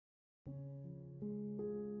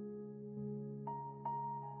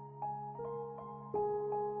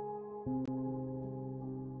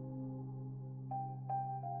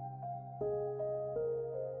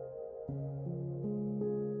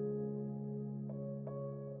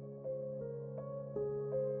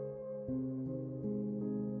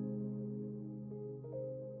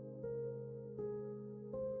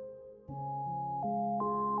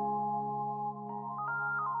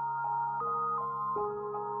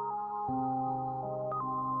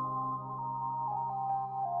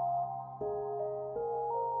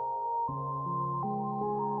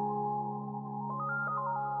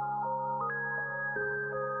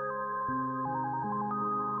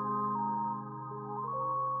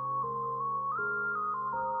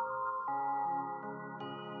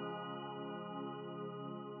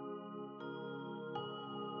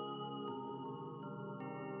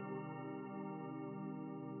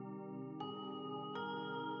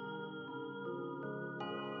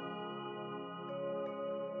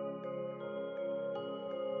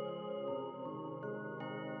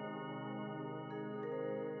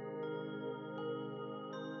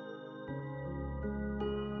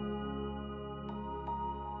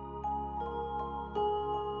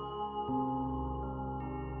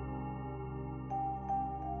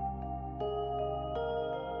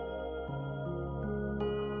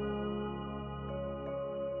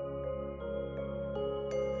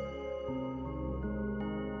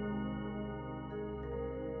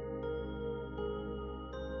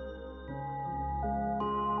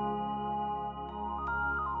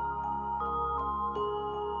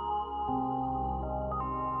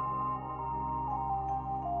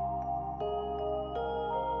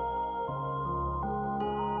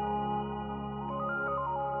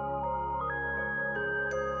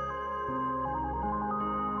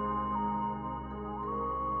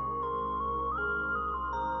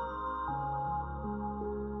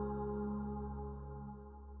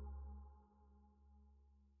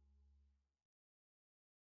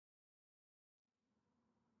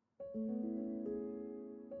We're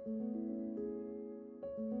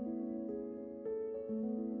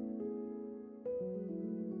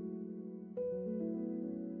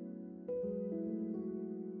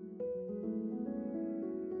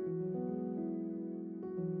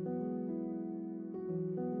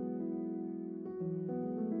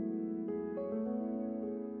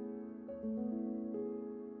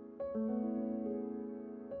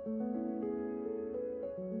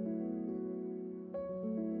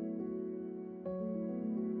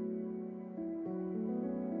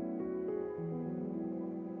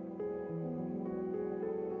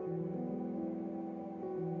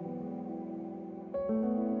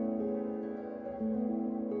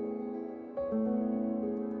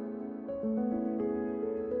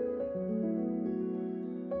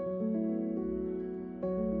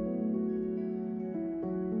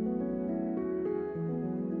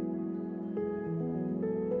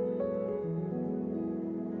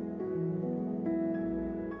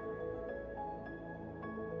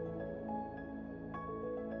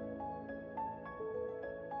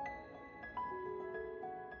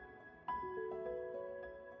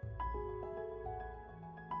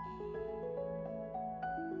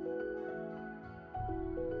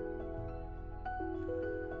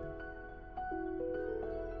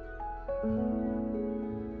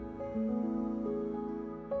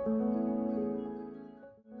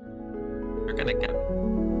gonna go.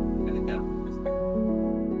 We're gonna go.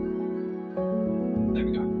 There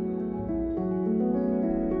we go.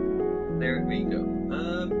 There we go.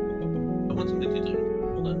 I want something to drink.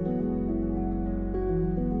 Hold on.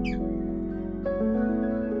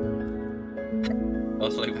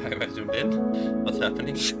 Also, like, have I zoomed in? What's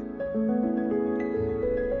happening?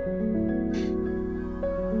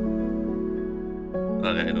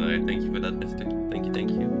 Alright, thank you for that, mister. Thank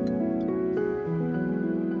you.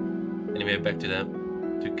 Anyway, back to them.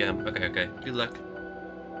 To camp. Okay. Good luck.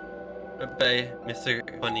 Bye-bye, Mr.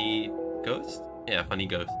 Funny Ghost? Yeah, Funny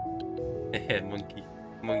Ghost.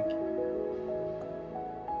 Monkey.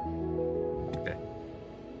 Okay.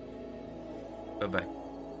 Bye-bye.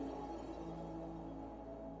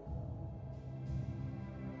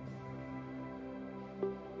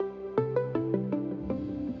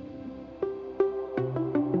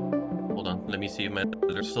 Hold on, let me see if my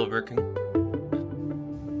they're still working.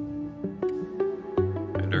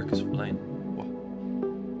 My lurk is flying. Whoa.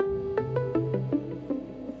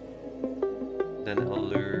 Then I'll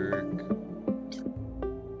lurk.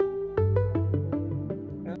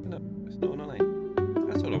 No, there's no one online.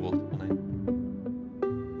 That's what I want online.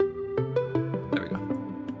 There we go.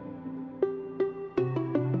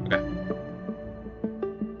 Okay.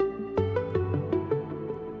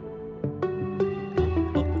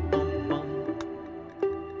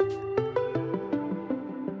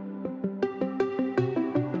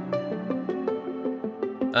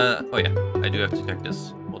 Oh yeah, I do have to check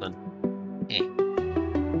this. Hold on. Yeah,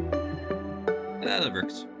 that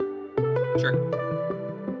works. Sure.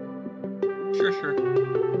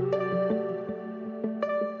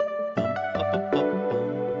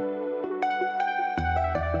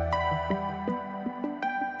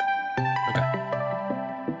 Okay.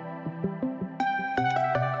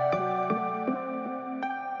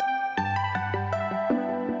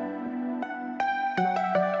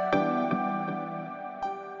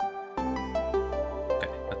 Okay,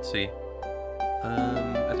 let's see. I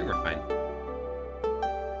think we're fine.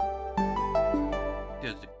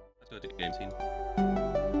 Let's go to the game scene.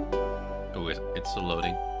 Oh, it's still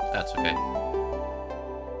loading. That's okay.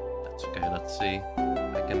 Let's see.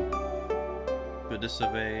 I can put this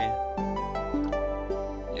away.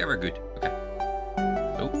 Yeah, we're good. Okay.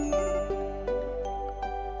 Oh.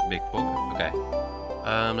 Big poke. Okay.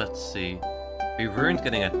 Let's see. We weren't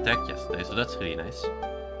getting attacked yesterday, so that's really nice.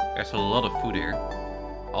 There's a lot of food here.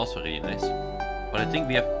 Also really nice. But I think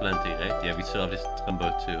we have plenty, right? Yeah, we still have this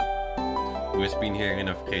Trumbo too. Who has been here in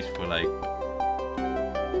our case for like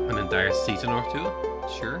an entire season or two?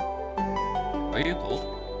 Sure. Are you cold?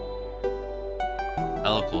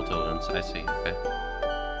 Alcohol tolerance, I see, okay.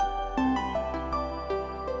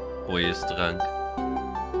 Boy is drunk.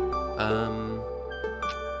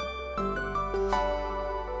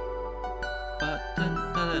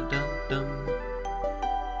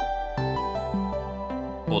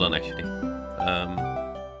 Hold on, actually.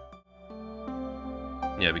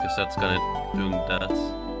 Yeah, because that's kind of doing that.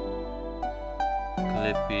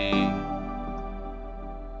 Clippy.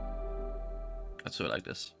 Let's do it like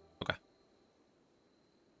this. Okay.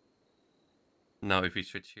 Now if we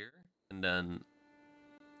switch here, and then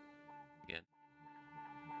again.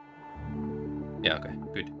 Yeah, okay,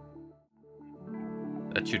 good.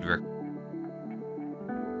 That should work.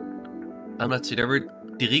 Let's see, there were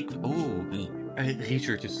 3... Oh,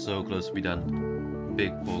 research is so close to be done.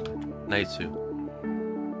 Big bulk. Naitsu.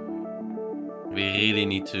 We really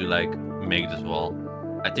need to, like, make this wall.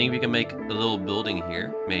 I think we can make a little building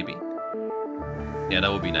here, maybe. Yeah,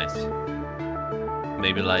 that would be nice.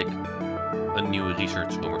 Maybe, like, a new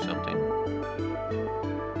research room or something.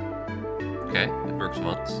 Okay, it works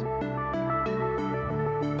once.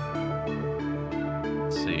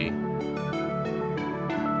 Let's see.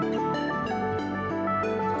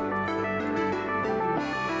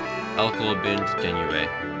 Alcohol binge, January.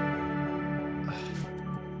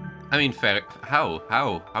 I mean, fair. How?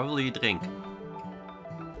 How will you drink?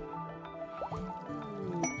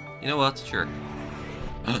 You know what? Sure.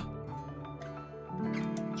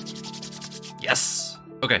 Yes!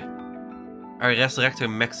 Okay. Our Resurrector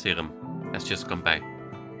Max Serum has just come by.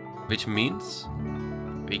 Which means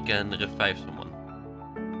we can revive someone.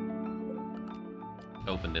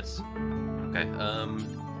 Open this. Okay,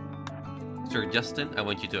 Sir Justin, I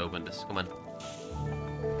want you to open this. Come on.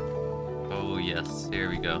 Oh yes, here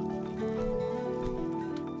we go.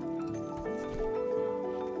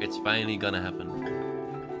 It's finally gonna happen.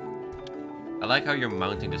 I like how you're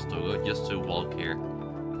mounting this Togo just to walk here.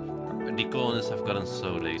 The colonists have gotten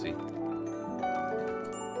so lazy.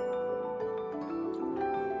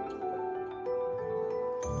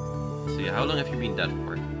 See, how long have you been dead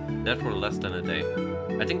for? Dead for less than a day.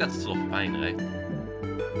 I think that's still fine, right?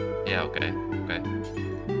 Yeah, okay, okay.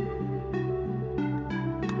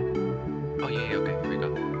 Oh yeah, okay, here we go.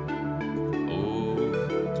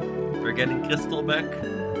 Oh, we're getting Crystal back.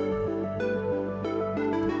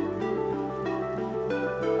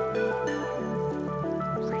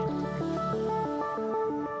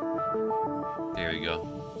 There we go.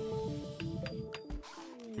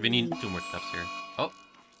 We need 2 more steps here. Oh,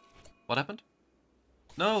 what happened?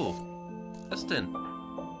 No, Justin.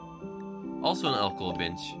 Also an alcohol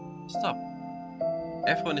binge. Stop.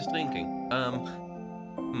 Everyone is drinking.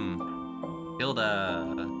 Hilda.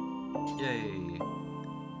 Yay.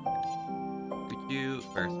 Could you...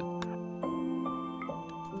 Where is it?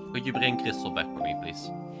 Could you bring Crystal back for me, please?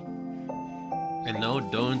 And no,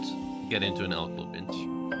 don't get into an alcohol binge.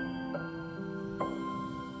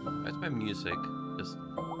 Where's my music? Just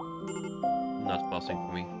not pausing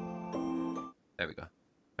for me. There we go.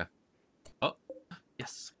 Okay. Oh,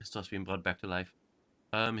 yes. Crystal's been brought back to life.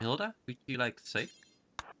 Hilda, would you like to say?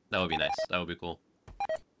 That would be nice. That would be cool.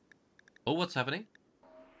 Oh, what's happening?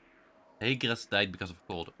 Haygrass died because of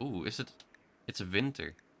cold. Ooh, is it? It's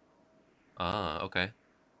winter. Ah, okay.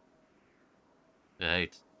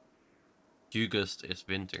 Right. August is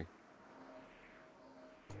winter.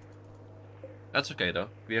 That's okay though.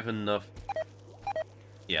 We have enough.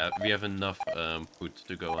 Yeah, we have enough food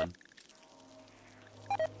to go on.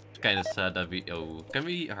 It's kind of sad that we. Oh, can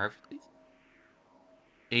we harvest these?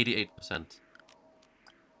 88%.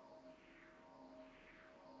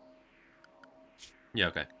 Yeah,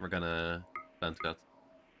 okay. We're gonna plant that.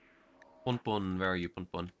 Ponpon, where are you,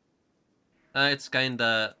 Ponpon? It's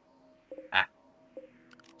kinda... Ah.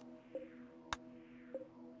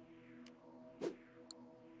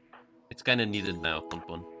 It's kinda needed now,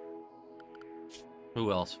 Ponpon. Who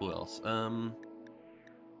else? Who else?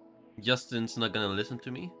 Justin's not gonna listen to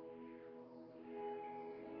me.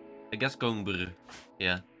 I guess going brr.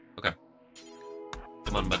 Yeah. Okay.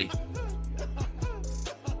 Come on, buddy.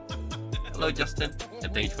 Hello, Justin.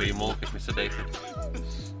 And thanks for your milk, Mr. David.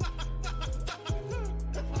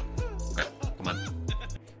 Okay, come on.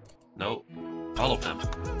 No. All of them.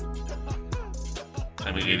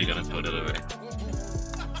 I'm really gonna throw that away.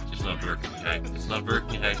 It's not working right. It's not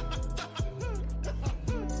working right.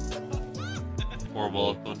 Poor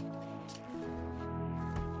Wolfwood.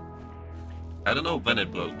 I don't know when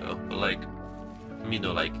it broke though, but like, me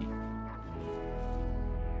no likey.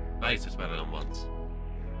 Twice is better than once.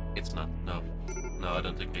 It's not. No. No, I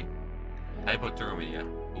don't agree. Hypothermia.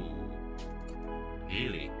 Ooh.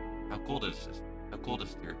 Really? How cold is this? How cold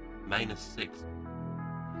is it here? -6.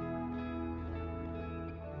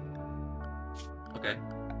 Okay.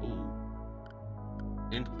 Ooh.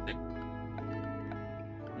 Interesting.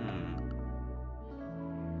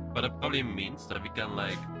 But it probably means that we can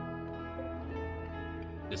like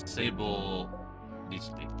disable these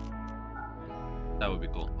things. That would be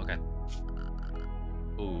cool. Okay.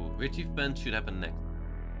 Ooh, which event should happen next?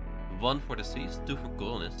 1 for the seas, 2 for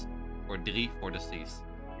colonists, or 3 for the seas?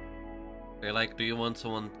 They're like, do you want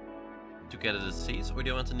someone to get at the seas, or do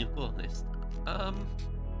you want a new colonist?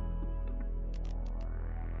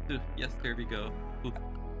 Yes, there we go. Ooh.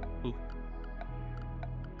 Ooh.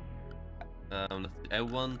 Let's see. I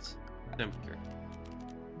want temperature.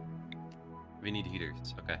 We need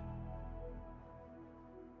heaters. Okay.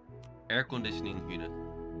 Air conditioning unit.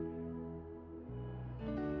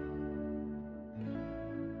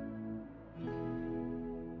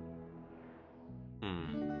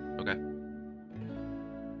 Okay.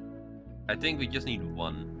 I think we just need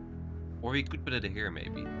one. Or we could put it here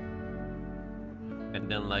maybe.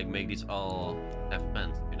 And then like make these all have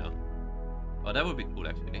fans, you know? Oh, that would be cool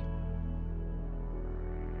actually.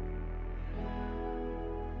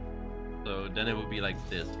 So then it would be like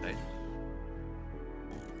this, right?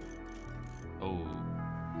 Oh.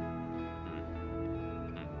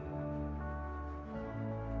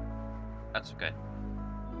 That's okay.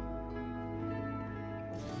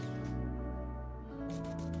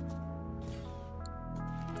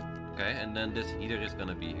 Okay, and then this heater is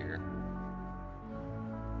gonna be here.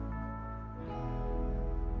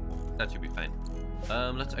 That should be fine.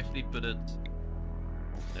 Let's actually put it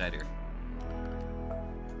right here.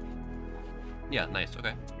 Yeah, nice,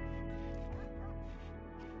 okay.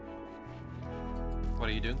 What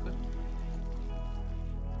are you doing, Clyde?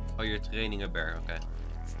 Oh, you're training a bear, okay.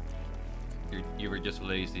 You were just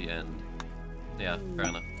lazy and... yeah, fair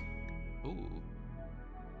enough. Ooh.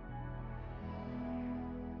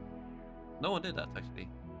 No one did that, actually.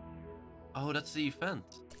 Oh, that's the event.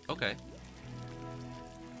 Okay.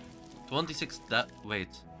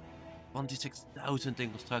 26,000 in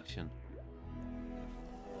construction.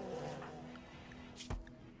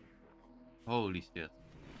 Holy shit.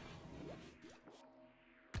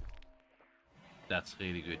 That's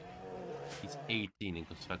really good. He's 18 in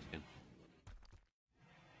construction.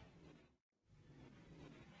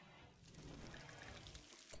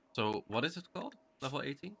 So, what is it called? Level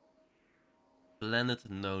 18? Planet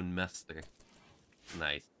Known Master.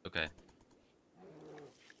 Nice, okay.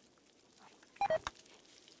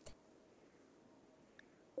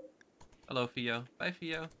 Hello, Theo. Bye,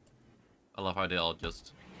 Theo. I love how they all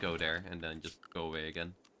just go there and then just go away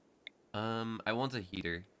again. I want a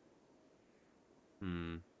heater.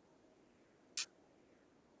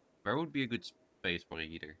 Where would be a good space for a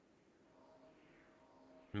heater?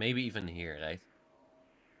 Maybe even here, right?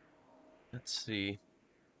 Let's see.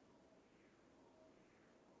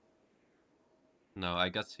 No, I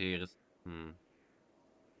guess here is...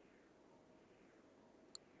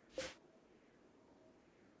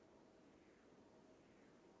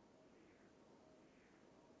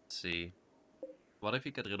 Let's see. What if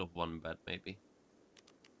you get rid of one bed, maybe?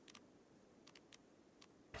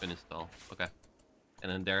 Install. Okay.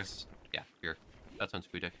 And then there's... yeah, here. That sounds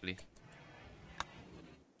good, actually.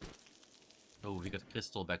 Oh, we got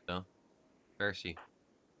Crystal back though. Where is she?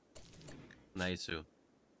 Nice.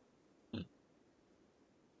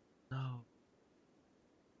 No.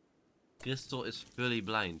 Crystal is fully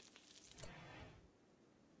blind.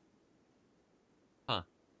 Huh.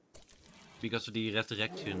 Because of the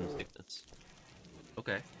resurrection sickness.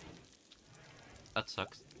 Okay. That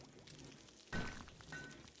sucks.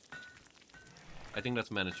 I think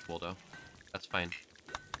that's manageable though. That's fine.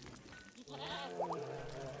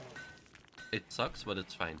 It sucks, but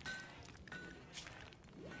it's fine.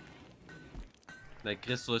 Like,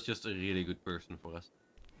 Crystal is just a really good person for us.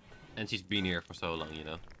 And she's been here for so long, you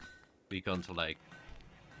know. We can't, like,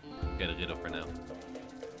 get rid of her now.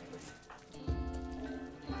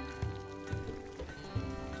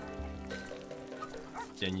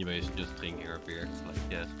 Genuine is just drinking her beer. It's like,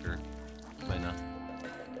 yeah, sure. Why not?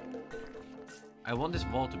 I want this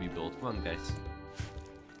wall to be built. Come on, guys.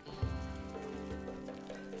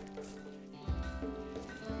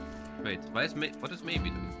 Wait, what is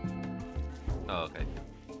maybe doing? Oh, okay.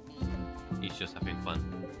 He's just having fun.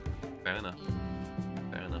 Fair enough.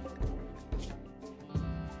 Fair enough.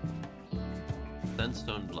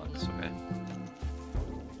 Sandstone blocks, okay.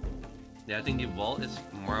 Yeah, I think the wall is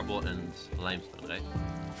marble and limestone, right?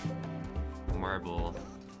 Marble,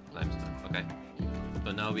 limestone, okay.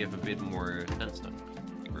 So now we have a bit more sandstone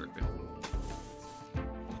to work with.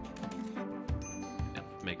 Yeah,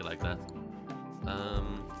 make it like that.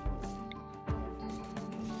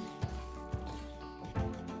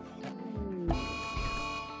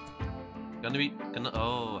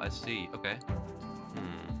 Oh, I see. Okay.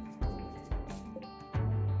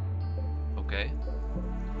 Okay.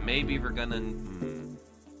 Maybe we're gonna...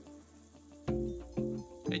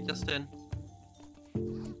 Hey, Justin.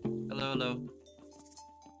 Hello, hello.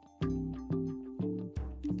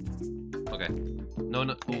 Okay.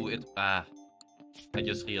 No. Ooh, it... I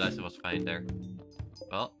just realized it was fine there.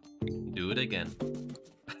 Well, do it again.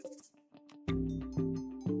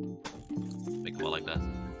 Make a wall like that.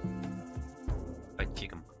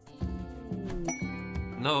 Kick him.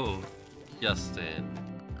 No, Justin.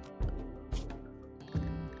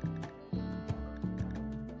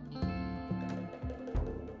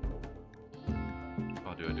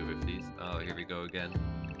 please. Oh, here we go again.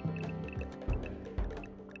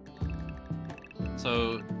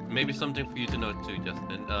 So maybe something for you to know too,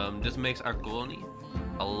 Justin. This makes our colony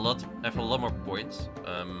have a lot more points.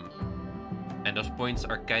 And those points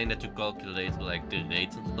are kinda to calculate like the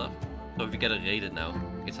rates and stuff. So if you get it rated now,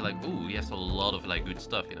 it's like, ooh, he has a lot of like good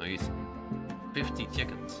stuff, you know, he's 50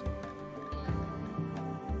 chickens.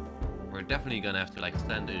 We're definitely gonna have to like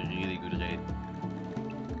stand a really good rate.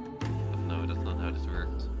 But no, that's not how this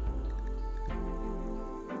works.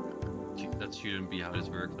 That shouldn't be how this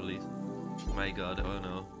works, at least. My god, oh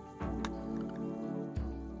no.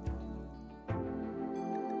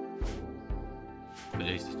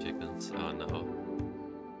 Raise the chickens, oh no.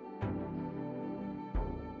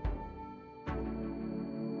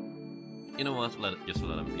 You know what, just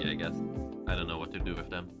let them be, I guess. I don't know what to do with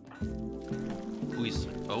them. Who is...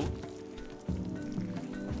 oh?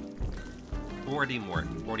 40 more,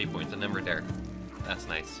 40 points, and then we're there. That's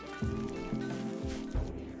nice.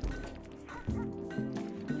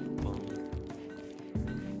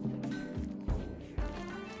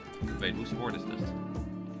 Wait, whose sword is this?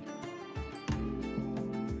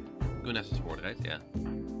 Gunness' sword, right? Yeah.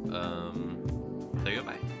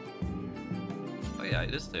 Theobite. Oh yeah,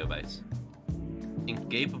 it is Theobite.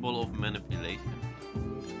 Incapable of manipulation.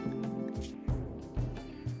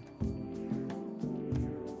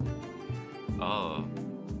 Oh.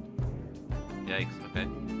 Yikes, okay.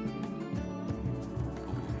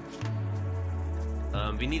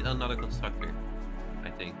 We need another constructor,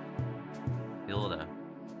 I think. Hilda.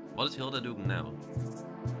 What is Hilda doing now?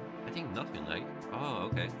 I think nothing, right? Oh,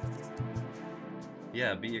 okay.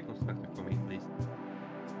 Yeah, be a constructor for me, please.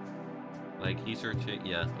 Like researching,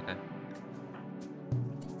 yeah, okay.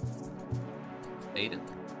 Aiden?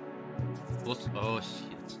 Oh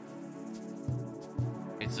shit.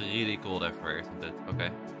 It's really cold everywhere, isn't it?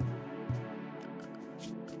 Okay.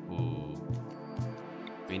 Ooh.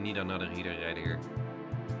 We need another heater right here.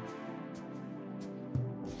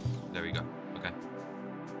 There we go. Okay.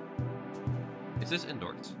 Is this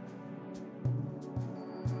indoors?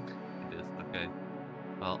 It is, okay.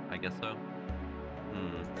 Well, I guess so.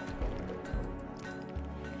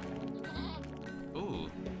 Ooh.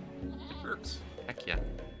 It works. Heck yeah.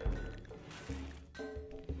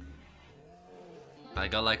 I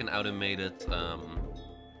got like an automated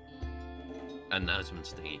announcement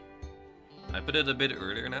thingy. I put it a bit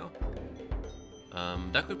earlier now.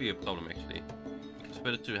 That could be a problem actually. I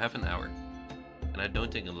put it to half an hour. And I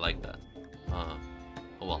don't think I like that. Oh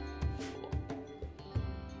well.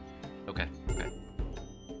 Okay, okay.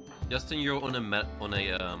 Justin, you're on a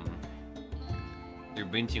you're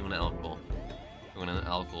binging on alcohol. You're on an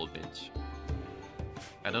alcohol binge.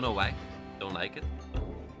 I don't know why. Don't like it. But,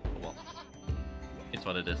 well. It's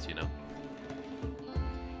what it is, you know.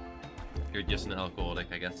 You're just an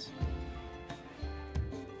alcoholic, I guess.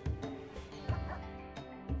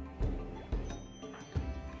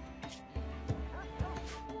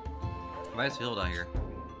 Why is Hilda here?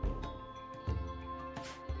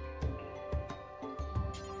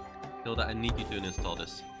 Hilda, I need you to install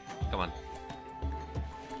this. Come on.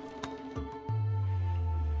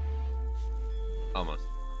 Almost.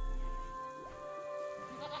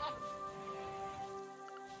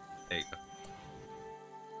 There you go.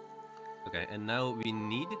 Okay, and now we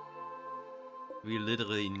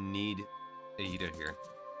literally need a heater here.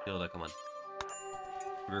 Hilda, come on.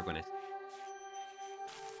 Work on it.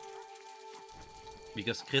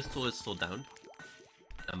 Because Crystal is still down.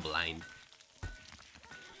 I'm blind.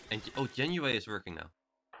 And oh, Genue is working now.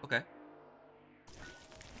 Okay.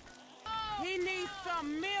 He needs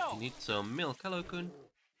some milk. He needs some milk. Hello, Kun.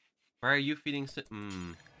 Why are you feeding?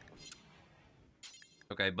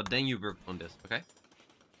 Okay, but then you work on this. Okay.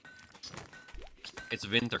 It's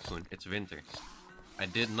winter, Kun. It's winter. I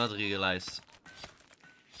did not realize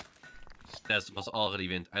that was already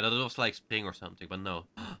winter. I thought it was like spring or something, but no.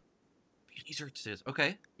 We researched this.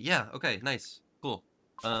 Okay. Yeah. Okay. Nice. Cool.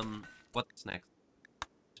 What's next?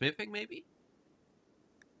 Smithing, maybe?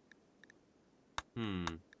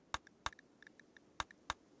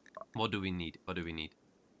 What do we need? What do we need?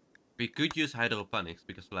 We could use hydroponics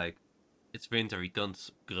because, like, it's winter. We can't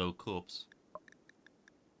grow crops.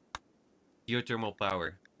 Geothermal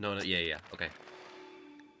power. No, no, yeah. Okay.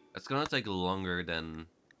 It's gonna take longer than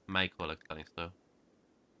microelectronics, though.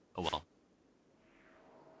 Oh well.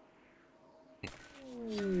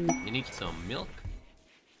 You need some milk.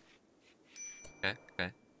 Okay.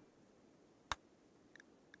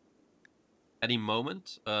 Any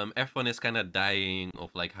moment, everyone is kind of dying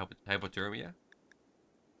of like hypothermia.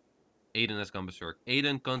 Aiden has gone berserk.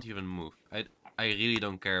 Aiden can't even move. I really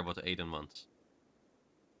don't care what Aiden wants.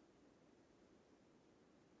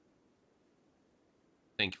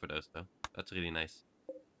 Thank you for those though. That's really nice.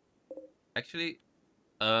 Actually,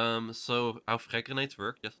 so how frag grenades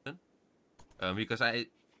work, Justin? Because I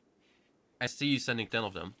see you sending 10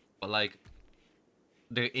 of them, but like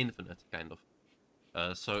they're infinite kind of.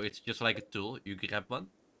 So it's just like a tool. You grab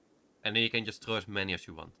one, and then you can just throw as many as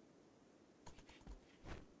you want.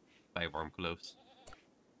 Buy warm clothes.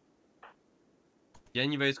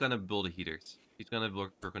 January is gonna build the heaters. He's gonna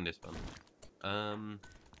work on this one.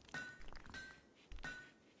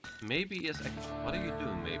 Maybe is actually. What are you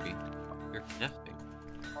doing? Maybe you're crafting.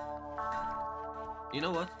 You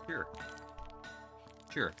know what? Sure.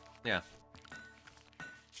 Sure. Yeah.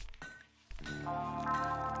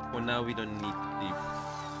 For now, we don't need the.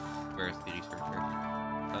 Where's the researcher?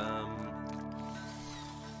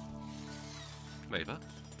 Wait, what?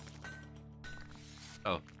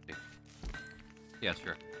 Oh. Okay. Yeah,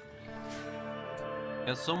 sure.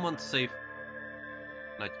 Can someone save?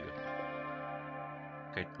 Not you.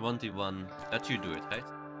 Okay, 21. That you do it, right?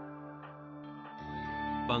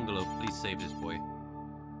 Bungalow, please save this boy.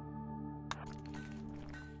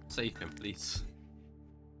 Save him, please.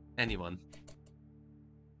 Anyone.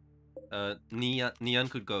 Neon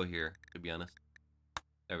could go here, to be honest.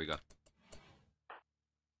 There we go.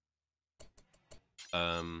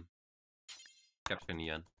 Capture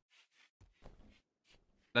Neon.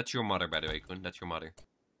 That's your mother, by the way, Kun. That's your mother.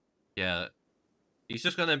 Yeah. He's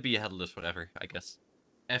just gonna be headless forever, I guess.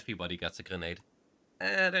 Everybody gets a grenade.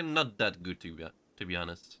 They're not that good, to be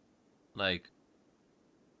honest. Like,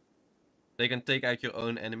 they can take out your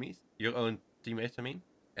own enemies, your own teammates, I mean,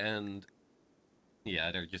 and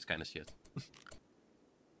yeah, they're just kind of shit.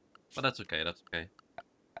 But that's okay, that's okay.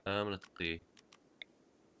 Let's see.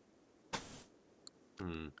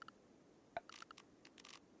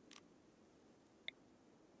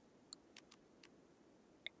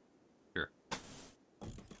 Sure.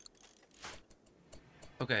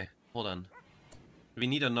 Okay, hold on. We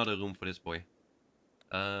need another room for this boy.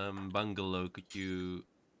 Bungalow, could you...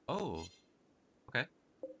 Oh. Okay.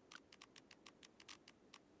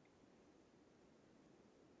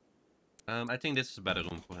 I think this is a better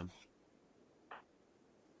room for him.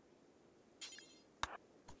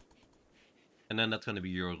 And then that's gonna be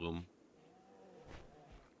your room.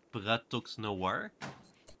 Bratox Noir?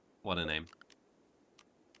 What a name.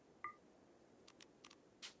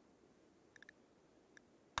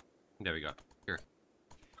 There we go. Here.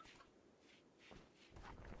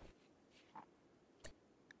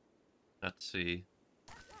 Let's see.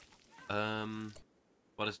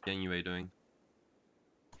 What is January doing?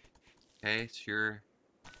 Okay, sure.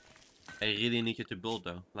 I really need you to build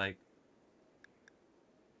though. Like,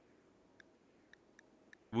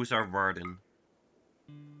 who's our warden?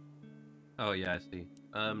 Oh yeah, I see.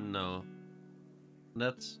 No.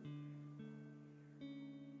 Let's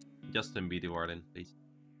Justin be the warden, please.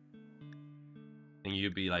 And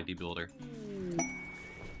you be like the builder.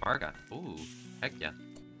 Varga. Ooh, heck yeah.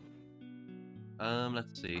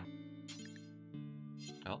 Let's see.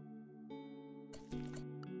 Oh.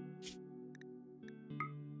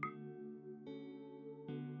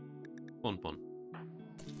 Pon.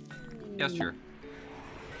 Yeah, sure.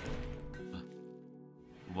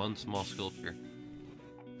 One small sculpture.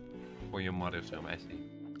 For your mother's home, I see.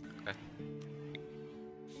 Okay.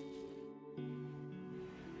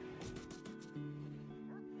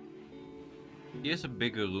 He has a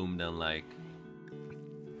bigger room than, like,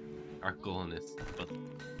 our colonists, but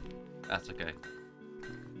that's okay.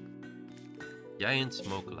 Giant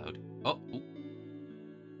smoke cloud. Oh, ooh.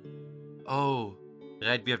 Oh,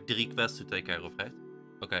 right, we have 3 quests to take care of, right?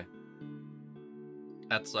 Okay.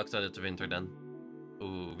 That sucks that it's winter then.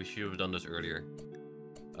 Ooh, we should have done this earlier.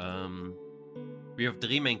 We have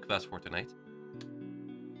 3 main quests for tonight.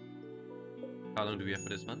 How long do we have for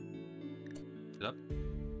this one? Sit up.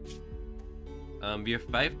 We have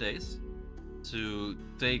 5 days to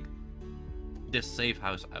take this safe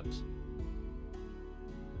house out.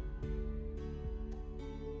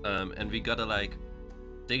 And we gotta like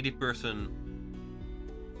take the person.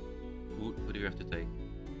 Who do we have to take?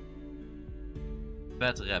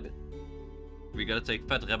 Fat Rabbit. We gotta take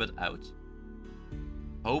Fat Rabbit out.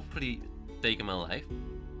 Hopefully take him alive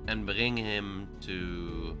and bring him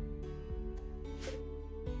to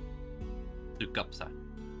Capsa.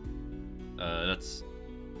 That's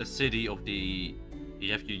a city of the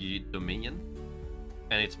refugee dominion,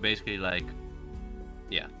 and it's basically like,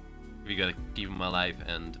 yeah, we gotta keep him alive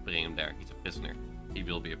and bring him there. He's a prisoner. He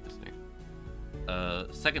will be a prisoner.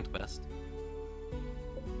 Second quest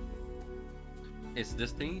is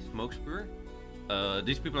this thing, Smoke Spur.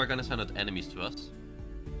 These people are gonna send out enemies to us,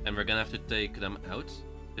 and we're gonna have to take them out.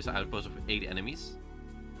 This outpost of 8 enemies.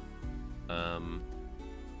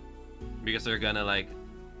 Because they're gonna like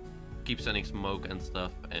keep sending smoke and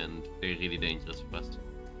stuff, and they're really dangerous for us.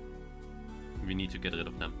 We need to get rid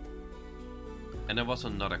of them. And there was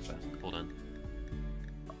another quest. Hold on.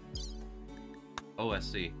 Oh, I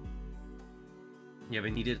see. Yeah,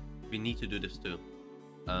 we need to do this too.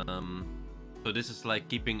 So this is like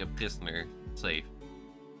keeping a prisoner safe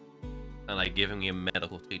and like giving him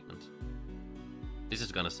medical treatment. This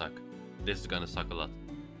is gonna suck. This is gonna suck a lot.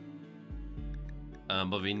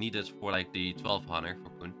 But we need it for like the 12 honor for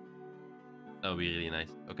Poon. That would be really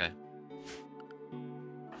nice. Okay.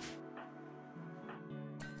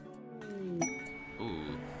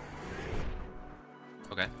 Ooh.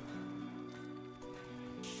 Okay.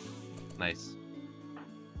 Nice.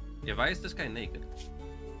 Yeah, why is this guy naked?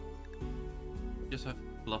 Just have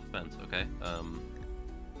fluff pants, okay?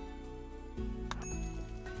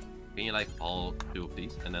 Can you like haul 2 of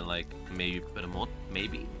these and then like maybe put them on?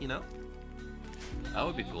 Maybe, you know? That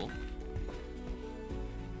would be cool.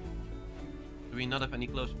 Do we not have any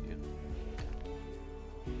clothes for you?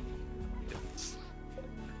 Yes.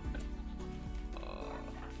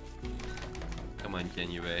 Come on,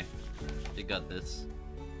 January. You got this.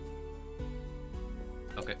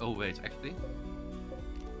 Okay, oh wait, actually.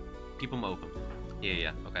 Keep them open.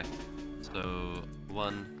 Yeah, okay. So,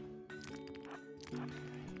 1.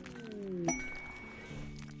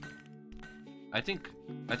 I think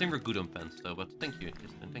we're good on pants though, but thank you,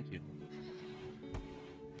 Justin, thank you.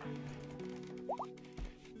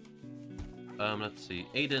 Let's see.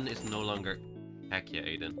 Aiden is no longer... Heck yeah,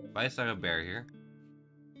 Aiden. Why is there a bear here?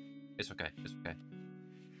 It's okay, it's okay.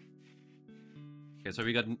 Okay, so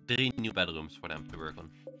we got 3 new bedrooms for them to work on.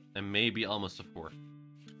 And maybe almost a 4th.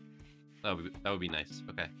 That would be nice,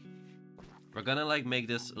 okay. We're gonna like make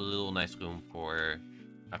this a little nice room for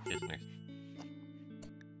our prisoners.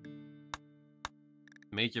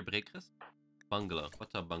 Major breakers? Bungalow.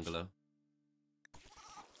 What's up, bungalow?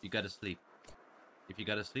 You gotta sleep. If you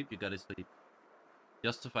gotta sleep, you gotta sleep.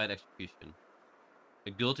 Justified execution. A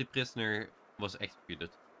guilty prisoner was executed.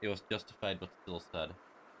 It was justified but still sad.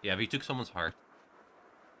 Yeah, we took someone's heart.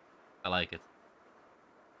 I like it.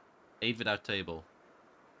 Ate without table.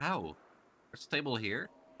 How? There's table here?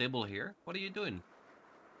 Table here? What are you doing?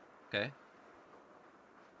 Okay.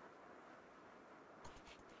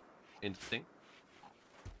 Interesting.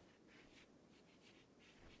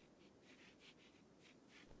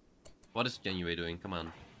 What is January doing? Come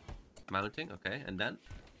on. Mounting, okay, and then?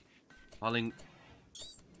 Hauling...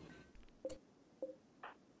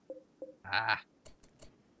 Ah!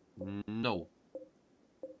 No.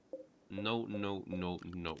 No.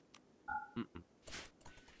 Mm-mm.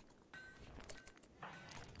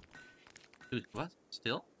 Dude, what?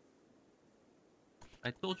 Still?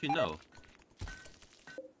 I told you no.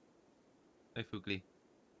 Hey, Fugly.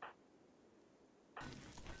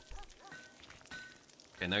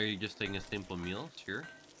 Okay, now you're just taking a simple meal, sure.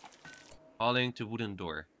 Hauling to wooden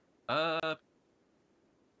door. No.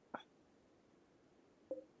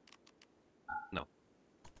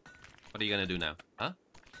 What are you gonna do now? Huh?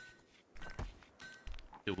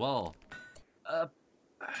 The wall.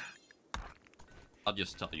 I'll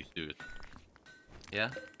just tell you to do it. Yeah?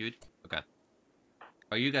 Good? Okay.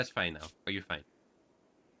 Are you guys fine now? Are you fine?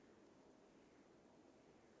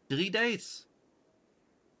 3 days!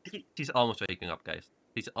 He's almost waking up, guys.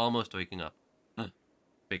 He's almost waking up.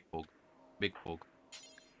 Big pog. Big pog.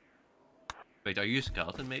 Wait, are you a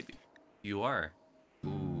skeleton maybe? You are.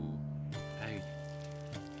 Ooh. Hey.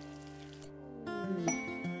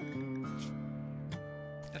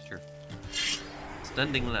 Yeah, sure.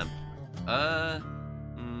 Standing lamp.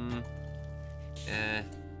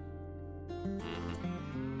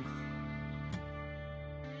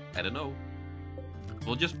 I don't know.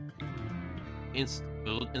 We'll just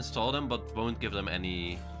we'll install them, but won't give them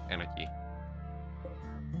any energy.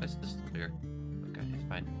 Is this clear? Okay, it's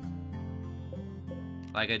fine.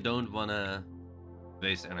 Like, I don't wanna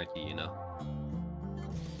waste energy, you know?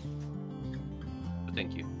 But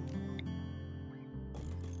thank you.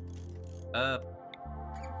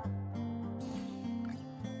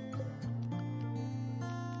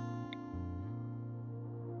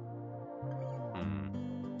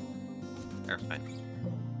 That's fine.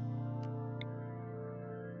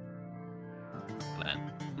 Plan.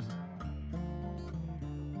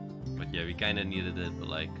 But yeah, we kinda needed it, but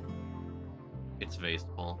like... It's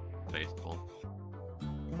wasteful. Wasteful.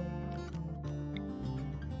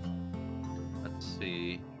 Let's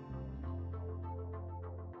see...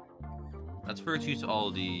 Let's first use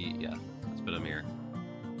all the... Yeah, let's put them here.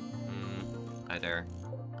 Hi there.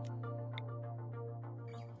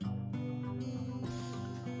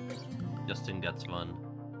 Justin gets one.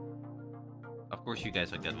 Of Of course you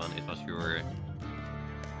guys will get one. It was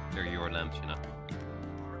they're your lamps, you know.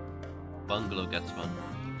 Bungalow gets one.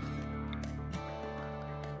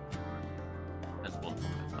 And one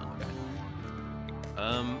gets one, okay.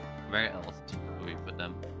 Where else do we put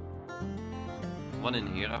them? One in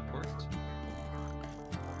here, of course.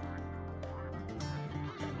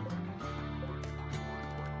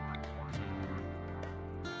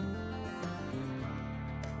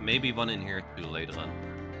 Maybe one in here too later on.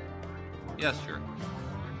 Yeah, sure.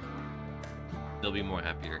 They'll be more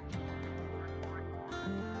happier.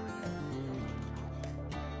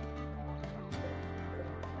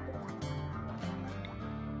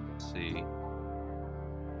 Let's see.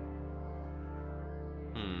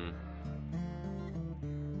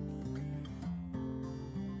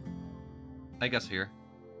 I guess here.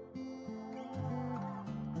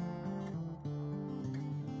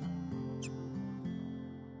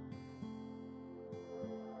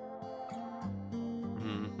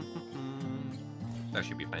 That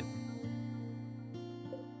should be fine.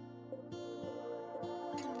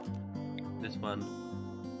 This one.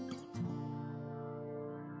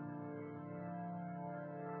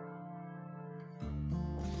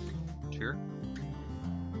 Sure.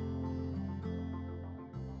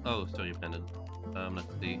 Oh, sorry, Brandon.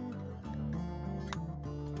 Let's see.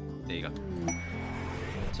 There you go.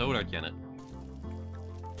 Solar Janet.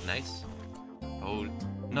 Nice. Oh,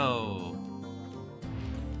 no.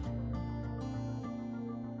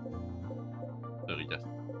 Sorry, Jess.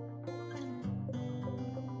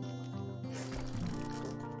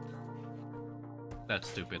 That's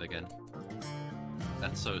stupid again.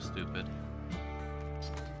 That's so stupid.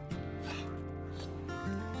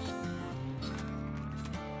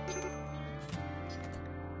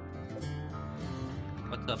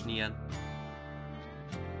 What's up, Nian?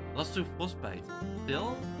 Lost to frostbite.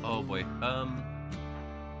 Still? Oh boy.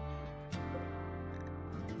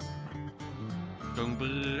 Going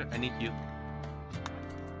brrr, I need you.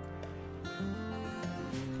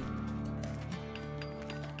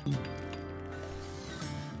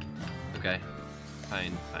 Okay.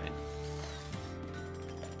 Fine, fine.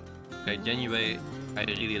 Okay, Genue, I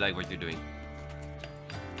really like what you're doing.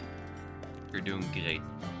 You're doing great.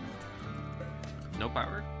 No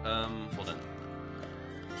power? Hold on.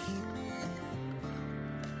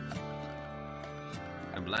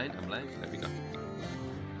 I'm blind, there we go.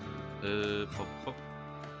 Pop, pop.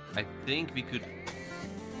 I think we could...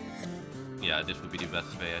 Yeah, this would be the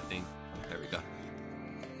best way, I think. There we go.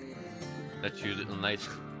 That should nice.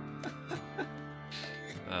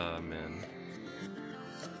 Oh man.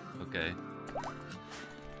 Okay.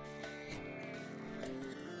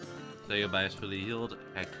 Theobai is fully healed.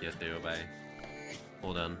 Heck yeah, Theobai.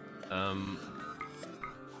 Hold on.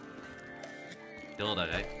 Hilda,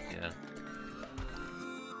 right? Yeah.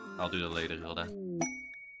 I'll do that later, Hilda.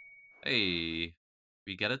 Hey,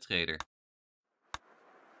 we get a trader.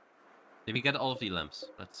 Did we get all of the lamps?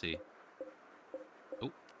 Let's see.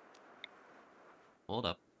 Oh. Hold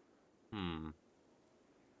up.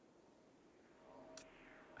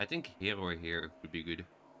 I think here or here would be good.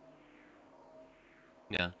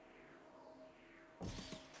 Yeah.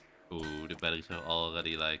 Ooh, the batteries are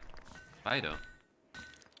already like... Fido.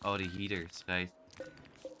 Oh, the heaters, right.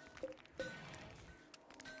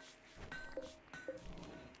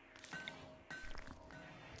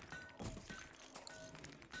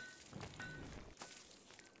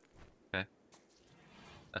 Okay.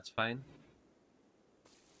 That's fine.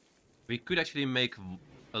 We could actually make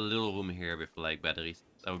a little room here with like batteries.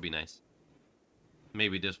 That would be nice.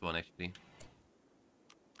 Maybe this one actually.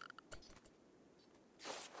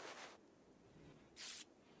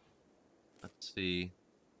 Let's see.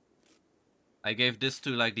 I gave this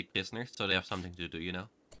to like the prisoners so they have something to do, you know.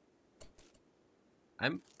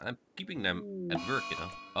 I'm keeping them at work, you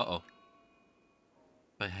know. Uh-oh.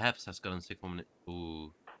 Perhaps that's gotten sick from...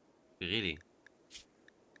 Ooh. Really?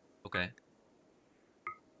 Okay.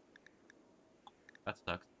 That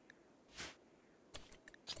sucks.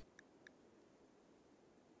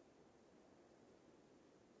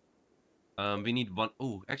 We need one...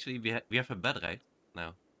 Ooh, actually we have a bed, right?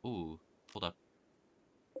 Now. Ooh, hold up.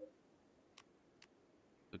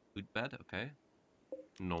 A good bed, okay.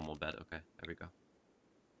 Normal bed, okay. There we go.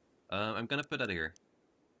 I'm gonna put that here.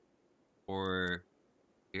 Or...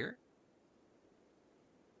 Here?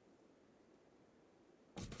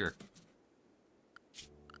 Sure.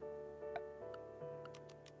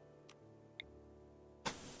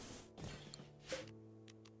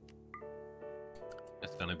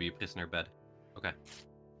 It's gonna be a prisoner bed. Okay.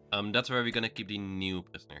 That's where we're gonna keep the new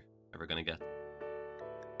prisoner that we're gonna get.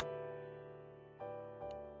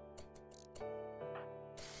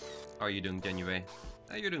 How are you doing, January?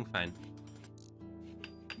 You're doing fine.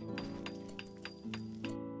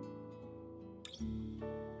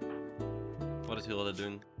 What is Hilda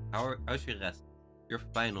doing? How's your rest? You're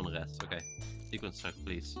fine on rest. Okay. Deconstruct,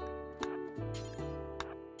 please.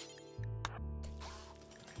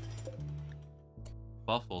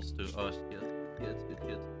 Waffles too. Oh,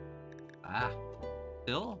 shit. Ah.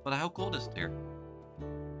 Still? But how cold is it here?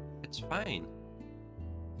 It's fine.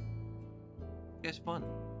 It's fun.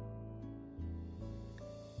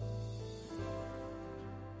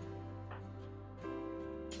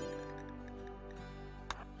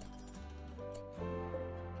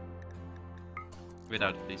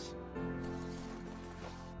 Without, please.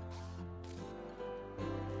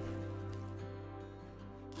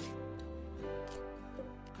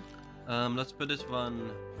 Let's put this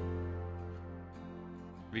one.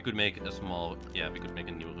 We could make a small. Yeah, we could make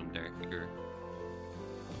a new room there. Here.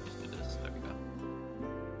 Just do this. There we go.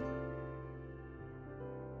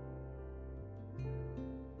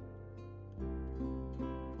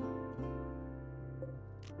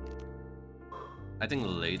 I think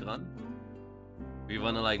later on, we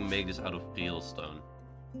wanna like make this out of real stone.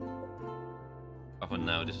 But for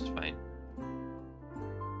now, this is fine.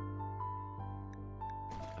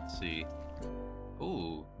 Let's see.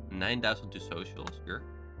 Ooh, 9,000 to socials, sure.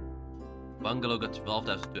 Bungalow got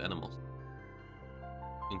 12,000 to animals.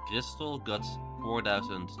 And Crystal got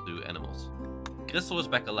 4,000 to animals. Crystal is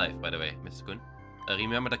back alive, by the way, Mr. Koen.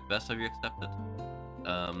 Remember that quest that we accepted?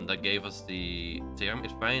 That gave us the serum.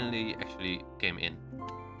 It finally actually came in.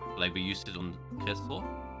 Like, we used it on Crystal,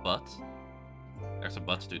 but there's a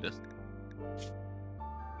but to this.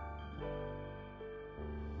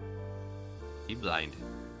 He blind.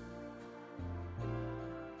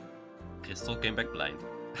 Crystal came back blind.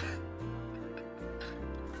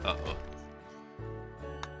 Uh-oh.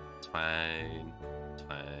 It's fine. It's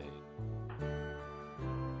fine.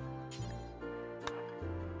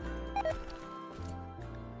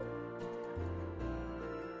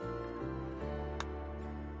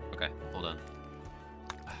 Okay, hold on.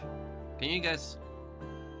 Can you guys...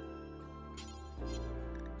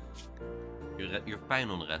 You're fine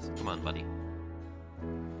on rest. Come on, buddy.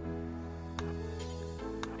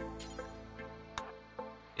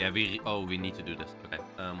 Yeah, we need to do this. Okay,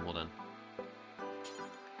 hold on.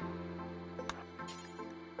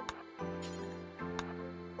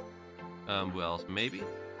 Who else? Maybe?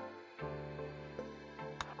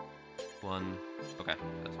 One. Okay,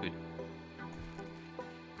 that's good.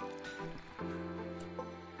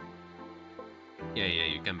 Yeah,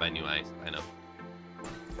 you can buy new eyes, I know.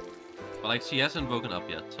 But like, she hasn't woken up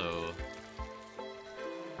yet, so...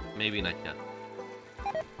 Maybe not yet.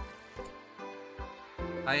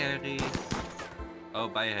 Hi, Harry. Oh,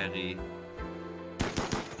 bye, Harry.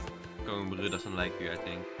 Kongbru doesn't like you, I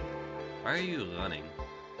think. Why are you running?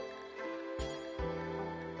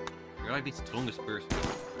 You're like the strongest person.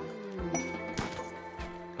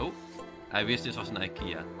 Oh, I wish this was an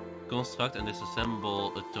IKEA. Construct and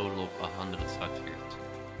disassemble a total of 100 structures.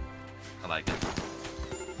 I like it.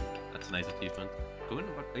 That's a nice achievement. Koen,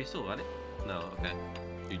 are you still running? No, okay.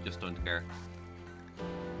 You just don't care.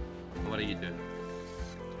 What are you doing?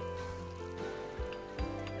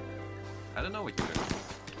 I don't know what you're doing.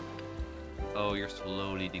 Oh, you're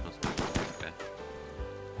slowly deconstructing. Okay.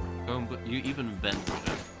 You even bent for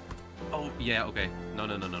it. Oh, yeah, okay. No.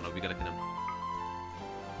 We gotta get him.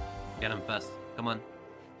 Get him fast. Come on.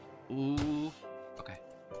 Ooh. Okay.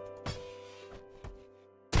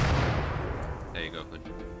 There you go, good.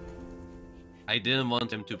 I didn't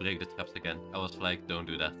want him to break the traps again. I was like, don't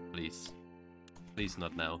do that, please. Please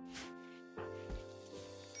not now.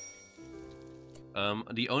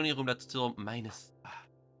 The only room that's still minus...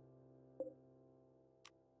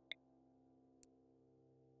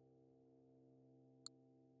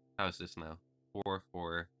 How is this now? 4,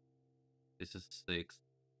 4. This is 6.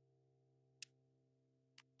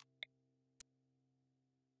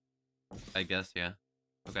 I guess, yeah.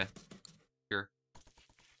 Okay. Sure.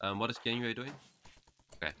 What is January doing?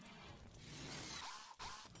 Okay.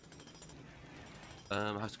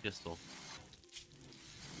 How's Crystal?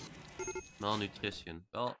 Malnutrition.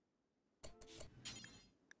 Well.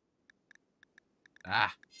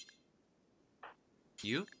 Ah.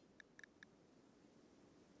 You?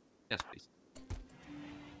 Yes, please.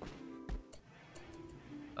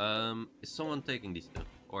 Is someone taking these two?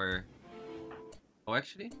 Or... Oh,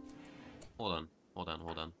 actually? Hold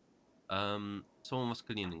on. Someone was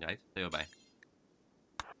cleaning, right? Say bye.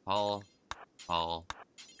 Haul all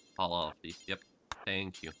of these. Yep.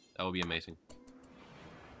 Thank you. That would be amazing.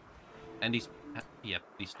 And these... Yep,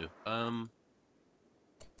 these two.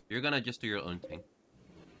 You're gonna just do your own thing.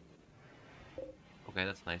 Okay,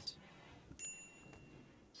 that's nice.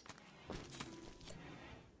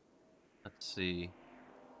 Let's see.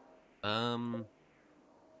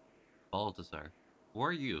 Balthazar. Who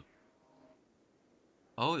are you?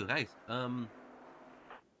 Oh, right.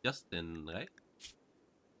 Justin, right?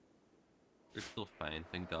 You're still fine,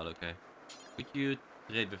 thank God, okay. Could you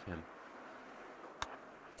trade with him?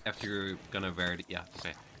 After you're gonna wear the... Yeah,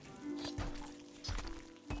 okay.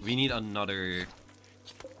 We need another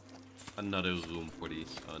room for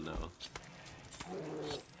these. Oh no.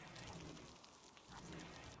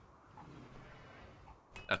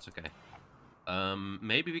 That's okay.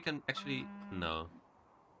 Maybe we can actually... No.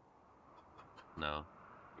 No.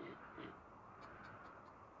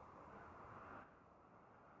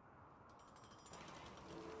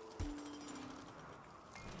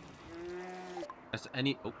 Is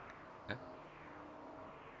any... Oh, okay.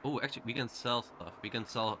 Oh, actually, we can sell stuff. We can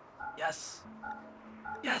sell... Yes!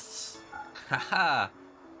 Yes! Haha!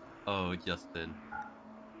 Oh, Justin.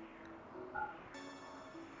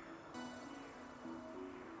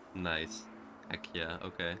 Nice. Heck yeah,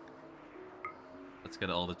 okay. Let's get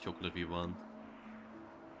all the chocolate we want.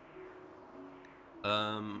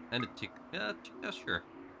 And the chick... Yeah, yeah, sure.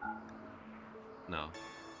 No.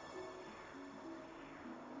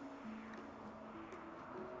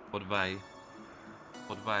 What vai?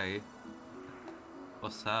 What vai?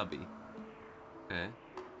 Wasabi. Okay.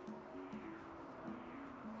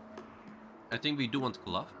 I think we do want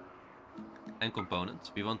cloth. And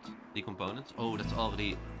components. We want the components. Oh, that's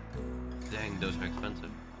already... Dang, those are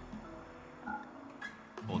expensive.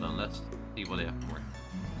 Hold on, let's see what they have for.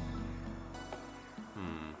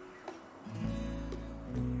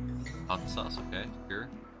 Hot sauce, okay, sure.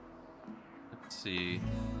 Let's see.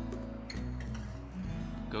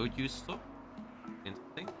 Goat juice stock?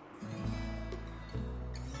 Interesting.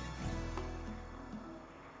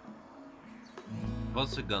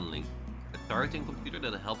 What's a gun link? A targeting computer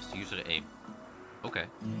that helps the user aim. Okay.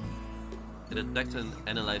 It detects and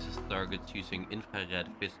analyzes targets using infrared,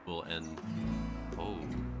 visible, and... Oh.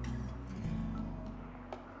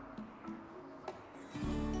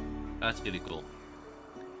 That's really cool.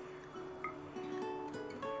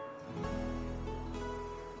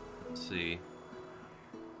 Let's see.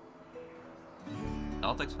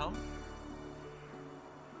 Altex helm?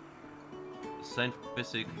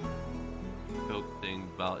 Scientific coating,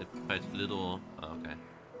 while it provides little... Oh, okay.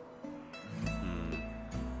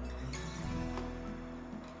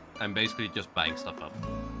 I'm basically just buying stuff up.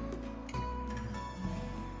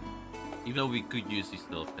 Even though we could use these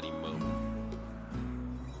still at any moment.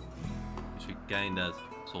 Because we kinda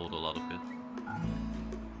sold a lot of it.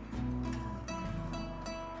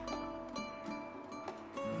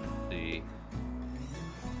 Let's see.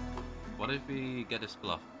 What if we get this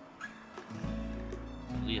glove?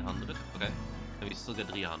 300? Okay. And we still get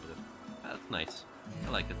 300. That's nice.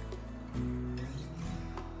 I like it.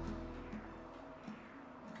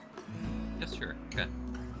 Yes, sure. Okay.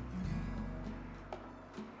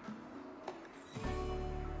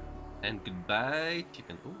 And goodbye,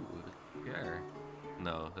 chicken. Ooh, yeah.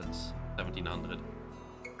 No, that's 1700.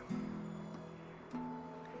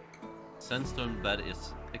 Sandstone bed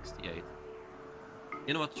is 68.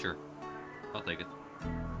 You know what? Sure. I'll take it.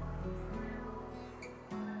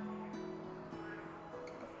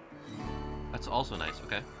 That's also nice,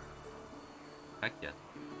 okay. Heck yeah.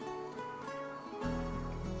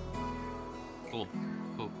 Cool.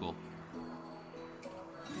 Cool, cool.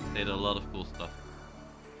 They had a lot of cool stuff.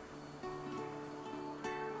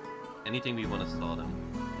 Anything we want to sell them?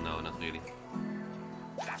 No, not really.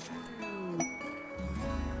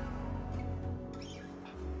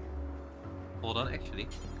 Hold on, actually.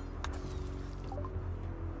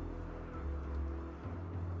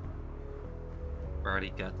 Where are they,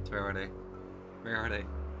 cats? Where are they? Where are they?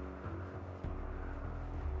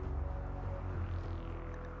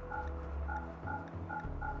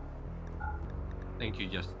 Thank you,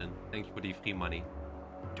 Justin. Thank you for the free money.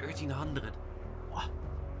 1300. What?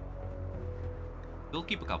 We'll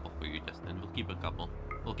keep a couple for you, Justin. We'll keep a couple.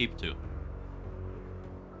 We'll keep 2.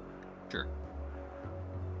 Sure.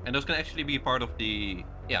 And those can actually be part of the...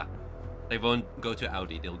 Yeah. They won't go to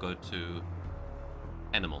Audi. They'll go to...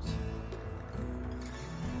 animals.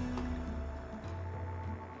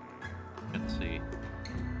 Let's see.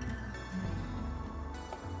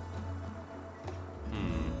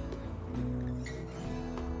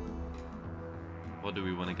 What do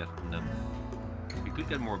we want to get from them? We could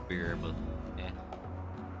get more beer, but eh.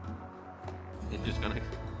 It's just gonna...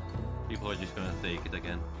 People are just gonna take it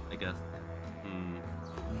again, I guess.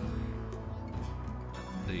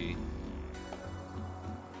 Let's see.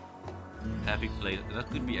 Heavy plate. That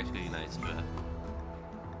could be actually nice to have.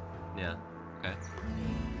 Yeah, okay.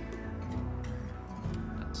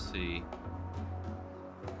 Let's see.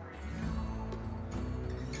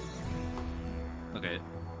 Okay,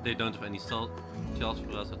 they don't have any shells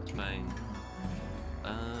for us, that's fine.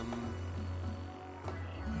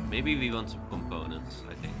 Maybe we want some components,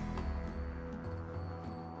 I think.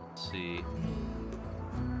 Let's see.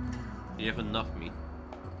 We have enough meat.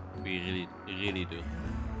 We really do.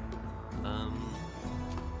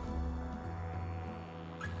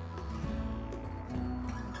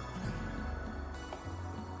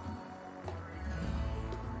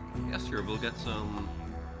 Yeah, sure, we'll get some...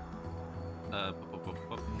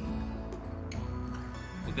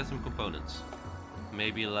 We'll get some components.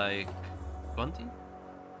 Maybe like 20?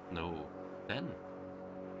 No, 10.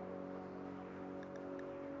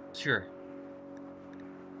 Sure.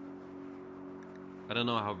 I don't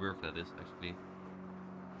know how worth that is, actually.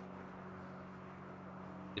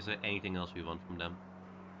 Is there anything else we want from them?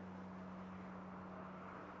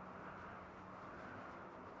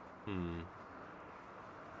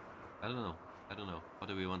 I don't know. What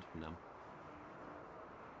do we want from them?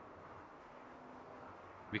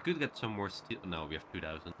 We could get some more steel. No, we have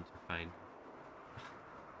 2,000. Fine.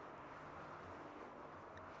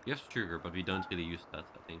 We have sugar, but we don't really use that,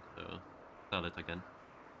 I think. So, sell it again.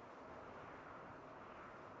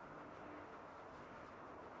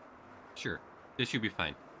 Sure. This should be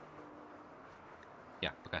fine.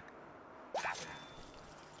 Yeah, okay.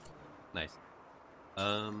 Nice.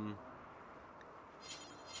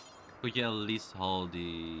 Could you at least hold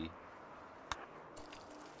the...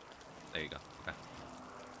 There you go, okay.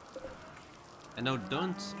 And no,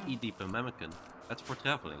 don't eat the pemmican. That's for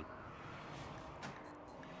traveling.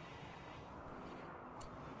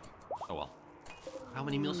 Oh well. How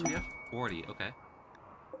many meals do we have? 40, okay.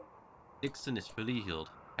 Dixon is fully healed.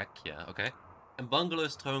 Heck yeah, okay. And Bungalow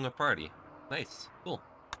is throwing a party. Nice, cool.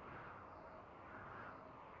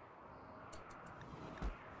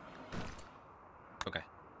 Okay.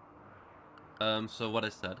 So what I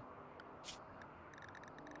said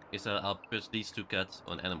is that I'll put these 2 cats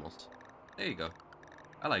on animals. There you go.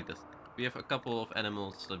 I like this. We have a couple of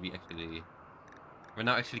animals that we actually... We're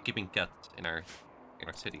now actually keeping cats in our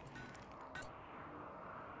city.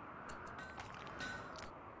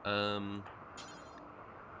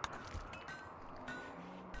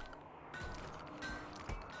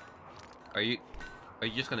 Are you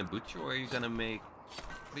just gonna butcher, or are you gonna make...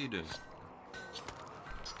 What are you doing?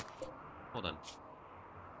 Hold on.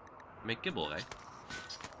 Make kibble, right?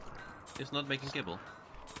 It's not making kibble.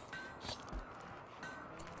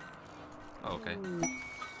 Oh, okay.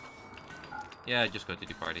 Yeah, just go to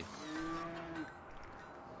the party.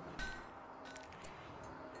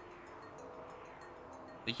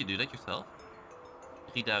 Did you do that yourself?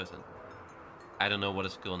 3,000. I don't know what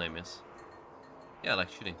his skill name is. Yeah, I like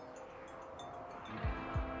shooting.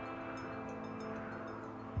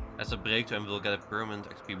 As a breakthrough, and we'll get a permanent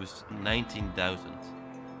XP boost 19,000.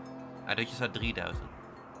 I thought you said 3,000.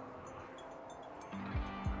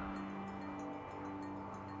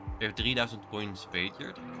 We have 3,000 coins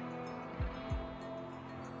featured.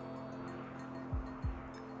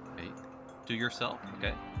 Okay. To yourself?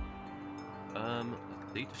 Okay.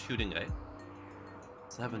 Data shooting, right?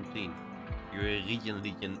 17. You're a region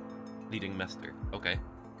leading master. Okay.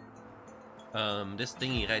 This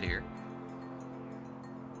thingy right here.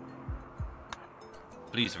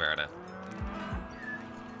 Please, Verda.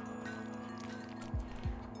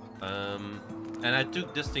 And I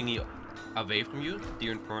took this thingy away from you, the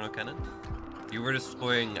Inferno Cannon. You were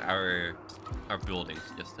destroying our buildings,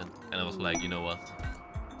 Justin. And I was like, you know what?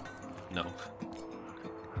 No.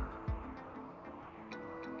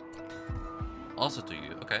 Also to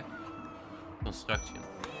you, okay. Construction.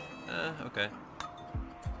 Okay.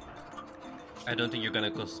 I don't think you're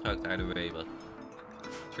gonna construct either way, but...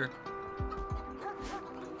 Sure.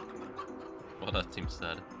 Well, that seems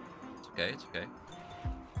sad. It's okay, it's okay.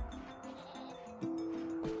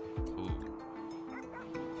 Ooh.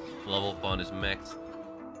 Level 1 is maxed.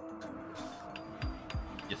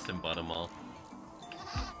 Just in bottom all.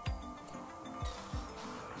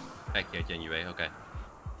 Heck yeah, January, okay.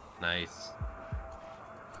 Nice.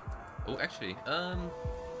 Oh, actually, no.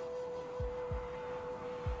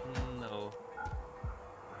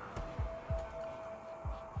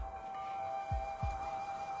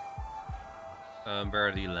 Where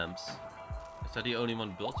are the lamps? Is that the only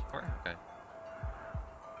one built so far? Okay.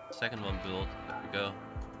 Second one built. There we go.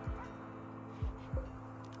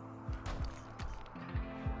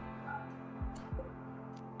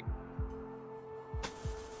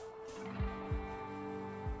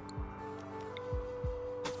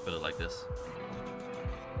 Let's put it like this.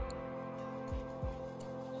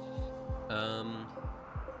 Yeah,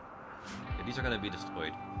 these are gonna be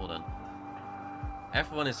destroyed. Hold on.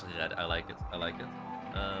 Everyone is red. I like it. I like it.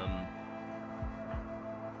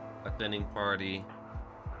 Attending party.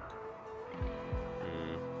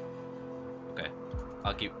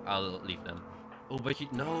 Okay. I'll leave them. Oh, but you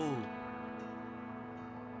no.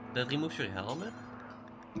 That removes your helmet?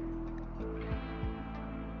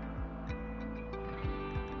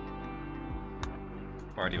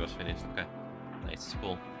 Party was finished. Okay. Nice.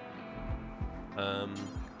 Cool.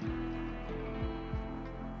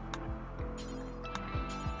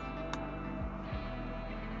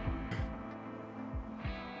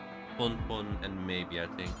 Pon and maybe, I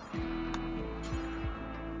think.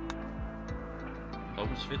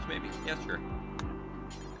 Open switch maybe? Yeah, sure.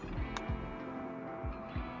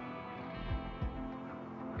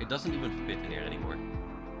 It doesn't even fit in here anymore.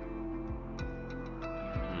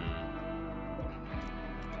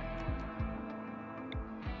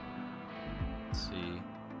 Let's see.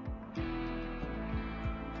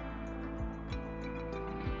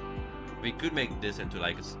 We could make this into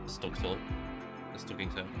like a stock cell. A stocking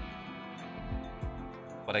cell.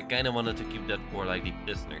 But I kinda wanted to keep that for like the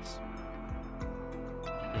prisoners.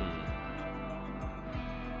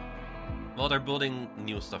 Well, they're building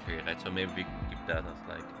new stuff here, right? So maybe we can keep that as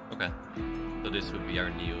like... Okay. So this would be our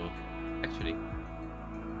new... Actually.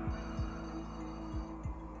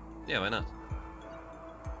 Yeah, why not?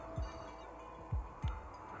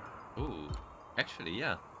 Ooh. Actually,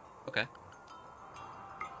 yeah. Okay.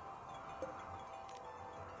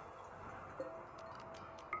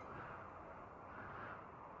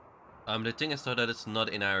 The thing is though that it's not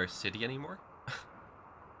in our city anymore.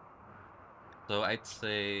 So I'd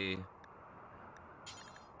say...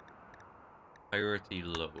 Priority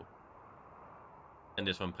low. And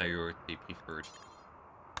this one priority preferred.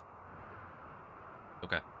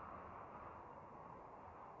 Okay.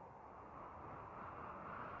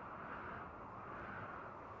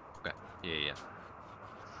 Okay, yeah.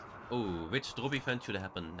 Oh, which drop event should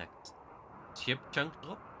happen next? Ship chunk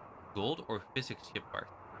drop? Gold or physics ship part?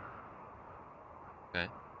 Okay.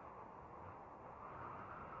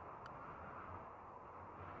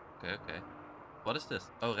 Okay. What is this?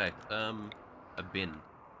 Oh, right. A bin.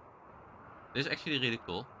 This is actually really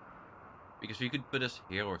cool. Because we could put this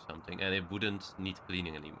here or something and it wouldn't need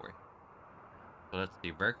cleaning anymore. So let's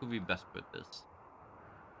see, where could we best put this?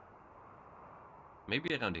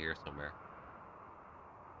 Maybe around here somewhere.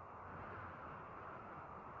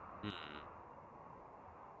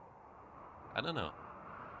 I don't know.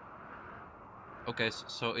 Okay,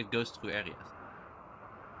 so it goes through areas.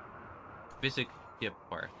 Physics ship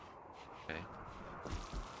part. Okay.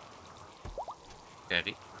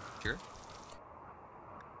 Carry. Sure.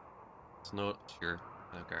 It's not sure.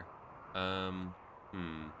 Okay.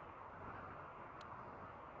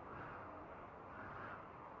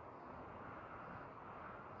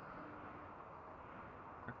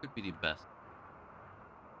 Where could be the best?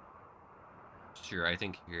 Sure, I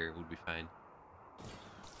think here would be fine.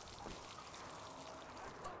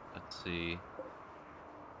 Let's see.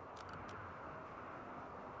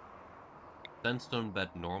 Sandstone bed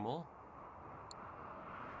normal?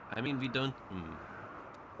 I mean, we don't...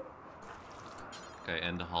 Okay,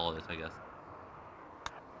 and the hall is, I guess.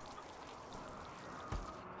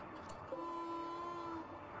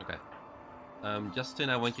 Okay. Justin,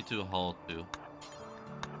 I want you to hall too.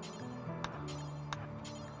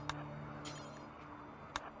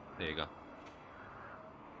 There you go.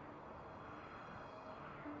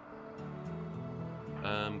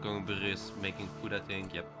 Going Baris, making food, I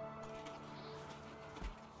think. Yep.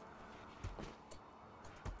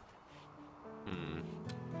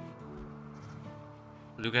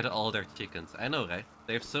 Look at all their chickens. I know, right?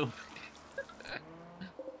 They have so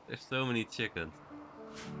there's so many chickens.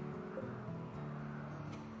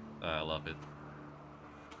 Oh, I love it.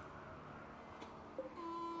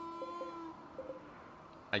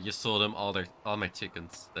 I just saw them all my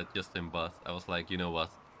chickens that Justin bought. I was like, you know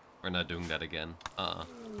what? We're not doing that again. Oh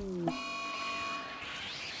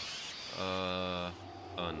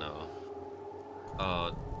no.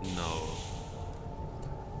 Oh no.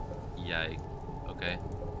 Yikes. Okay.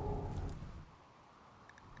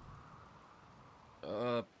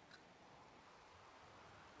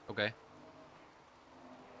 Okay.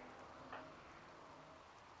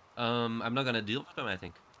 I'm not gonna deal with them, I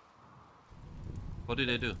think. What do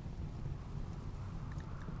they do?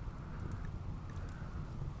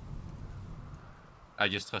 I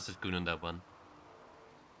just trusted Koen on that one.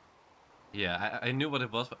 Yeah, I knew what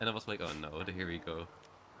it was, and I was like, oh no, here we go.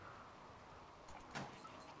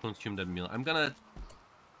 Consume that meal. I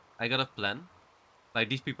got a plan. Like,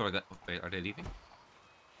 these people are wait, are they leaving?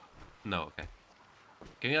 No, okay.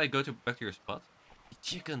 Can you like go back to your spot? The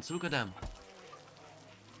chickens, look at them.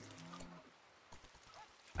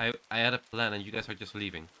 I had a plan and you guys are just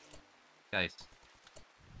leaving. Guys.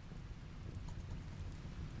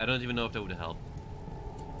 I don't even know if that would help.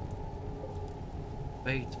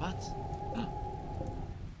 Wait, what?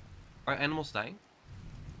 Are animals dying?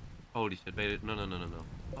 Holy shit, wait, no.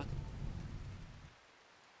 What?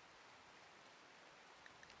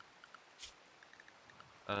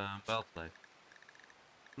 Wildlife.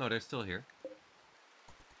 No, they're still here.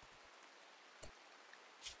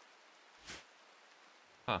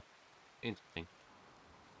 Huh. Interesting.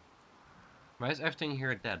 Why is everything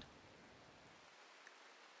here dead?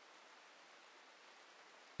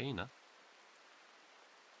 Okay, no.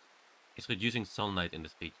 It's reducing sunlight in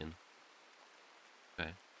this region.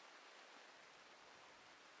 Okay.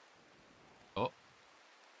 Oh.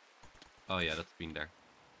 Oh yeah, that's been there.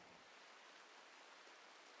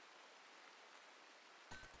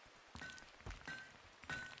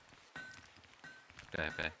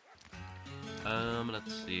 Okay.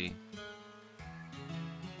 Let's see.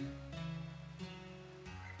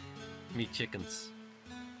 Me chickens.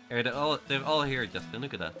 Here, they're all here, Justin.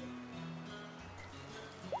 Look at that.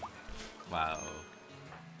 Wow.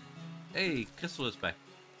 Hey, Crystal is back.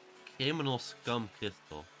 Criminal scum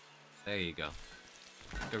Crystal. There you go.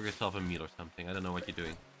 Go yourself a meal or something. I don't know what you're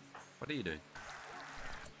doing. What are you doing?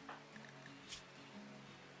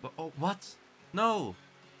 Oh, what? No!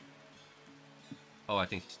 Oh, I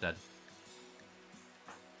think she's dead.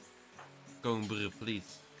 Going brew,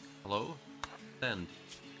 please. Hello? Stand.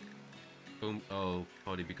 Oh,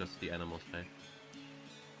 probably because of the animals, right?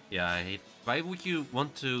 Yeah, I hate... Why would you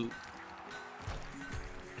want to...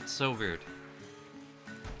 It's so weird.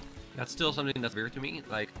 That's still something that's weird to me.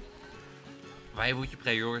 Like, why would you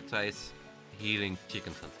prioritize healing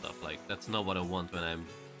chickens and stuff? Like, that's not what I want when I'm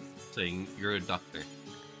saying you're a doctor.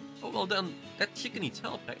 Oh, well then, that chicken needs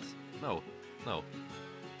help, right? No.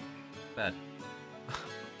 Bad.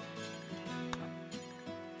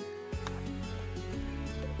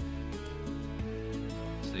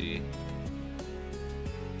 See.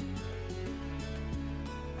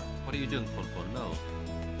 What are you doing, Fonfon? No.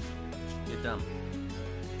 You're dumb.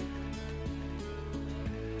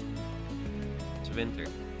 It's winter.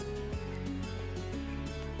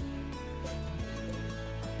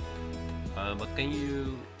 But can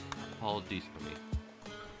you hold these for me?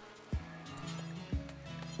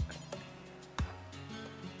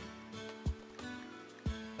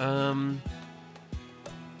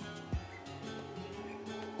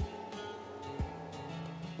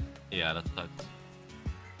 Yeah, that sucks.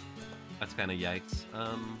 That's kind of yikes.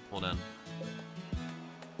 Hold on.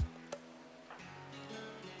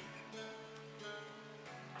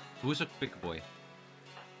 Who's a quick boy?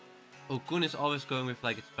 Oh, Kun is always going with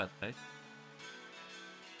like its pet, right?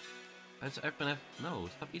 No,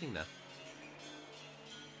 stop eating that.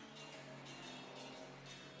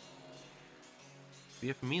 We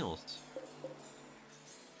have meals.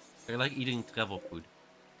 They're like eating travel food.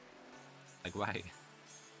 Like, why?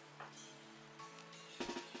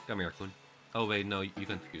 Come here, Kun. Oh wait, no, you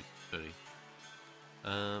can't choose. Sorry.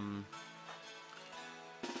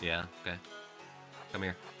 Yeah, okay. Come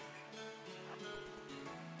here.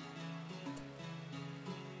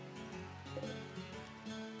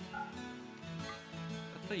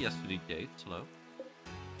 Let's say yes to the gate. Hello.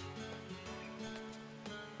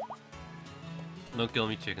 Don't kill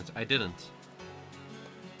me, chickens. I didn't.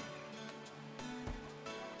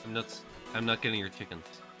 I'm not killing your chickens.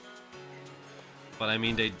 But I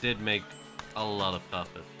mean, they did make a lot of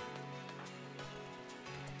profit.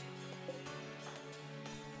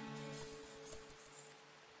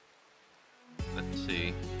 Let's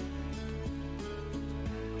see.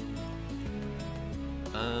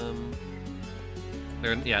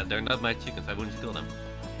 They're not my chickens. I wouldn't kill them.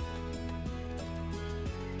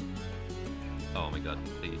 Oh my god,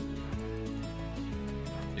 please.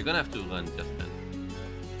 You're gonna have to run just then.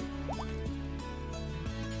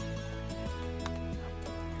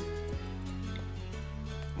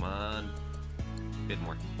 Come on. A bit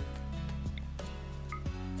more.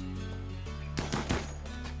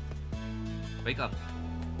 Wake up.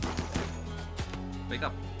 Wake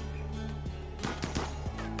up.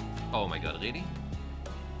 Oh my god, really?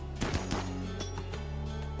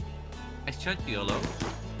 I shot you, hello?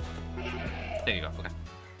 There you go, okay.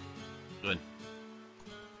 Run.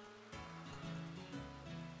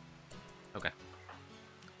 Okay.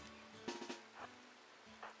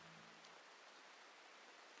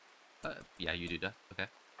 Yeah, you do that, okay.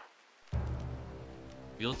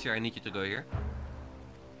 Wheelchair, I need you to go here.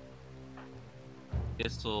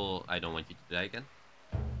 Pistol, I don't want you to die again.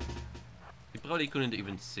 probably couldn't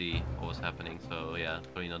even see what was happening, so yeah,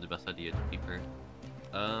 probably not the best idea to keep her.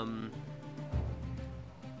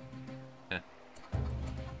 Yeah.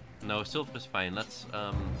 No, silver is fine. Let's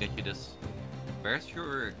get you this. Where's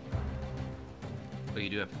your... Oh, you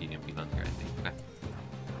do have a EMP gun here, I think. Okay.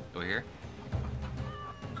 Go here.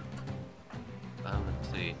 Let's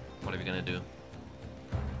see. What are we gonna do?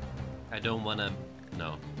 I don't wanna...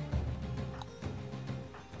 No.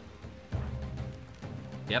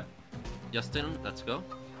 Yep. Justin, let's go.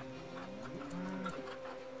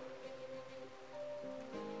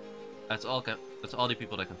 That's all the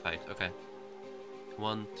people that can fight. Okay.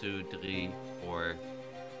 1, 2, 3, 4,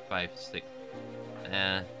 5, 6.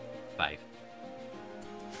 5.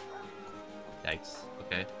 Yikes.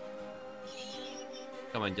 Okay.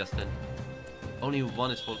 Come on, Justin. Only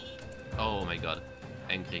one is full. Oh my god.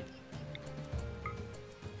 Angry.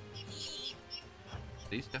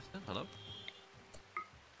 Please, Justin? Hello?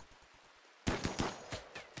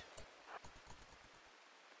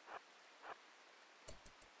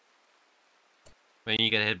 When you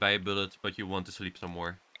get hit by a bullet, but you want to sleep some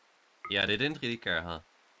more. Yeah, they didn't really care, huh?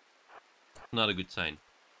 Not a good sign.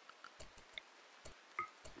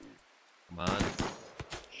 Come on.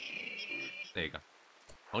 There you go.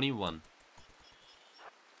 Only one.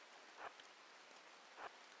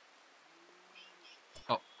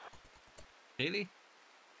 Oh. Really?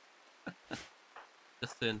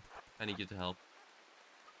 Justin, I need you to help.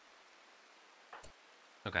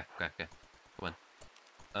 Okay. Come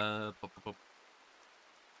on. Pop.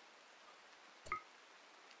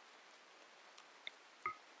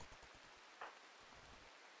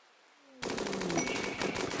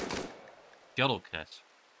 Shuttle crash.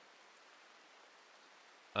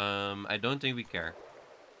 I don't think we care.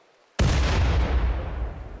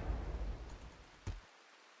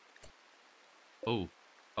 Oh,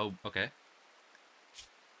 okay.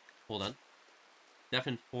 Hold on.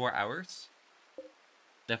 Devin 4 hours.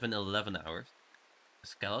 Devin 11 hours. A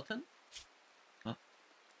skeleton? Huh?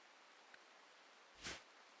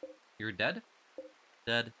 You're dead?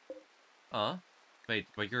 Dead. Wait,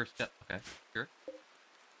 but you're a okay, sure.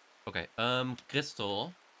 Okay,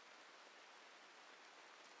 Crystal.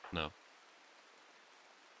 No.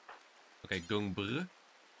 Okay, Gongbr.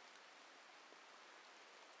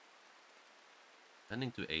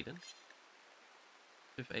 Sending to Aiden.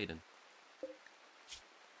 With Aiden.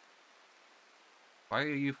 Why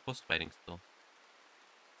are you frostbiting still?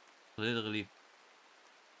 Literally.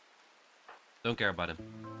 Don't care about him.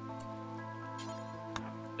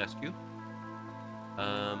 Rescue.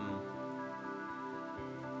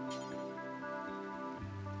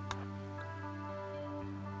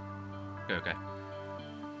 Okay.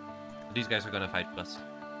 These guys are gonna fight us.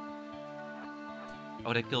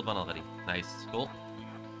 Oh, they killed one already. Nice. Cool.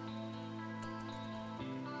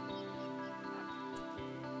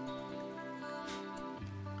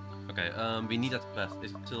 Okay, we need that quest.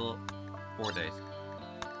 It's still 4 days.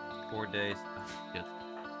 4 days. Oh, shit.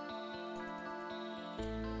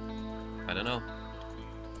 I don't know.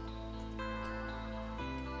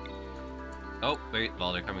 Oh, wait.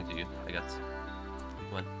 Well, they're coming to you, I guess.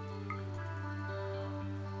 Come on.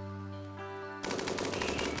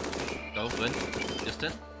 Go, win.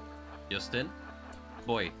 Justin.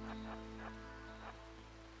 Boy.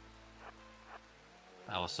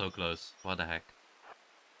 That was so close. What the heck.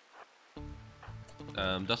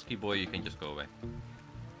 Dusky boy, you can just go away.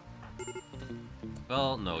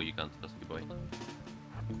 Well, no, you can't, Dusky boy.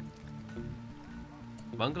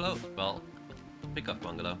 Bungalow? Well, pick up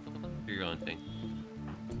Bungalow. Do your own thing.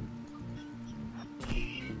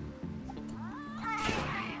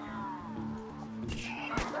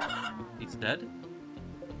 He's dead?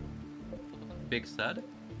 Big sad?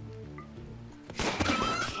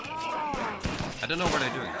 I don't know what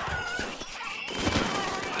they're doing.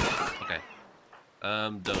 Okay.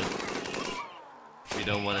 Don't. We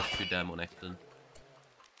don't want to shoot them on accident.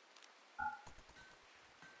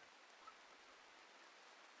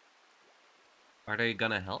 Are they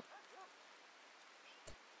gonna help?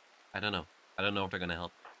 I don't know. I don't know if they're gonna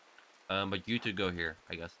help. But you two go here,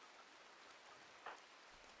 I guess.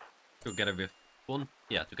 Together with Pon?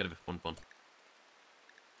 Yeah, together with Pon.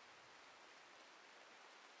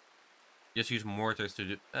 Just use mortars to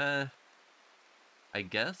do... I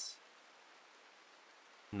guess?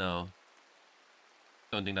 No.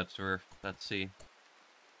 Don't think that's worth. Let's see.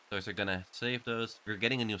 Those are gonna save those. We're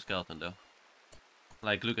getting a new skeleton though.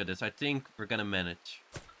 Like, look at this. I think we're gonna manage.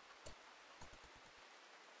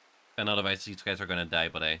 And otherwise these guys are gonna die,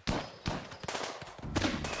 but I...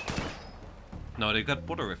 No, they got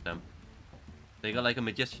Potter with them. They got like a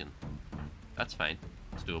magician. That's fine.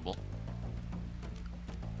 It's doable.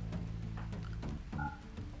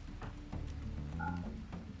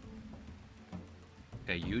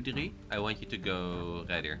 Okay, you three, I want you to go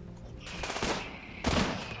right here.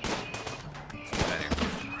 Right here.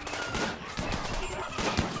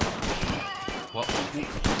 What?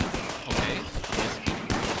 Okay.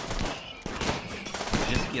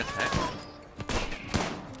 Risky attack.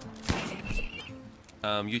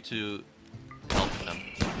 You two help them.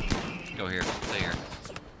 Go here. Stay here.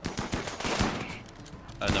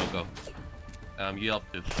 No, go. You help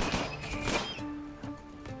too.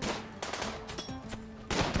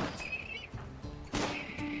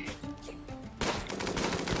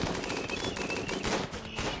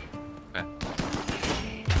 Okay.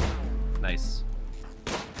 Nice.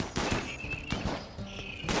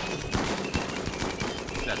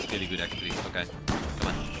 That's really good actually. Okay. Come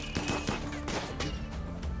on.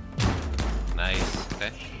 Nice.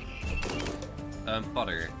 Okay.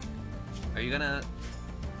 Potter. Are you gonna...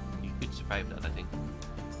 You could survive that, I think.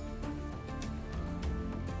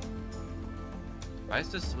 Why is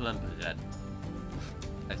this lamp red?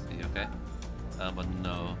 I see, okay. But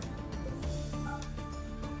no.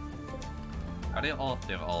 Are they all...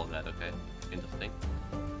 They're all red, okay. Interesting.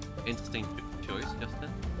 Interesting choice,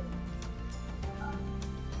 Justin.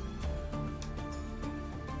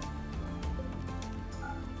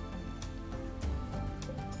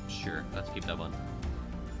 Sure, let's keep that one.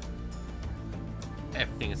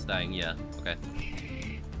 Everything is dying, yeah, okay.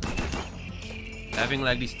 Having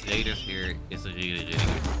like these traders here is really good.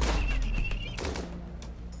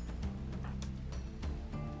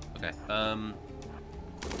 Okay,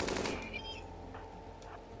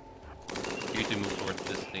 you need to move towards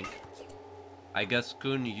this thing. I guess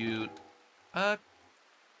Kun, you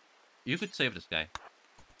could save this guy.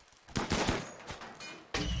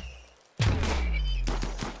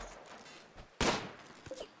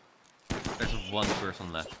 There's one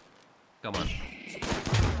person left. Come on.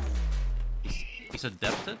 He's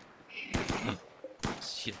adapted?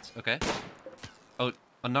 Shit, okay. Oh,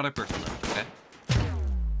 another person left, okay.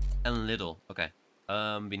 And little, okay.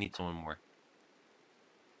 We need someone more.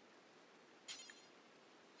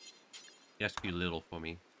 Rescue little for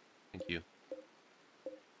me. Thank you.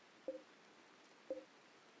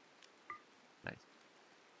 Nice.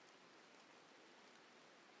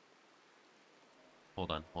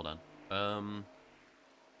 Hold on.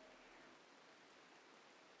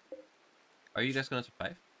 Are you guys gonna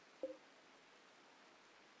survive?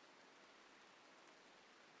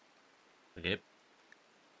 Rip.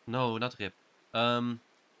 No, not rip. Ah.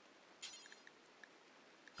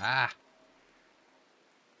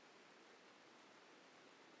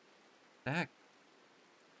 The heck?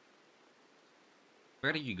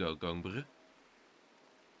 Where did you go, Gongbru?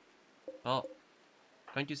 Well,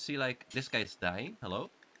 can't you see, like, this guy's dying? Hello?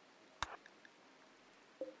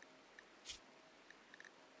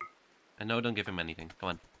 And no, don't give him anything. Come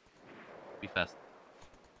on. Be fast.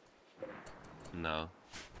 No.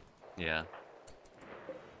 Yeah.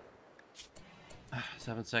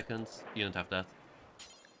 7 seconds. You don't have that.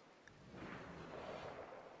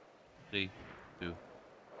 3, 2.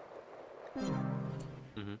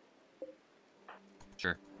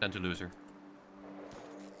 Sure. 10 to loser.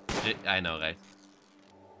 I know, right?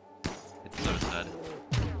 It's so sad.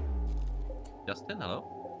 Justin, hello?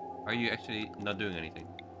 Are you actually not doing anything?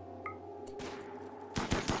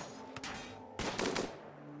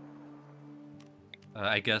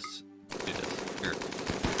 I guess do this. Here.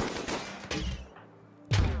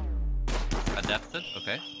 Adapted?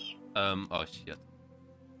 Okay. Oh shit.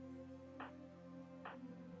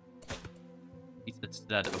 It's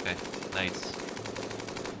dead. Okay. Nice.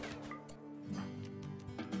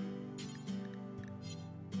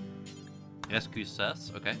 Rescue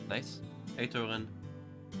says. Okay, nice. Hey Torin.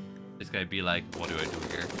 This guy be like, what do I do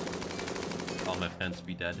here? All my friends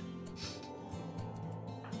be dead.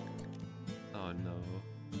 Oh no.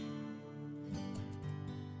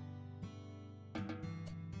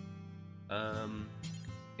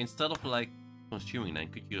 Instead of like consuming them,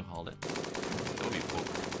 could you hold it? That would be cool.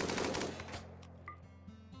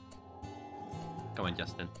 Come on,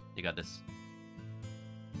 Justin. You got this.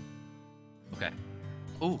 Okay.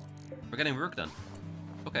 Oh, we're getting work done.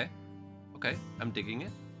 Okay. Okay, I'm digging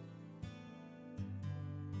it.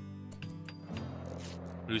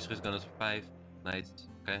 Loser is gonna survive. Nice.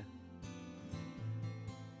 Okay.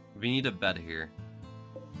 We need a bed here.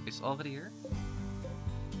 It's already here?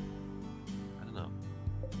 I don't know.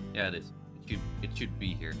 Yeah, it is. It should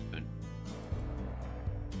be here soon.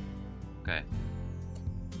 Okay.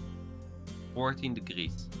 14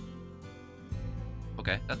 degrees.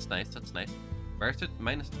 Okay, that's nice. That's nice. Where is it?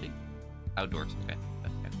 -3? Outdoors. Okay.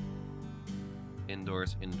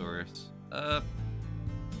 Indoors. It's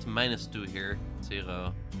 -2 here.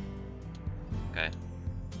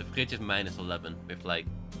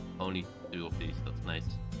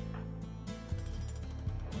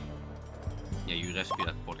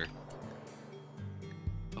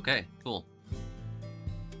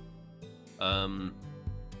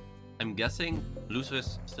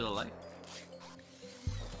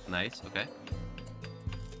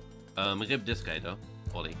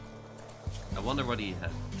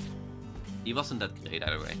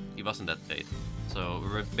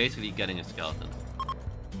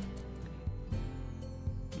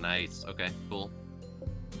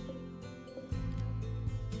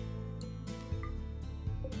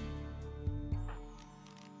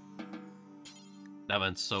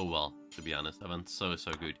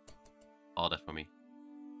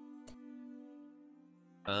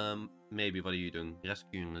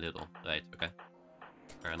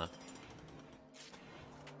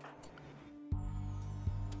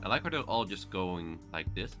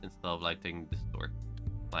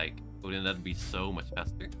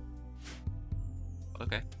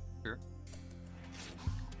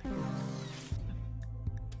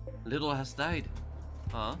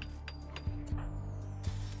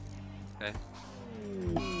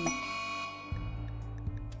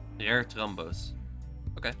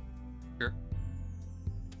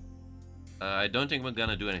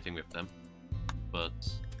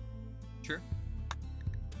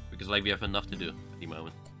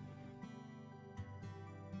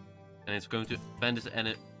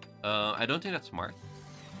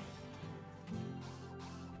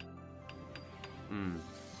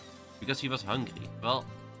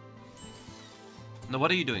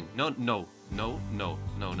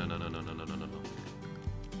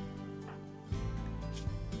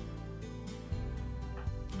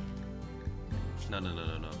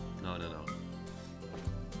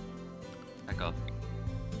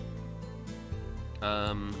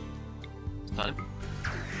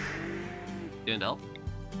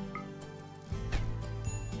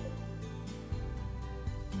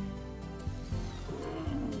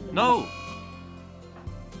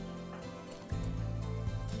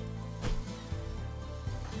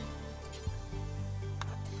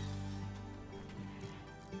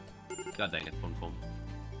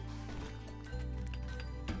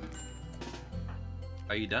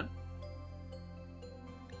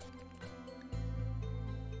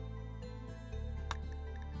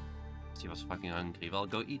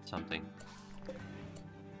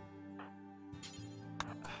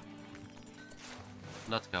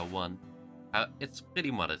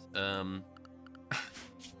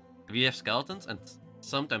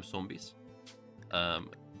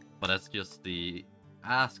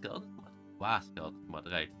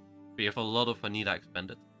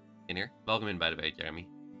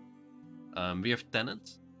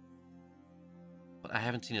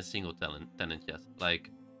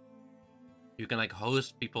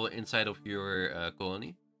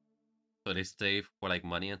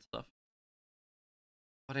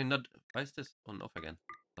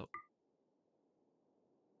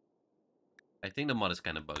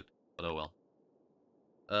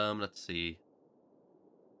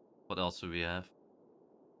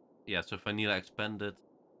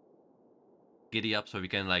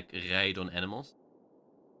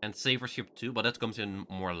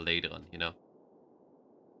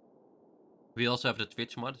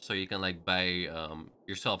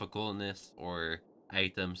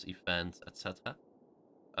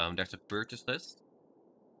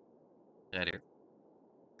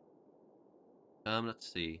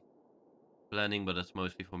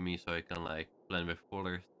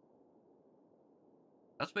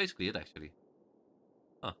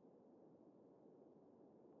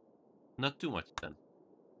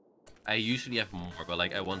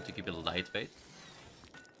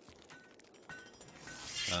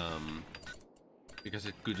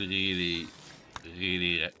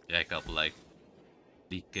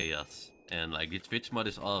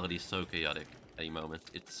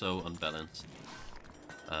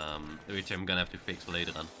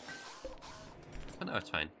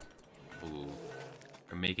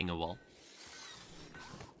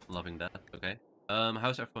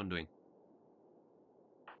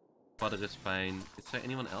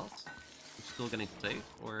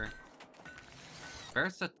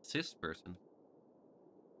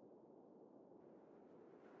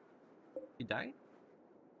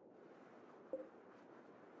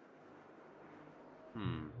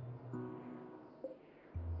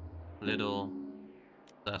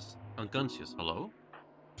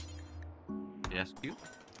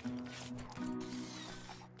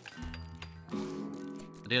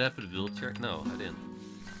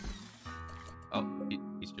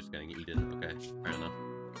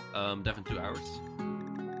 Definitely 2 hours.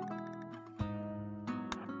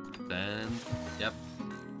 Then, yep.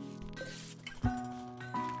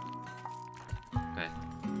 Okay.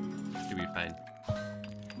 Should be fine.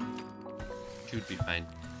 Should be fine.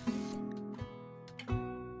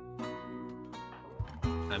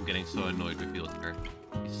 I'm getting so annoyed with Wheelchair.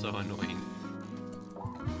 He's so annoying.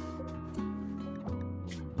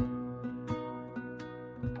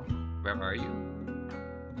 Where are you?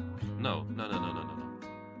 No.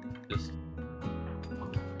 Just...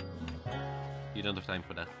 You don't have time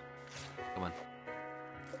for that. Come on.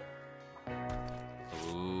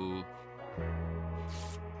 Ooh.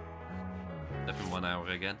 Definitely 1 hour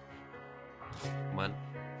again. Come on.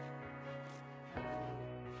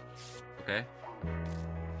 Okay.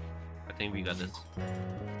 I think we got this.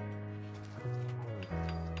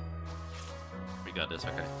 We got this,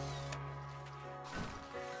 okay.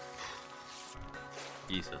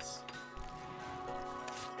 Jesus.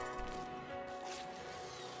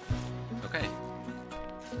 Okay.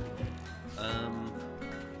 I'm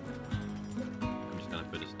just gonna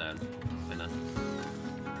put this down. Why not?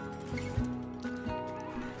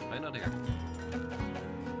 Why not here?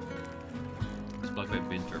 It's blocked by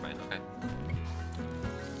wind turbine, okay.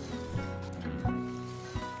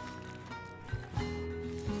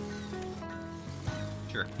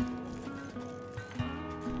 Sure.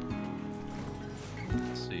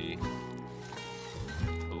 Let's see.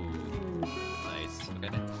 Ooh, nice.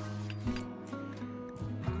 Okay.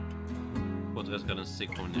 Water got a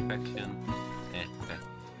sick from an infection. Okay.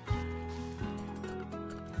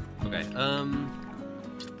 Okay,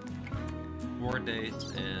 4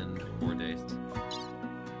 days and 4 days.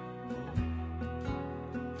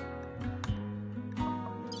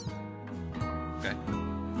 Okay.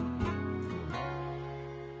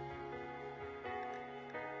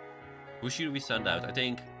 Who should we send out? I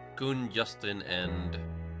think Koen, Justin, and...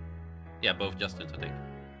 Yeah, both Justins, I think.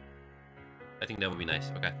 I think that would be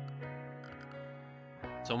nice. Okay.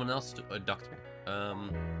 Someone else, a doctor.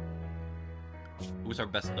 Who's our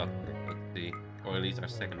best doctor? Let's see. Or at least our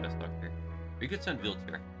second best doctor. We could send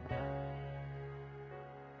Wheelchair.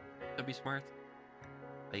 That'd be smart.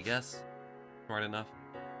 I guess. Smart enough.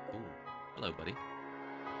 Oh, hello, buddy.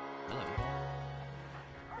 Hello.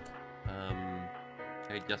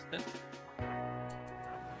 Okay, Justin.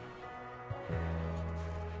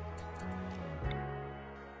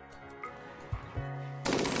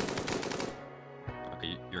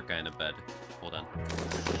 Okay, you're kind of bad. Hold on.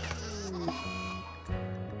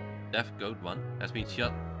 Deaf Goat 1 has been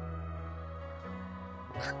shot.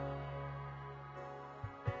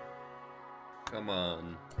 Come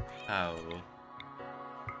on. How?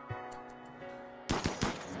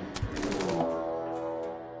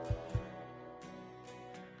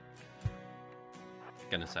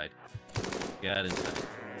 Get inside. Get inside.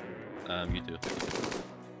 You too.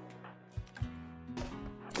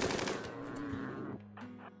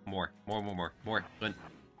 More. Run.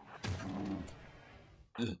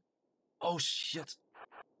 Ugh. Oh shit.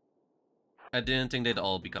 I didn't think they'd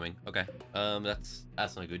all be coming. Okay. That's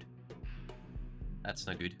not good. That's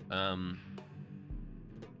not good.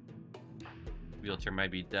 Wheelchair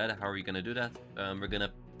might be dead. How are we gonna do that? We're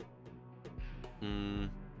gonna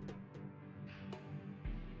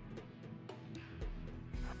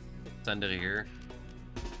send it here.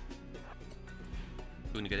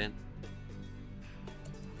 Koen, get in.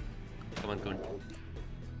 Come on, Koen.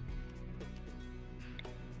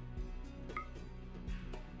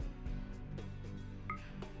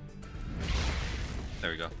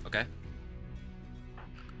 There we go. Okay.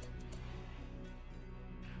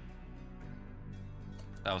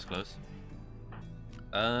 That was close.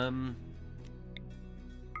 Gonna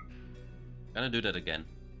do that again.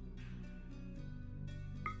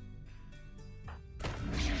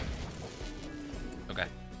 Okay.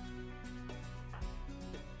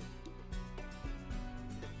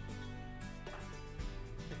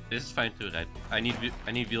 This is fine too, right? I need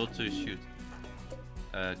Wheel to shoot.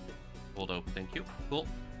 Hold open, thank you. Cool.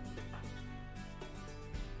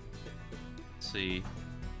 Let's see.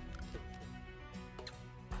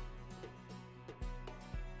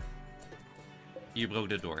 You broke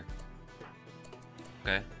the door.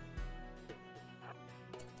 Okay.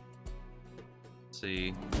 Let's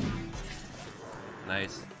see.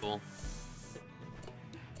 Nice, cool.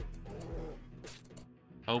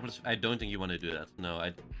 Hopeless. I don't think you want to do that.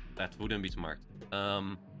 No, that wouldn't be smart.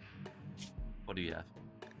 What do you have?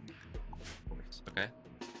 Okay.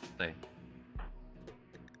 Stay.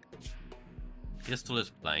 Crystal is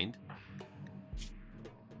blind.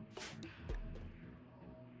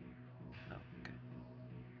 Oh, okay.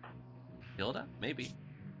 Hilda? Maybe.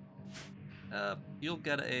 You'll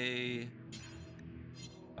get a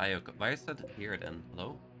bio. Why is that here then?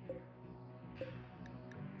 Hello?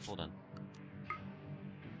 Hold on.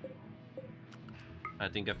 I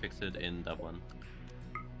think I fixed it in that one.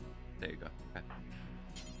 There you go. Okay.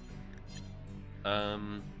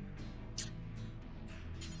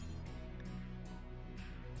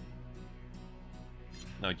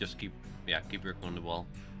 No, just keep working on the wall.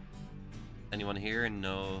 Anyone here?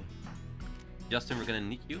 No. Justin, we're gonna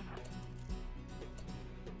need you.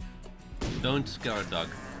 Don't scare our dog.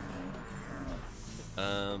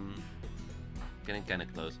 Getting kinda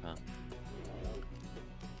close, huh?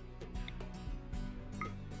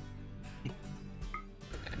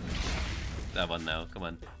 Okay. That one now, come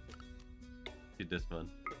on. Do this one.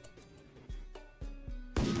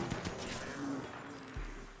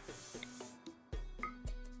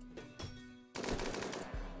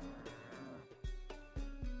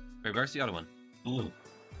 Wait, where's the other one? Ooh.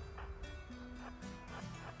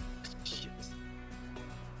 Shit.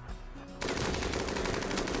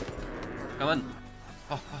 Come on.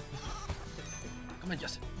 Oh. Come on,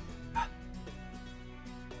 Justin.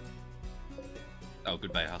 Oh,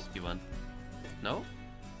 goodbye, husky one. No?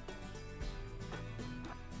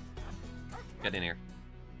 Get in here.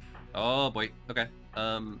 Oh boy. Okay.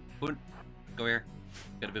 Boon, go here.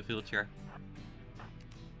 Get a bit field chair.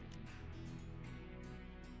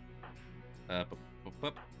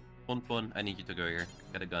 Pon, I need you to go here.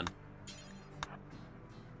 Get a gun.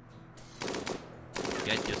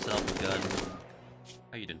 Get yourself a gun.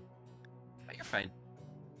 How you doing? Oh, you're fine.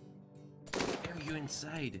 Why are you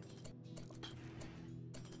inside?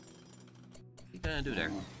 What you gonna do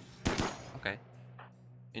there? Okay.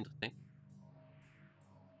 Interesting.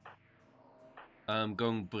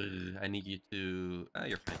 Going brr. I need you to... Ah,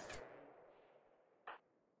 you're fine.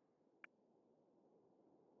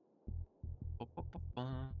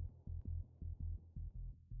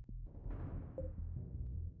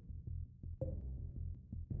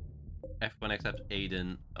 F1 except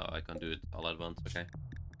Aiden. Oh, I can't do it all at once, okay.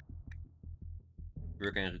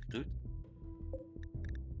 Work and recruit.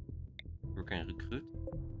 Work and recruit.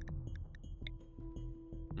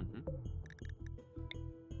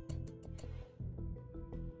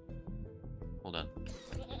 Hold on.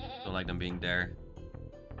 Don't like them being there.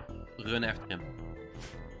 Run after him.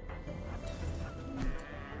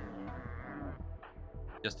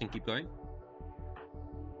 Justin, keep going.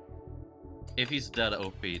 If he's that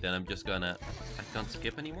OP, then I'm just gonna... I can't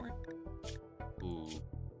skip anymore? Ooh.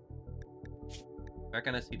 Where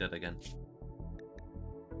can I see that again?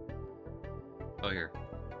 Oh, here.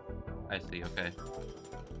 I see, okay.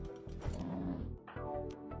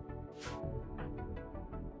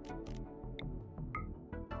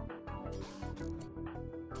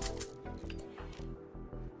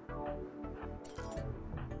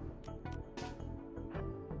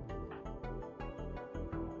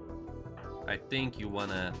 I think you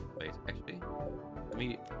wanna... Wait, actually... Let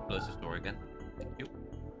me close this door again. Thank you.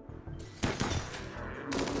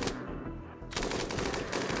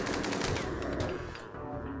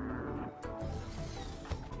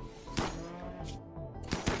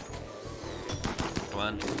 Come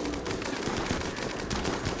on.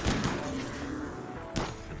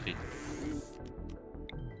 Retreat.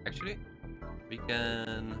 Actually, we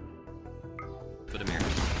can... Put him here.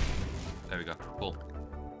 There we go. Cool.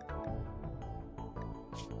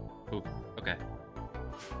 Ooh, okay.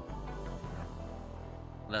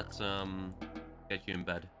 Let's get you in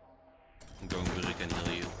bed. I'm going to can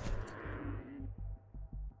heal you.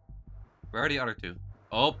 Where are the other two?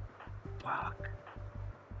 Oh, fuck.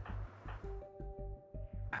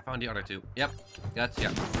 I found the other two. Yep,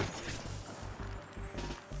 gotcha.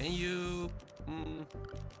 Can you...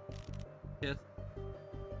 Yes.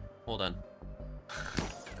 Hold on.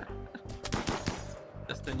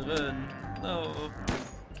 Justin, run. No.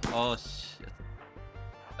 Oh shit.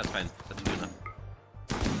 That's fine. That's good enough.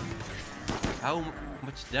 How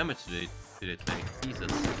much damage do they take?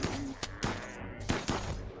 Jesus.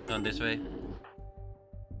 Gone this way.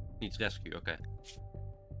 Needs rescue. Okay.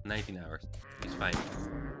 19 hours. He's fine.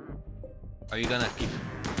 Are you gonna keep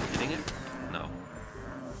hitting it? No.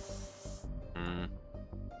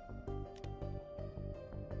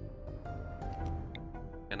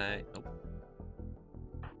 Can I? Nope.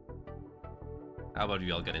 How about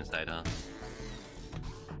we all get inside, huh?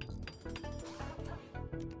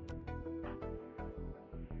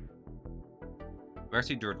 Where's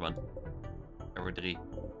die dirt one? Nummer 3.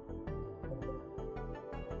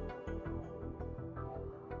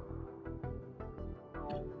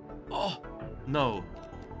 Oh! No!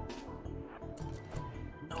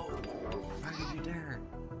 No! Why are you there?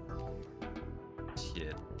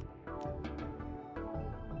 Shit.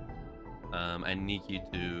 I need you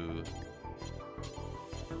to...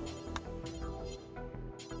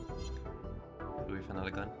 Do we have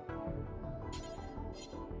another gun?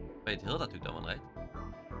 Wait, Hilda took that one, right?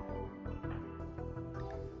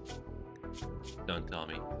 Don't tell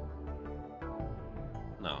me.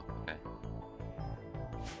 No, okay.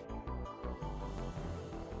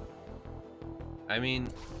 I mean...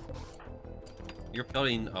 You're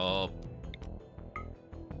probably... Oh...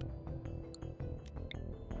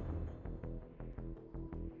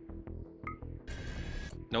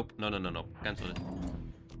 Nope, no, no, no, no. Cancel it.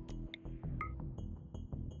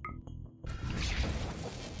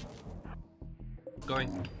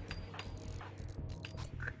 Going.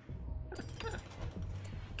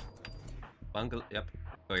 Bungalow, yep.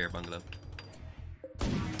 Go here, bungalow.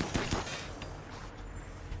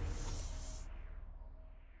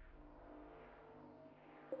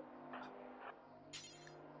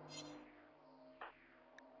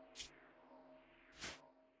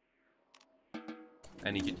 I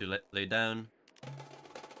need you to lay down.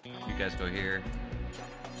 You guys go here.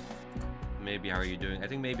 Maybe, how are you doing? I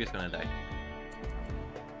think maybe it's gonna die.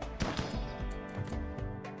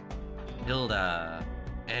 Hilda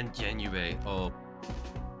and Genue. Oh.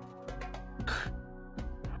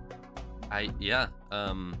 Yeah,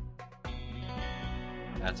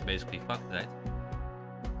 that's basically fucked, right?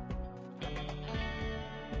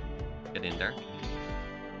 Get in there.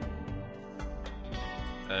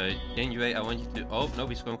 Genue, I want you to... Oh,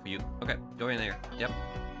 nobody's going for you. Okay, go in there. Yep.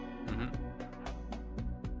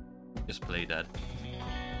 Just play that.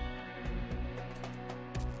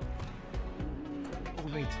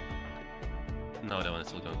 Oh, wait. No, that one is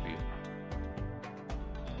still going for you.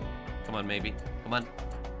 Come on, maybe. Come on.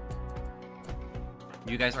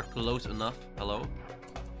 You guys are close enough. Hello?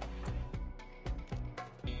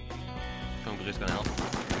 Congress gonna help.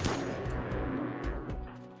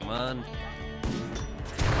 Come on.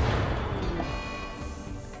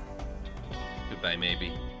 Goodbye,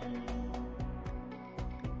 maybe.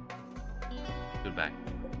 Goodbye.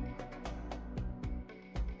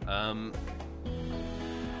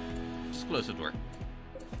 Just close the door.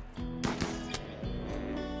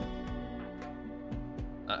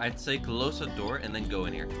 I'd say close the door and then go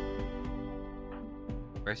in here.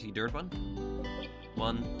 Where's the dirt one?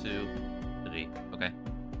 1, 2, 3. Okay.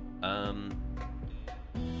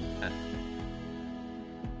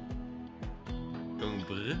 Going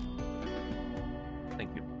brr.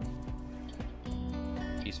 Thank you.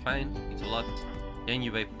 He's fine. He's locked.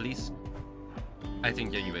 Genue, please. I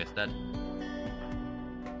think Genue is dead.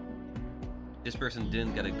 This person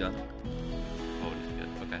didn't get a gun. Oh, that's good.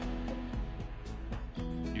 Okay.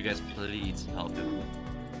 You guys, please help him.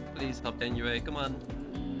 Please help Genue. Come on.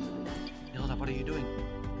 Hilda, what are you doing?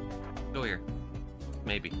 Go here.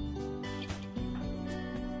 Maybe.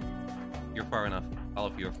 You're far enough. All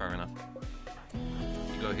of you are far enough.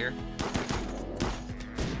 You go here.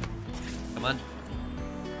 Come on.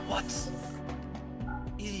 What?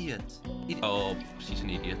 Idiot. Oh, she's an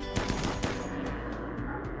idiot.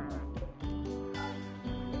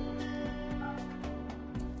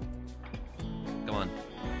 Come on.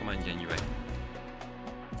 Come on, Genue.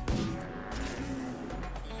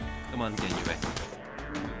 Come on, Genue.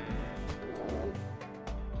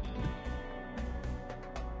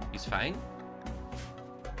 He's fine?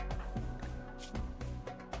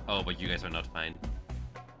 Oh, but you guys are not fine.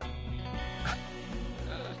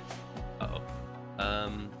 Uh-oh.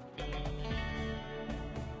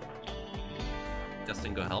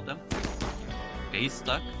 Justin, go help them. Okay, he's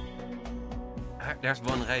stuck. There's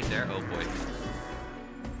one right there. Oh boy.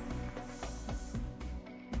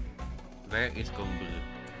 Where is Combre?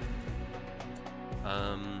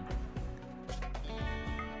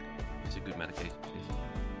 It's a good medication, please.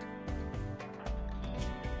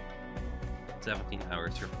 17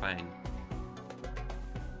 hours, you're fine.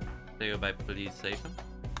 Say goodbye, please save him.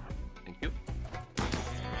 Thank you.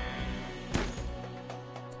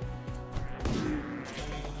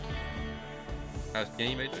 How's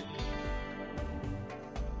Genue doing?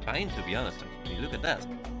 Fine, to be honest. Actually. Look at that.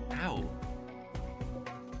 Ow.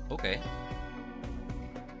 Okay.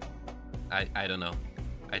 I don't know.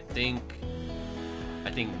 I think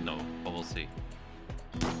no, but we'll see.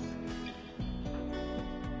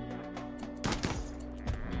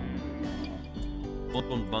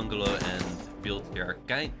 One bungalow and field here are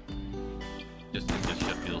kind. Just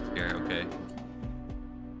shut field here, okay.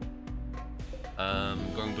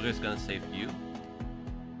 Going Bruce gonna save you.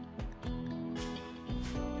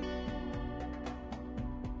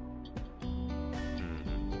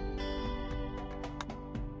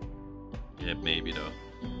 Yeah, maybe though.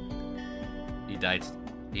 He died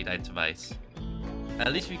twice.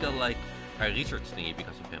 At least we got like I researched thingy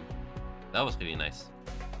because of him. That was really nice.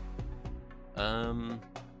 I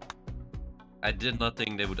did not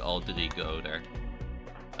think they would all three go there.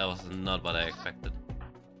 That was not what I expected.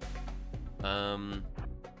 Pon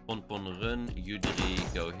run, you three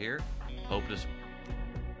go here. Hopeless.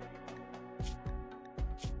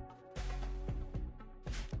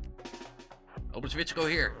 Hopeless witch go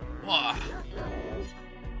here. Whoa.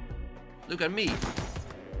 Look at me.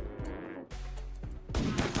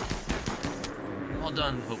 Well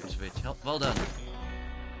done, Hopeless Witch. Well done.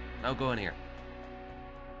 Now go in here.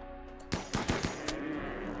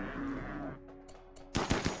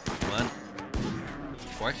 Come on.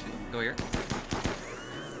 Or actually, go here.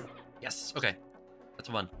 Yes, okay. That's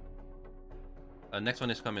one. Next one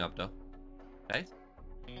is coming up though. Okay.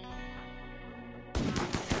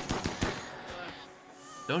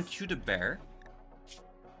 Don't shoot a bear.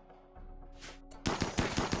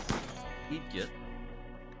 Idiot.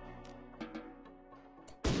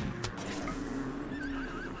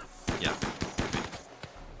 Yeah.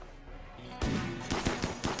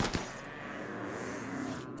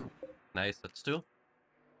 Nice, that's two.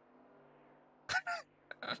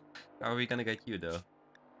 How are we gonna get you though?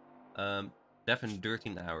 Death in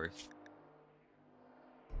 13 hours.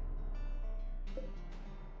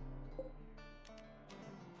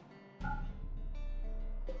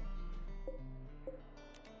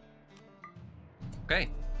 Okay.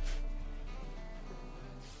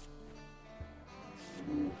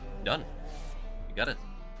 Done. You got it.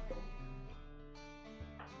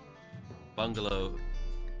 Bungalow.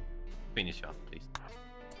 Finish off, please.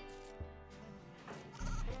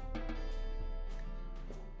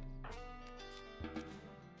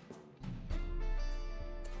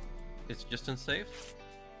 Is Justin safe?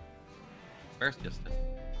 Where's Justin?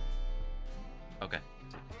 Okay.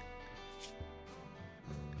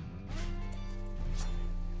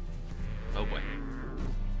 Oh boy.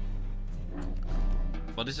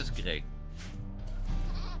 Well, this is great.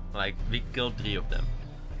 Like, we killed 3 of them.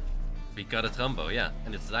 We got a Trumbo, yeah,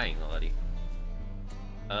 and it's dying already.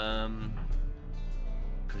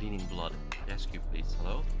 Cleaning blood. Rescue, please.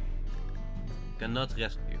 Hello? Cannot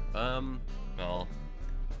rescue. Well,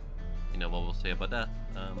 you know what we'll say about that.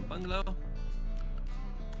 Bungalow?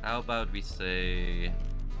 How about we say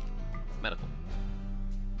medical?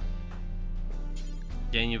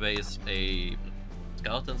 January is a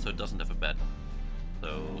skeleton, so it doesn't have a bed.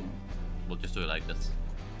 So we'll just do it like this.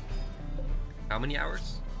 How many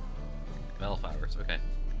hours? 12 hours, okay.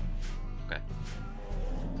 Okay.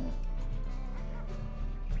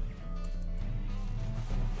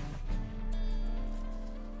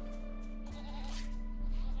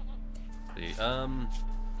 See,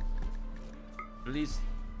 please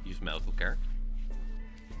use medical care.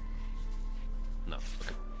 No,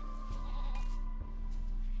 okay.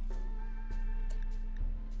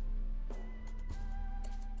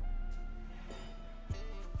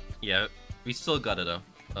 Yeah, we still got it though.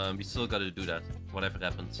 We still gotta do that, whatever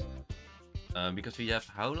happens. Because we have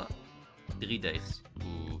how long? 3 days.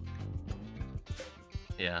 Ooh.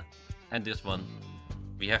 Yeah, and this one.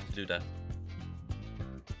 We have to do that.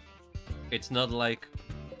 It's not like...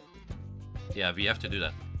 Yeah, we have to do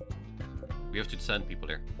that. We have to send people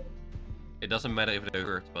there. It doesn't matter if they're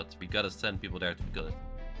hurt, but we gotta send people there to kill it.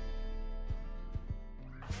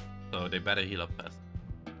 So they better heal up fast.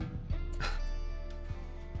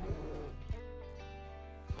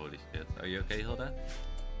 Holy shit. Are you okay, Hilda?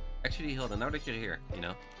 Actually, Hilda, now that you're here, you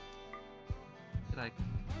know. Like...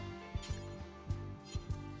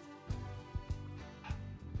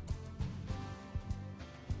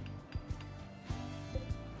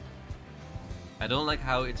 I don't like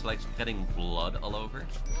how it's like spreading blood all over.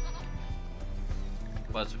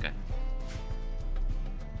 But it's okay.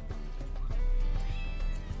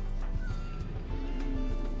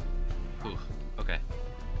 Ooh, okay.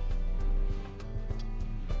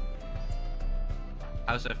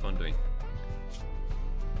 How's everyone doing?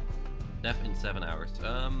 Death in 7 hours.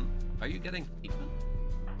 Are you getting treatment?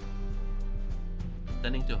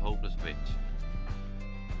 Sending to Hopeless Witch.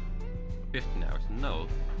 15 hours. No,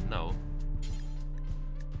 no.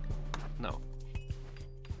 No.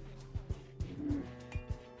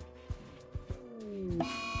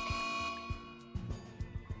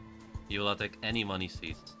 You will not take any money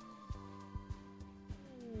seized.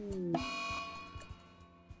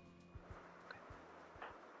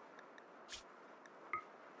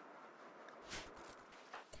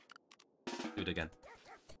 Do it again.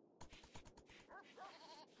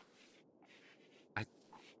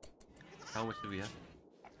 How much do we have?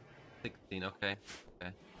 16, okay.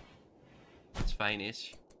 Okay. It's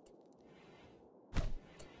fine-ish.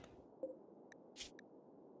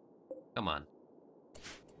 Come on.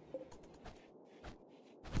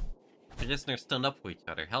 Prisoners stand up for each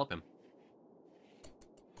other. Help him.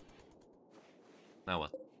 Now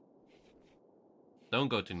what? Don't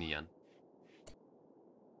go to Neon.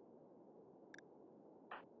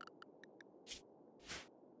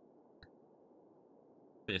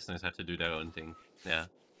 Prisoners have to do their own thing. Yeah.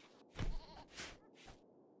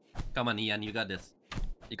 Come on, Neon. You got this.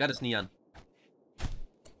 You got this, Neon.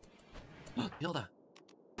 Hilda.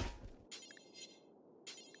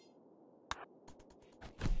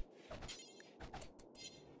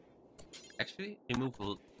 Actually, remove...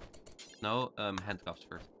 No, handcuffs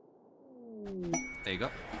first. There you go.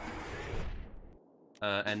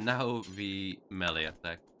 And now we melee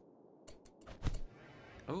attack.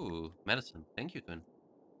 Oh, medicine. Thank you, Kun.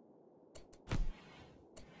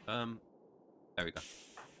 There we go.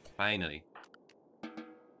 Finally.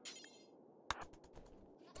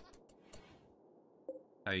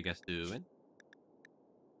 How you guys doing?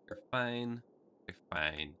 You're fine. You're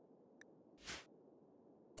fine.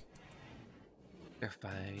 You're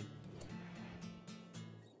fine.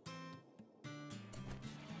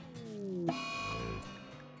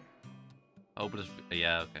 Oh, but it's...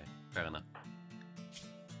 Yeah, okay. Fair enough.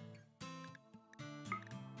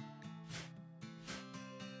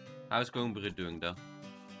 How's Goombrut doing, though?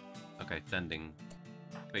 Okay, tending.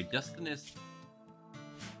 Wait, Justin is...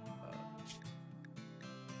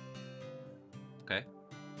 Okay.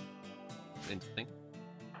 Interesting.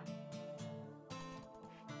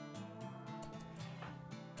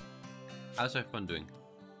 How's everyone doing?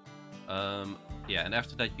 Yeah, and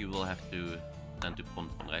after that you will have to tend to Pon,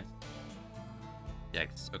 right?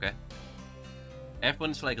 Yikes, okay.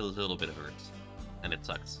 Everyone's like a little bit hurt. And it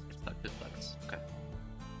sucks. It sucks. Okay.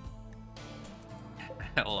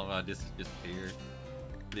 I love how this is just here.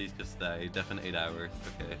 Please just die. Death in 8 hours.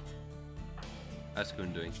 Okay. How's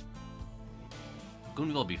Koen doing?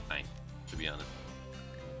 Koen will be fine, to be honest.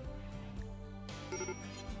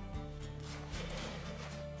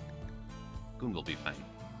 Koen will be fine.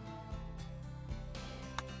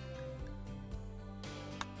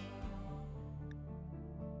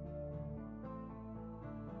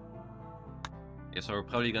 Yeah, so we're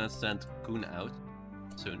probably gonna send Koen out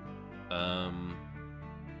soon.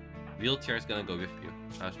 Wheelchair's gonna go with you.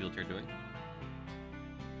 How's Wheelchair doing?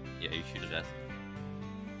 Yeah, you should rest.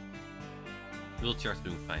 Wheelchair's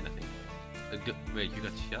doing fine, I think. Wait, you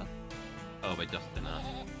got shot? Oh, by Justin,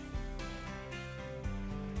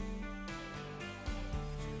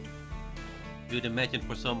 You'd imagine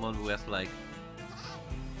for someone who has like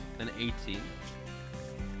an 18.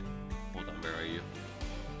 Hold on, where are you?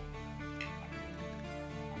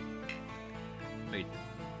 Wait,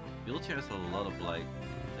 Wheelchair has a lot of like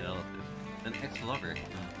relatives. An ex-lover.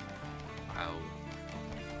 Wow.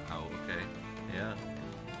 Wow, okay. Yeah.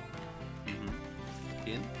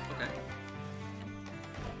 In? Okay.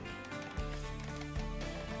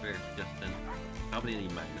 Where's Justin? Probably any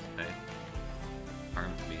minus pay.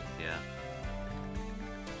 Harmed me, yeah.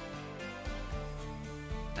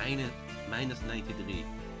 Minus 93.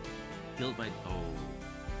 Killed by... Oh.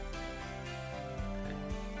 Okay.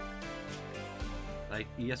 Like,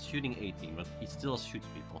 he has shooting 18, but he still shoots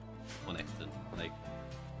people on accident. Like,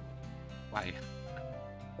 why?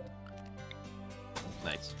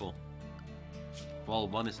 Nice, cool. Well,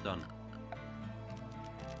 one is done.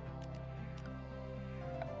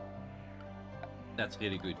 That's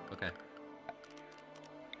really good, okay.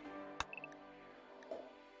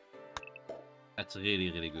 That's really,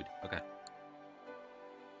 really good, okay.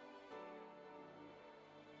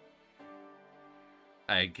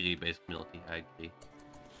 I agree, BasicMilky, I agree.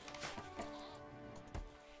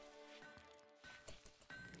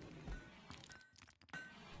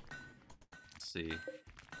 Let's see.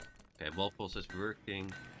 Okay, Waffles is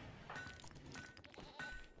working.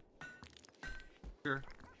 Sure.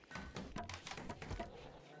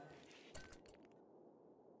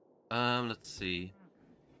 Let's see.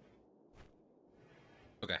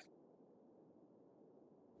 Okay.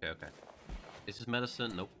 Okay. Is this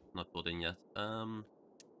medicine? Nope, not put in yet. Oh.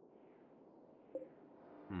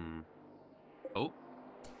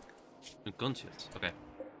 Unconscious. Okay.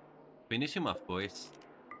 Finish him off, boys.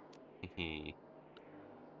 Hehe.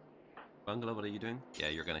 Bungalow, what are you doing? Yeah,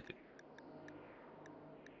 you're gonna...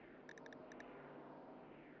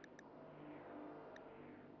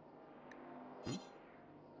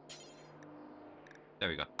 There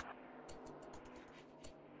we go.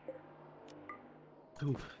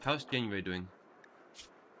 Ooh, how's January doing?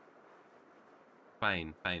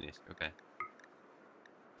 Fine, fine-ish, okay.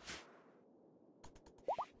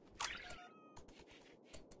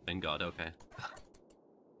 Thank God, okay.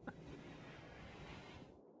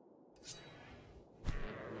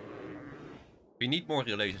 We need more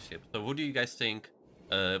relationships. So who do you guys think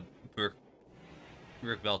work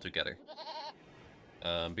well together?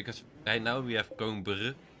 Because right now we have going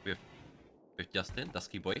brr with Justin,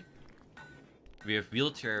 Dusky Boy. We have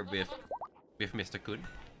Wheelchair with Mr. Koen.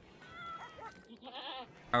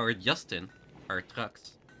 Our Justin, our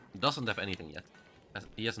Trucks, doesn't have anything yet.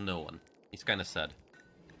 He has no one. He's kind of sad.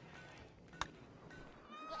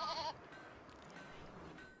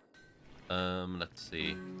 Let's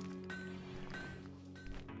see.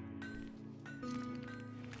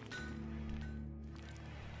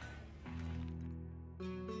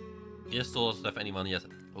 Crystal doesn't have anyone yet.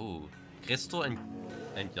 Oh, Crystal and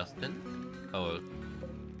Justin. Oh,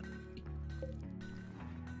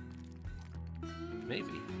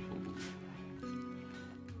 maybe. Ooh.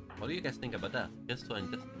 What do you guys think about that? Crystal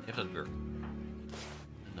and Justin, if that work.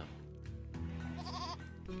 No.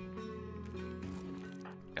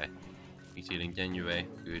 Okay. He's healing January.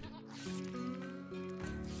 Good.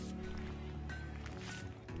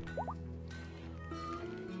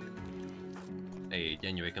 Hey,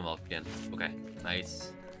 January can walk again. Okay,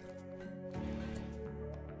 nice.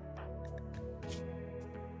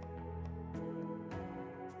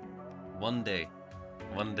 One day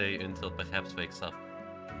until perhaps wakes up.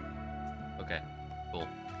 Okay, cool.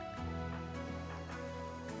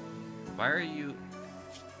 Why are you?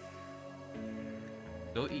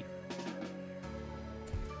 Go eat.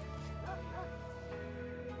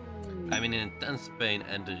 I'm in intense pain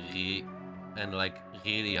and like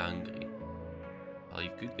really hungry. Well,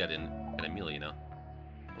 you could get a meal, you know.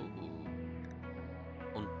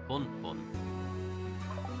 Ooh. Un pon pon.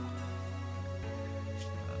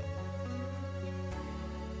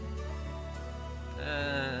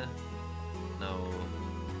 No.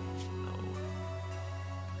 No.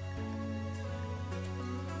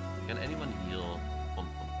 Can anyone heal pon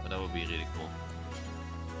pon? Oh, that would be really cool.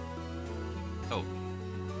 Oh.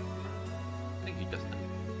 Thank you, Justin.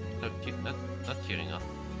 Not cheering up.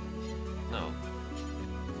 No.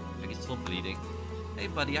 Like he's still bleeding. Hey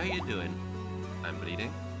buddy, how you doing? I'm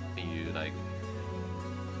bleeding. Can you like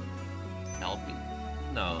help me?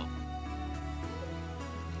 No.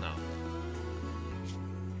 No.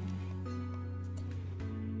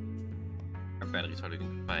 Our batteries are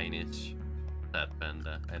looking fine-ish. Sad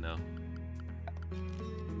panda, I know.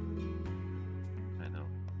 I know.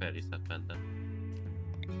 Very sad panda.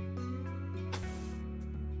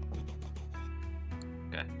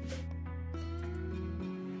 Okay.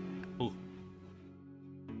 Ooh.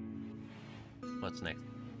 What's next?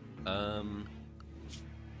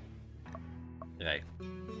 Right.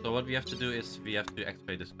 So what we have to do is we have to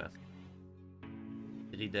activate this path.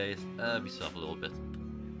 3 days. We still have a little bit.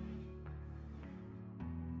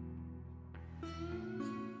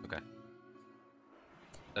 Okay.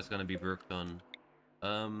 That's gonna be worked on.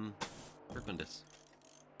 Work on this.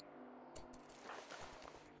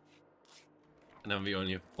 And then we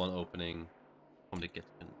only have one opening from the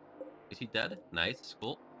kitchen. Is he dead? Nice,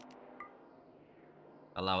 cool.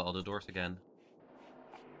 Allow all the doors again.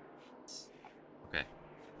 Okay.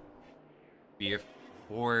 We have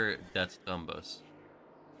 4 dead Stumbos.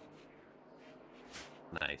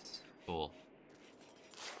 Nice, cool.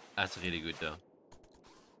 That's really good though.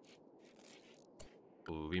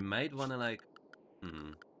 Ooh, we might wanna like...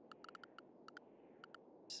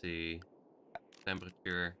 see.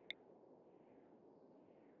 Temperature.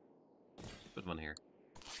 Put one here.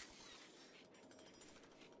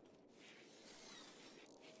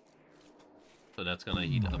 So that's gonna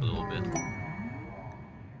heat up a little bit.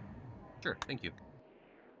 Sure, thank you.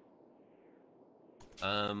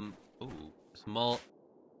 Ooh, small.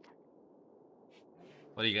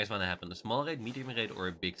 What do you guys want to happen? A small raid, medium raid, or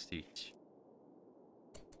a big siege?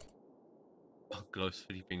 Oh, close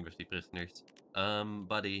sleeping with the prisoners.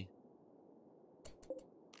 Buddy.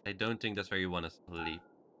 I don't think that's where you want to sleep.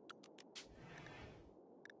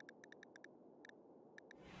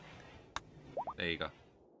 There you go.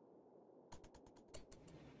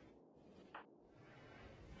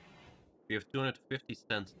 We have 250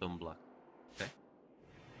 sandstone block. Okay.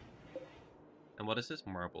 And what is this?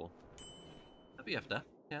 Marble. We have that,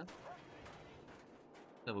 yeah.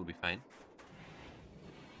 That will be fine.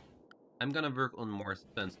 I'm gonna work on more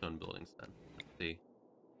sandstone buildings then. Let's see.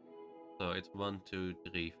 So it's 1, 2,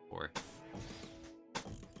 3, 4.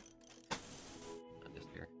 And this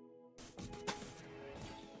here.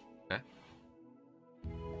 Okay.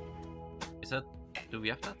 Is that... do we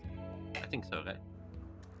have that? I think so, right?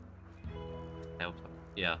 I hope so.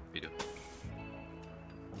 Yeah, we do.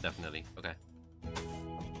 Definitely. Okay.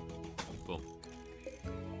 Cool.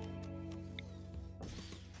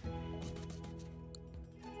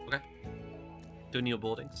 Okay. 2 new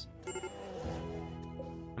buildings.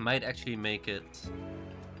 I might actually make it...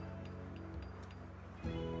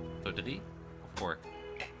 So 3? Or 4?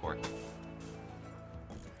 4.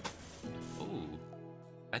 Ooh.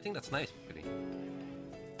 I think that's nice, actually.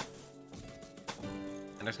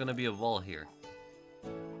 And there's gonna be a wall here.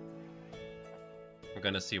 We're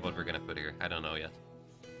gonna see what we're gonna put here. I don't know yet.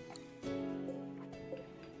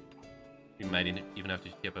 We might even have to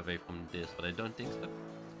skip away from this, but I don't think so.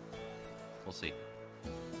 We'll see.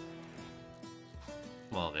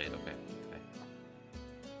 Small raid, okay.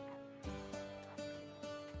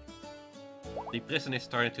 The prison is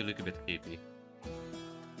starting to look a bit creepy.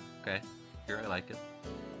 Okay, here I like it.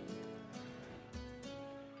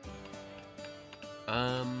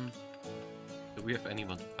 Do we have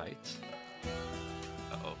anyone to fight?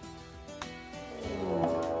 Uh-oh.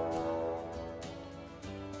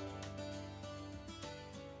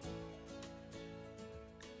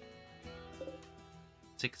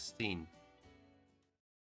 $16.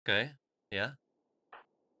 Okay, yeah.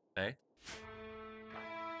 Right.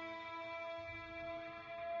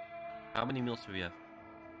 How many meals do we have?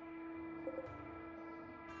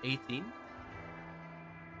 18?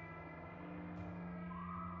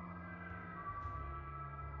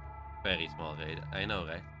 Very small raid. I know,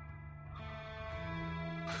 right?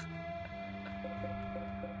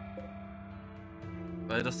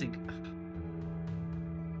 But does he...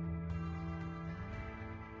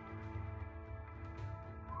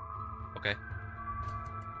 Okay.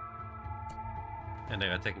 And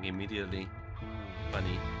they're attacking immediately.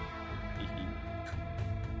 Funny.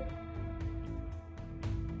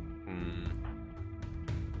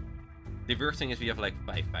 The worst thing is we have like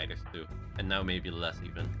 5 fighters too. And now maybe less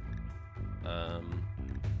even.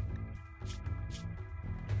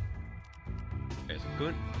 Okay, so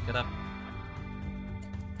good. Get up.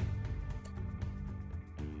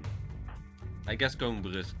 I guess going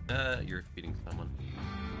brisk. You're feeding someone.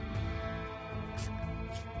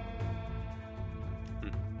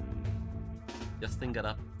 Justin, get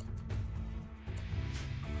up.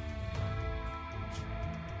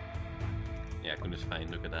 Yeah, Kun is fine.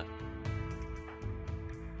 Look at that.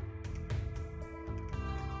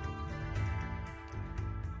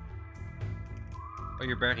 Oh,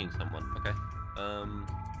 you're burying someone. Okay.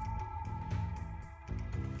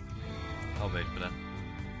 I'll wait for that.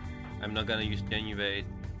 I'm not gonna use Genuate.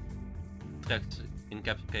 Text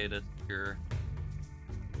incapsulated. Sure.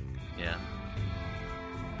 Yeah.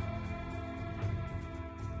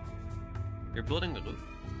 You're building the roof.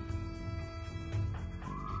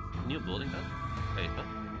 Can you building that? Wait, what?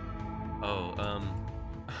 Oh,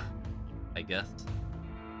 I guess.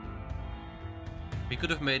 We could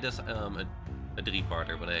have made this a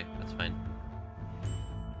 3-parter, but hey, that's fine.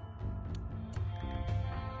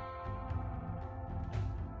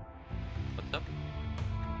 What's up?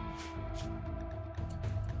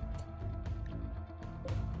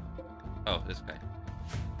 Oh, this guy.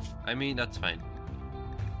 I mean, that's fine.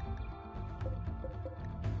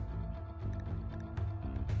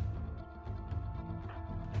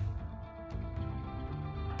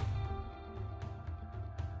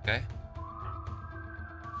 Okay.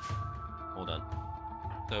 Hold on.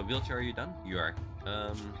 So, wheelchair, are you done? You are.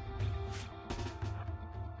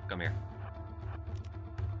 Come here.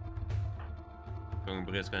 Going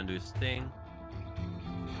Britt's gonna do his thing.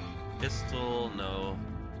 Pistol, no.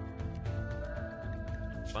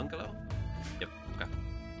 Bungalow? Yep, okay.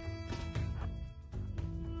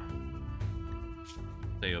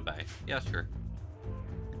 Say you bye. Yeah, sure.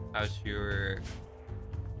 How's your...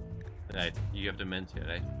 Right, you have dementia,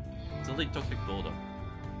 right? Something toxic bulldog.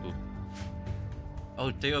 Ooh.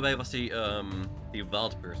 Oh, Theobay was the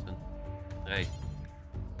wild person. Right.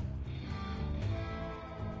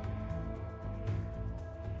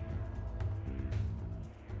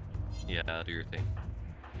 Yeah, do your thing.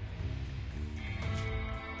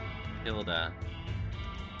 Hilda.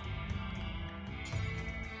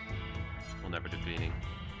 We'll never do cleaning.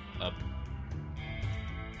 Up.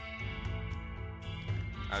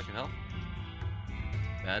 How's your health?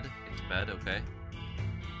 Bad? It's bad, okay.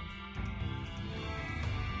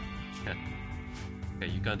 Okay,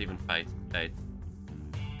 you can't even fight. Right.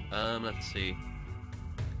 Let's see.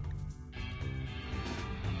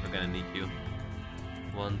 We're gonna need you.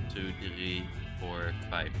 1, 2, 3, 4,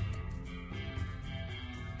 5.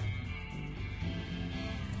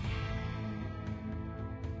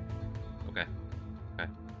 Okay. Okay.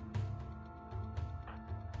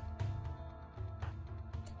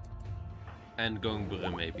 And going Burr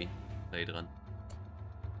maybe later on.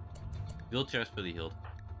 Wheelchair is fully healed.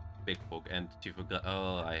 Big poke and Chief of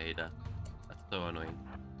oh, I hate that. That's so annoying.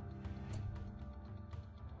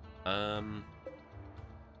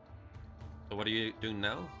 So what are you doing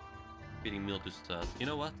now? Feeding meal to stuff. You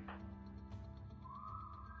know what?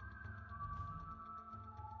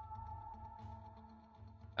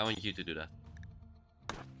 I want you to do that.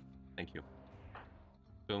 Thank you.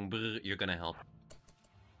 Going brr, you're gonna help.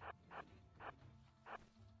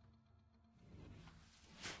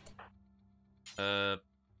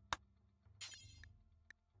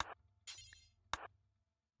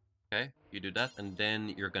 Okay, you do that, and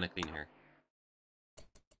then you're gonna clean here.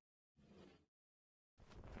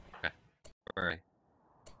 Okay, alright.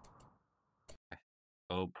 Okay.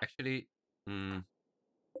 Oh, actually,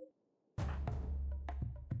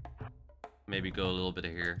 maybe go a little bit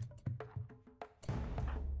here.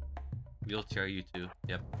 Wheelchair you too.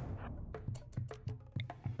 Yep.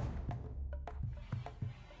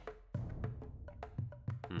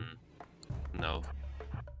 No.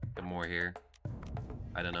 Get more here.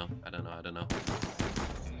 I don't know.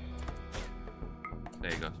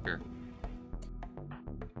 There you go, sure.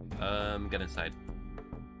 Get inside.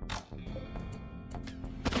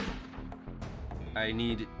 I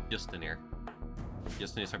need Justin here.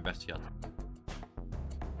 Justin is our best shot.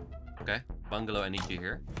 Okay, bungalow, I need you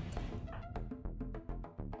here.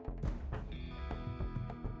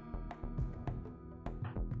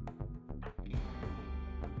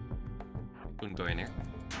 Couldn't go in here.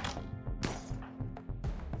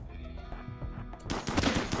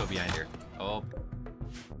 Go behind here. Oh.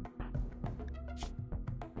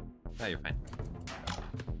 No, you're fine.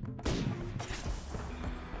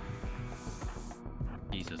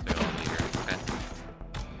 Jesus, they're all here. Okay.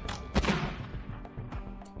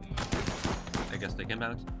 I guess they can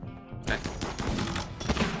bounce. Okay.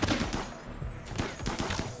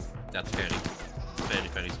 That's scary. Very,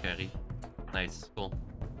 very scary. Nice. Cool.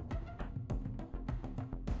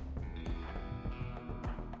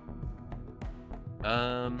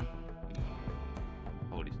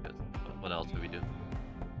 Holy shit. What else do we do?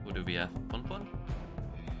 Who do we have? Pon?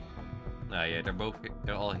 Ah, yeah,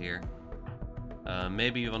 they're all here.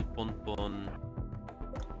 Maybe you want Pon.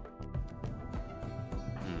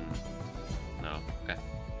 No, okay.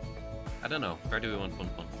 I don't know. Where do we want Pon?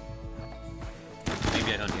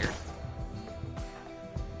 Maybe I don't hear.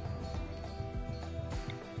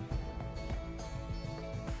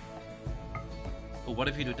 Oh, what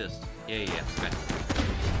if you do this? Yeah, okay.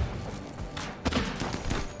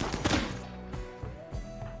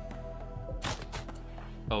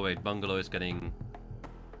 Oh wait, bungalow is getting...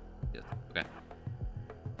 Yes, okay.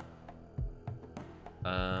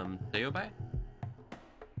 Theo by?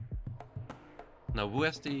 No, who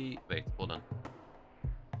has the... Wait, hold on.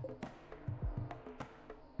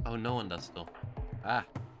 Oh, no one does still. Ah,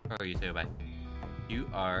 where are you, Theo by? You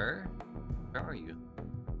are... Where are you?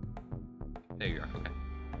 There you are, okay.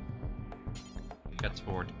 Gets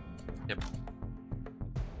forward. Yep.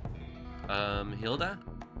 Hilda?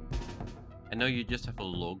 I know you just have a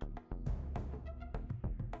log.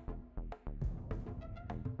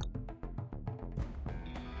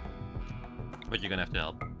 But you're gonna have to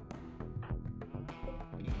help.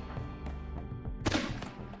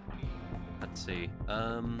 Let's see.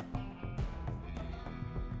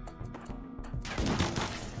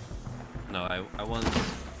 No, I want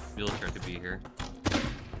wheelchair to be here.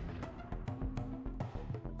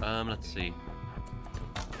 Let's see.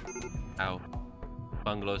 Ow.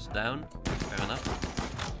 Bungalow's down. Fair enough.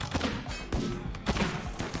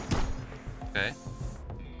 Okay.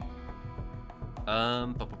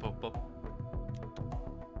 Pop.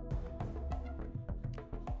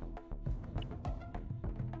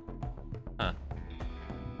 Huh.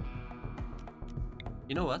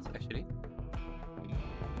 You know what, actually?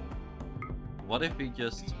 What if we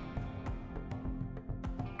just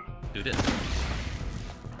do this?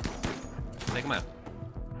 Take him out.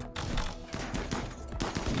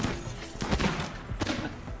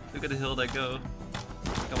 Look at the Hilda go.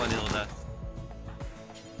 Come on, Hilda.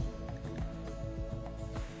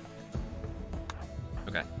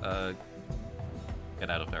 Okay, get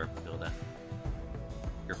out of there, Hilda.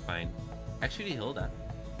 You're fine. Actually, Hilda,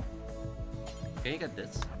 can you get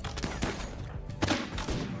this?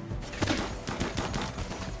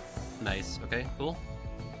 Nice, okay, cool.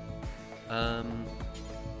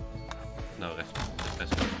 No, rest.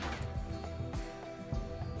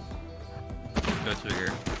 Go to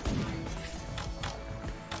here.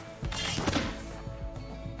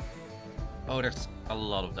 Oh, there's a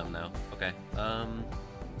lot of them now. Okay.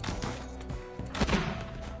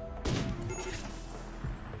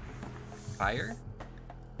 Fire?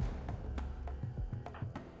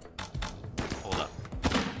 Hold up.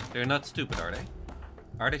 They're not stupid, are they?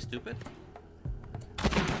 Are they stupid?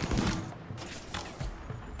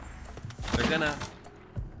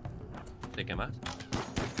 Take him out.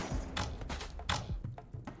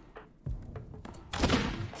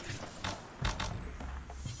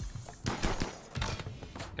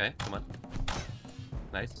 Okay, come on.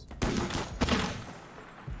 Nice.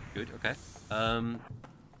 Good, okay.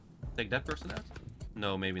 Take that person out?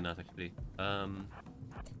 No, maybe not actually.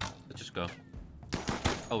 Let's just go.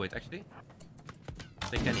 Oh wait, actually?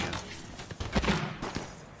 Take Kenny out.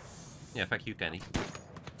 Yeah, fuck you, Kenny.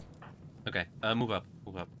 Okay, move up,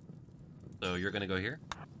 move up. So you're gonna go here.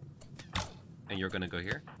 And you're gonna go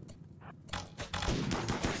here.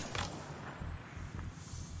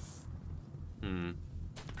 You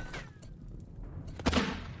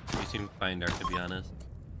seem fine there, to be honest.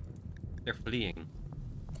 They're fleeing.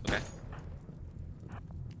 Okay.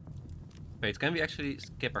 Wait, can we actually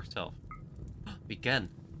skip ourselves? We can.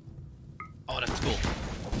 Oh, that's cool.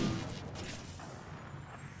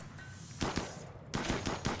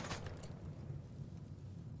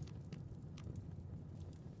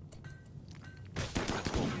 That's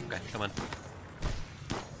cool. Okay, come on.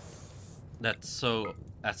 That's so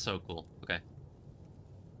cool. Okay.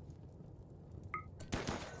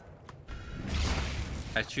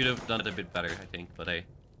 I should have done it a bit better, I think, but hey.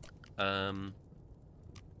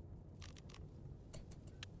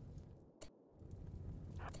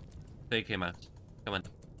 Take him out. Come on.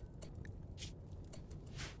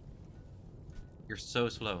 You're so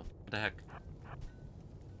slow. What the heck?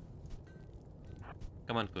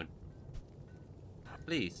 Come on, Kun.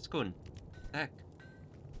 Please, Kun. What the heck?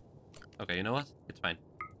 Okay, you know what? It's fine.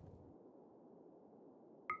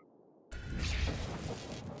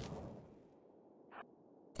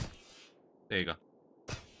 There you go.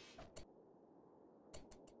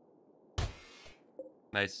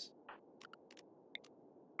 Nice.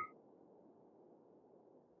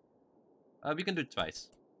 We can do it twice.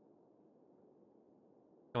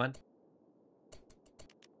 Come on.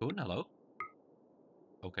 Kun, hello?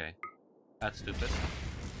 Okay. That's stupid.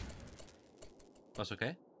 That's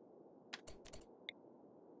okay.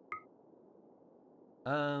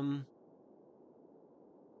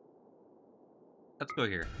 Let's go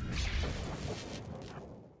here.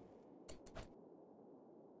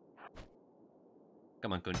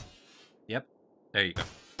 Come on, Kun. Yep. There you go.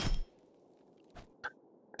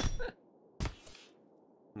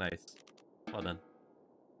 Nice. Well done.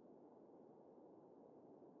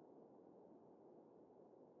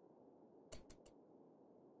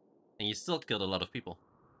 And you still killed a lot of people.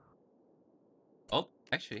 Oh,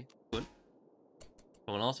 actually, good.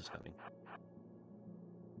 Someone else is coming.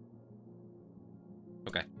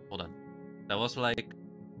 Okay, hold on. That was like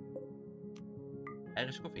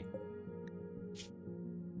Irish coffee.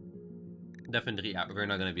 Definitely, yeah, we're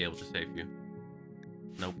not gonna be able to save you.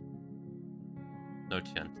 Nope. No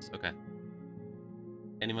chance. Okay.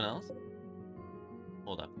 Anyone else?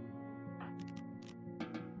 Hold up.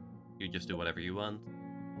 You just do whatever you want.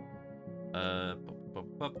 Pop, pop,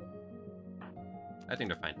 pop. I think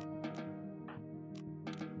they're fine.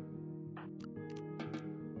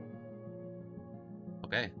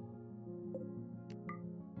 Okay.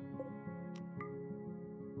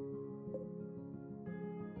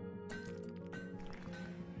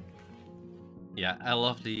 Yeah, I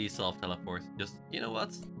love the self-teleport. Just, you know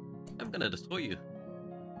what? I'm gonna destroy you.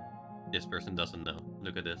 This person doesn't know.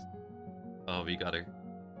 Look at this. Oh, we got her.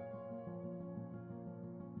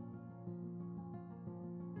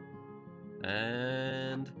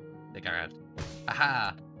 And take her out.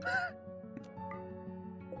 Aha!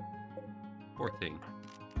 Poor thing.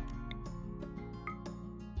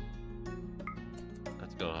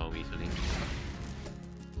 Let's go home easily.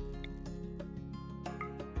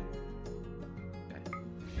 Okay.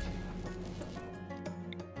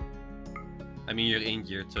 I mean, you're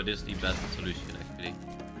injured, so this is the best solution, actually.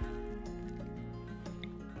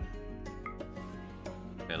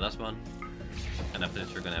 Okay, last one. And after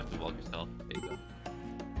this, you're gonna have to walk yourself. There you go.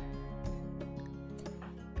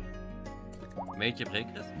 Made je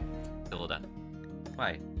breakers? Kill that.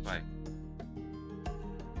 Why? Why?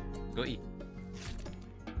 Go eat.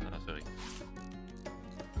 Oh, sorry.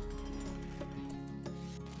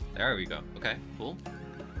 There we go. Okay, cool.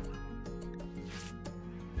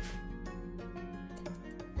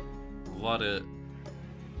 What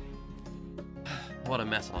a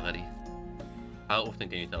mess already. How often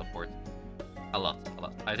can you teleport? A lot.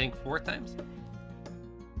 I think 4 times.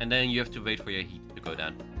 And then you have to wait for your heat to go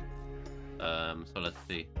down. So let's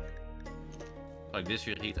see. Like this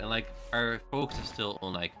your heat, and like our focus is still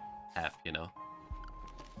on like half, you know.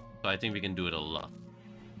 So I think we can do it a lot.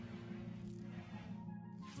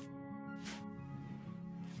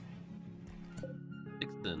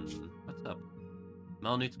 Dixon, what's up?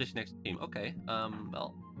 Malnutrition extreme. Okay.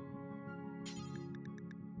 Well,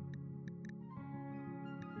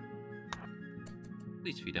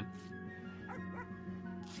 Please feed him.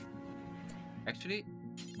 Actually,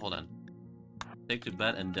 hold on. Take to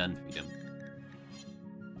bed and then feed him.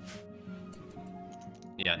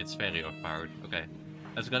 Yeah, it's very overpowered. Okay.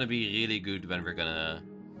 That's gonna be really good when we're gonna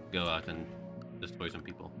go out and destroy some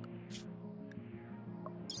people.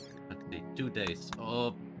 Let's see. 2 days.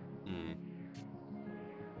 Oh.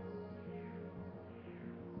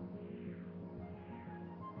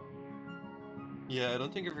 Yeah, I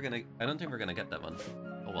don't think we're gonna get that one.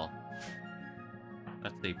 Oh well.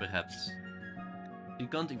 Let's see, perhaps. You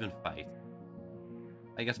can't even fight.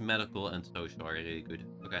 I guess medical and social are really good.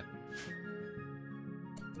 Okay.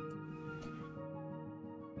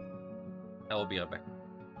 I will be right back.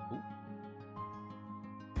 Ooh.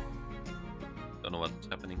 Don't know what's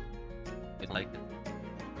happening. I like it.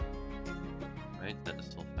 Right, that is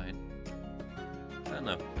still fine. I don't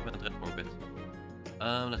know. I'm gonna dread for a bit.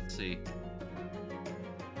 Let's see.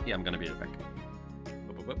 Yeah, I'm gonna be right back.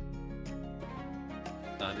 Whoop, whoop, whoop.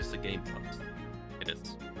 This is a game font. It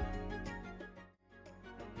is.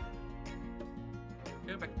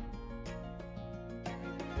 Go back.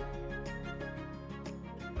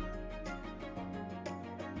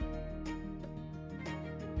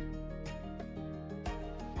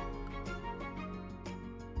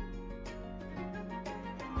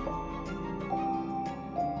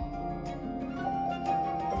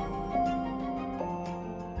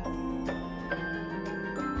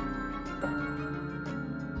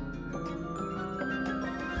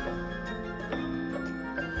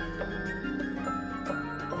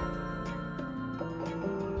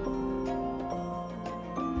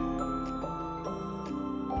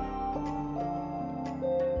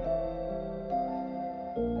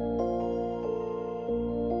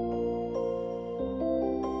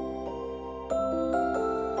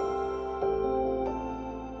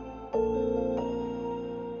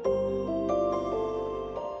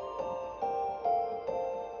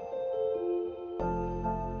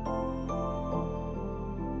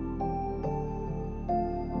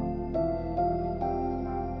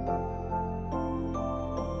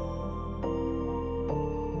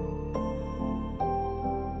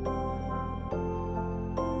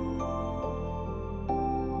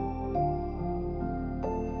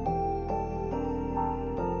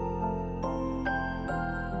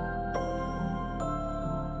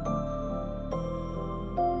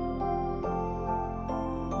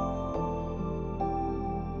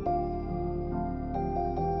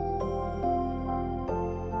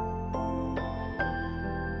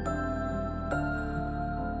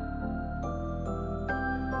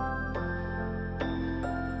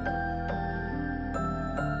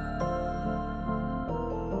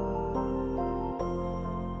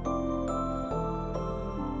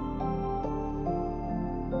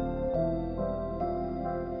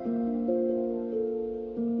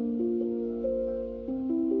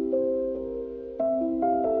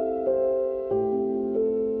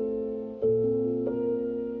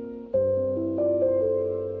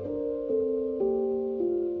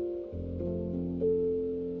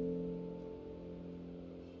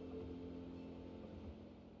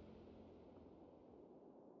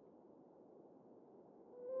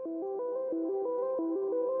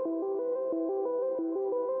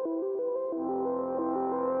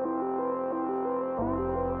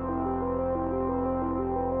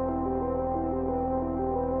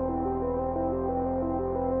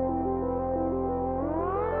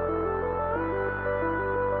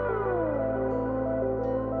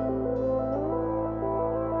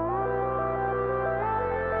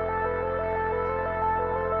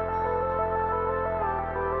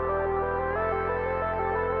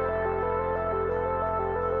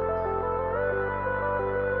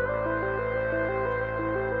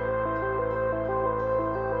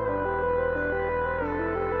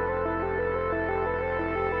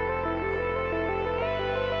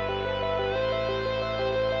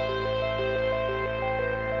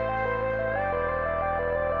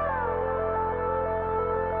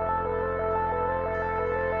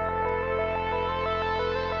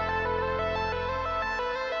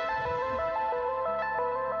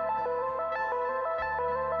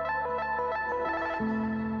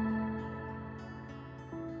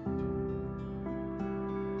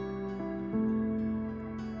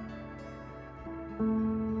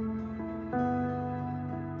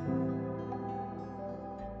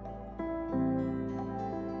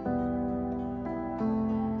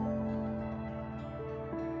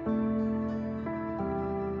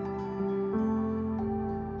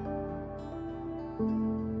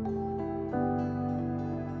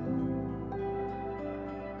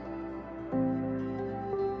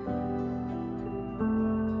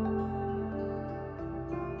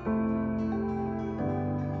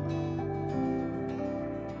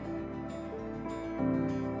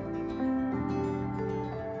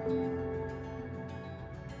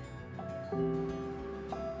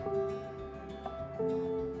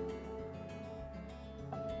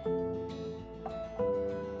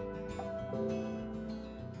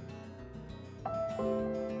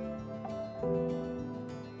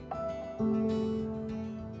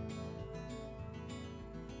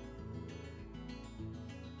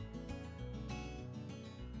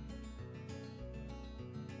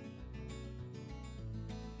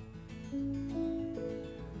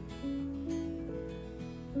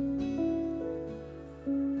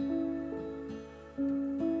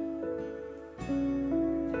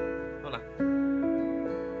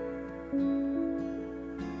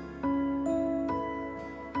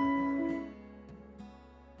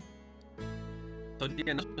 But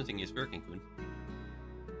the announcement thing is working, Koen.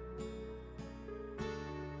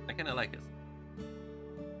 I kinda like it.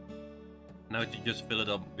 Now you just fill it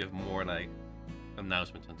up with more like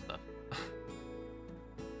announcements and stuff.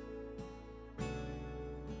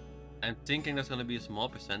 I'm thinking there's gonna be a small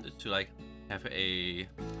percentage to like have a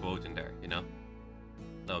quote in there, you know?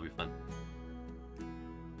 That'll be fun.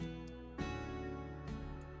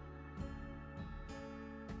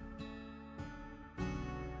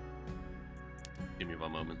 Give me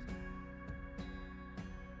one moment.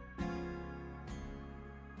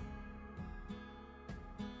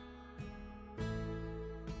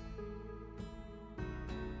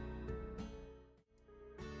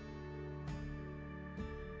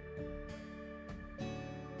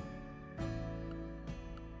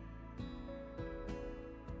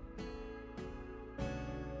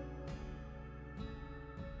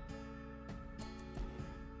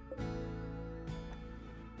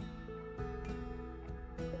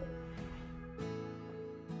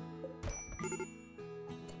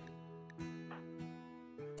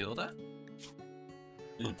 Feel that?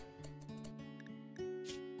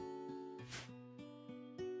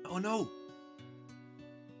 Oh no!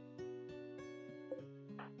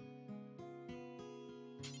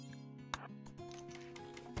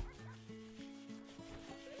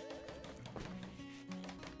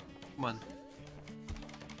 Come on.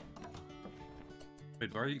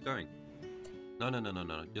 Wait, where are you going? No,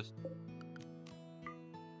 just...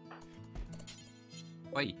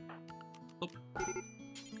 Wait. Stop.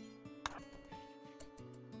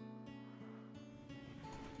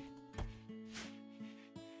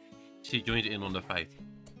 She joined in on the fight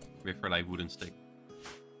with her like wooden stick.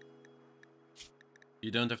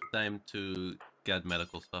 You don't have time to get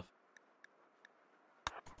medical stuff.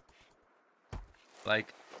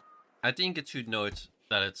 Like, I think it should know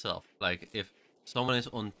that itself. Like, if someone is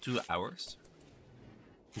on 2 hours,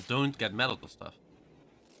 don't get medical stuff.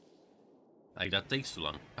 Like, that takes too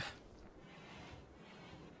long.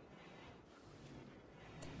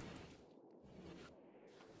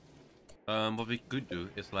 What we could do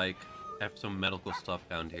is like have some medical stuff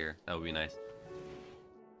down here. That would be nice.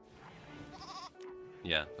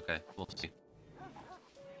 Yeah, okay, we'll see.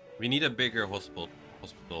 We need a bigger hospital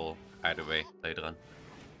either way later on.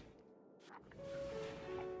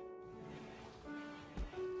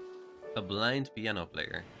 A blind piano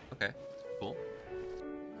player. Okay, cool.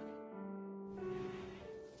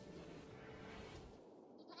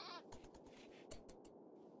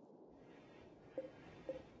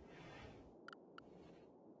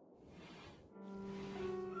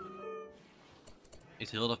 Is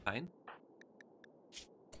Hilda fine?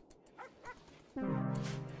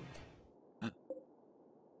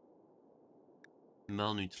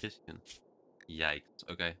 Malnutrition. Yikes.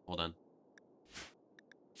 Okay, hold on.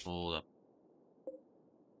 Hold up.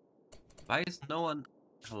 Why is no one...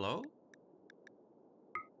 Hello?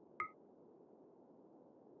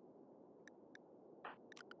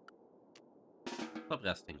 Stop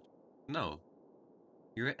resting. No.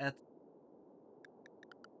 You're at...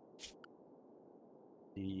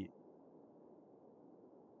 the...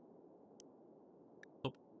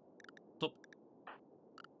 Stop. Stop.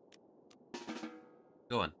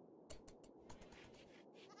 Go on.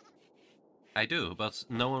 I do, but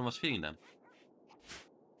no one was feeding them.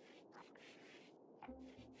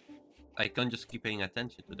 I can't just keep paying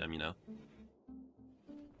attention to them, you know?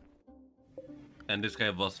 And this guy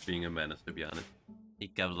was being a menace, to be honest. He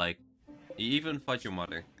kept like... He even fought your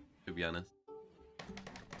mother, to be honest.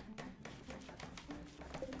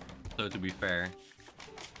 So to be fair...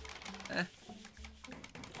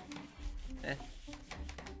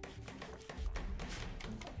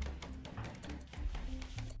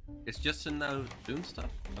 It's just to now doing stuff?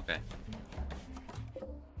 Okay.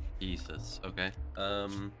 Jesus, okay.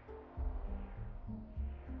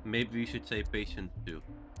 Maybe we should say patient 2.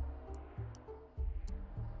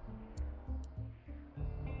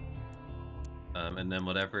 And then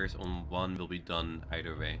whatever is on 1 will be done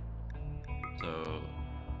either way. So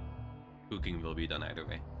cooking will be done either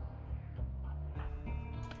way.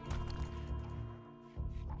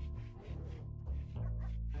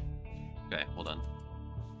 Okay, hold on.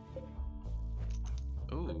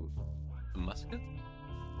 Ooh, a musket?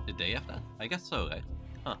 Did they have that? I guess so, right?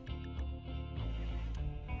 Huh.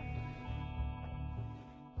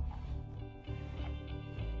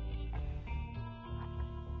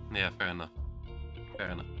 Yeah, fair enough. Fair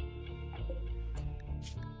enough.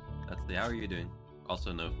 That's the... How are you doing?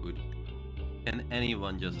 Also no food. Can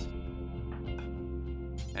anyone just...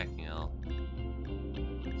 Hacking hell.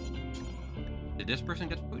 Did this person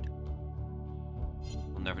get food?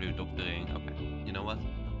 We'll never do doctoring. Okay, you know what?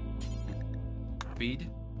 speed.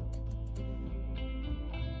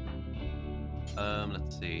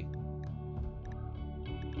 Let's see.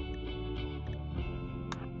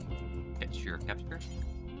 Okay, sure, capture.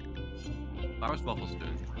 Flowers, waffle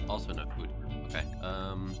spoon. Also no food. Okay.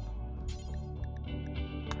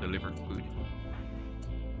 Delivered food.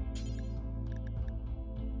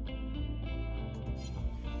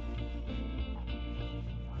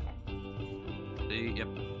 See, yep.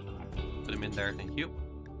 Put him in there, thank you.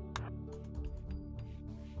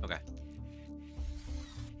 Okay.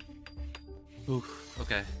 Oof,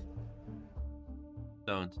 okay.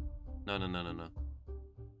 Don't. No.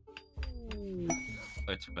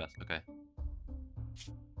 Oh, it's quest, okay.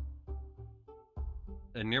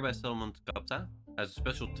 A nearby settlement, Kapta, has a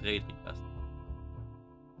special trade request.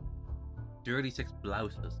 36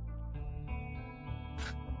 blouses.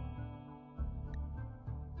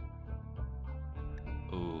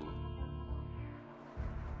 Ooh.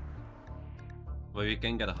 Well, you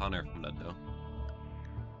can get a honor from that, though.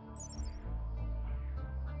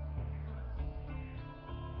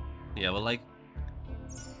 Yeah, well, like...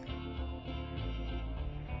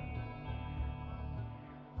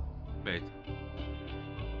 Wait.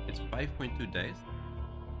 It's 5.2 days?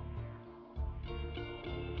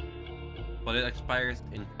 But it expires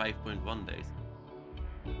in 5.1 days.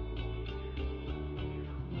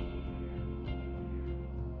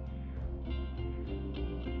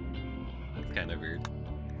 That's kind of weird.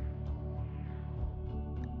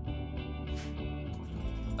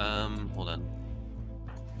 Hold on.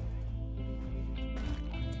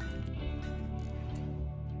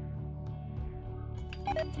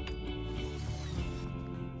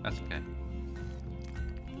 That's okay.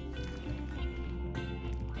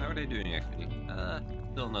 How are they doing actually?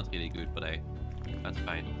 Still not really good, but that's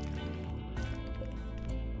fine.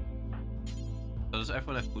 So does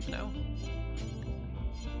everyone have food now?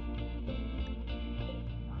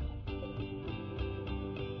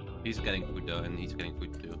 He's getting food though, and he's getting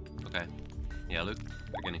food too. Okay. Yeah, look,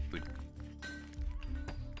 they're getting food.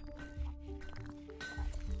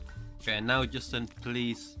 Okay, and now Justin,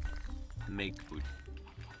 please make food.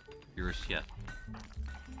 You're a chef.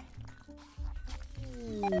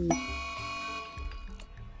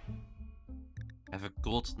 Have a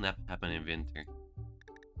cold snap happen in winter.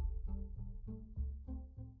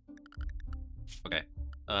 Okay.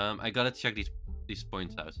 I gotta check these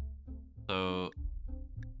points out. So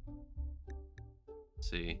let's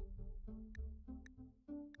see.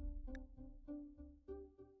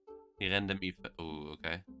 Random effect. Oh,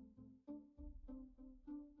 okay.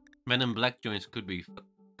 Men in black joints could be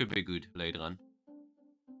good later on.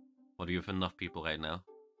 Or do you have enough people right now?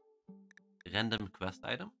 Random quest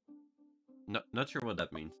item? Not sure what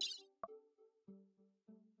that means.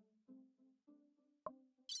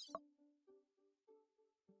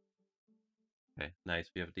 Okay, nice.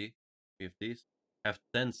 We have these. Have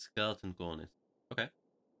 10 skeleton colonists. Okay.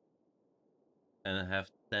 And I have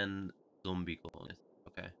 10 zombie colonists.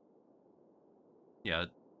 Okay. Yeah,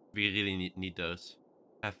 we really need those.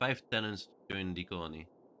 Have 5 tenants join the colony.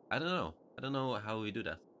 I don't know. I don't know how we do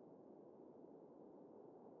that.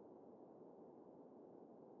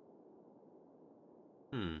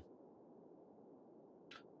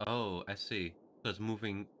 Oh, I see. So it's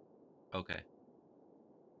moving. Okay.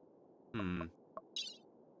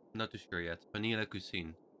 Not too sure yet. Vanilla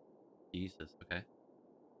cuisine. Jesus, okay.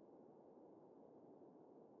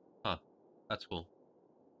 Huh. That's cool.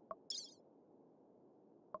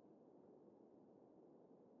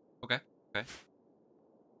 Okay, okay.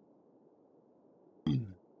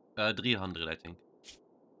 300, I think.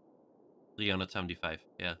 375,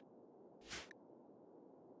 yeah.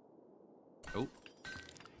 Oh.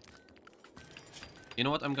 You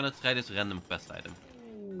know what? I'm gonna try this random quest item.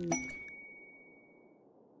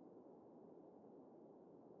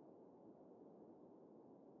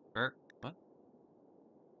 Where? What?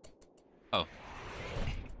 Oh.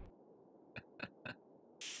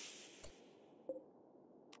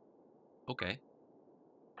 Okay.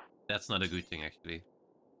 That's not a good thing, actually.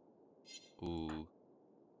 Ooh.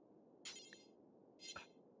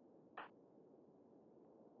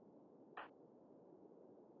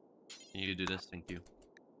 Can you do this? Thank you.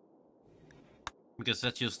 Because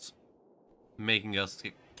that's just making us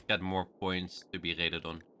get more points to be rated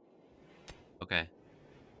on. Okay.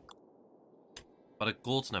 But a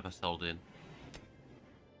cold snap has held in.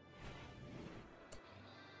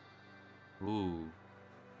 Ooh.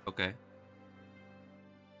 Okay.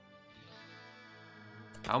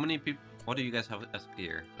 How many people? What do you guys have as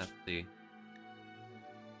gear? Let's see.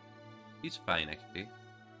 He's fine, actually.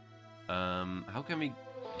 How can we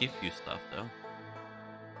give you stuff, though?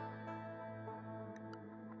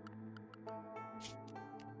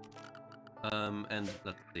 And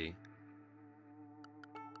let's see.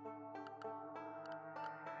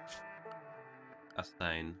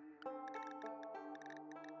 Assign.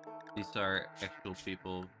 These are actual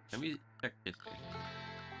people. Can we check history?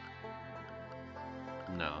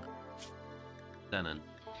 No. Tenant.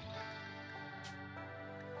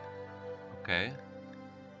 Okay.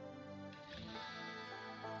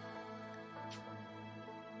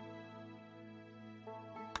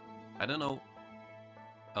 I don't know.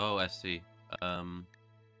 Oh, I see.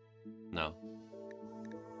 No.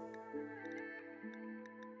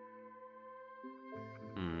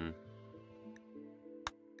 Hmm.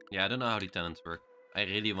 Yeah, I don't know how the tenants work. I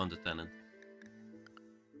really want a tenant.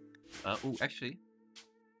 Oh, actually.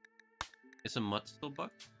 Is a mod still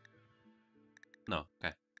bugged? No,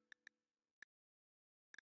 okay.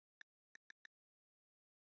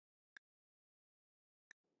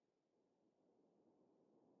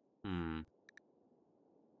 Hmm.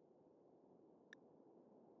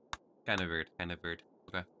 Kinda weird, kinda weird.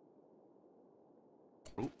 Okay.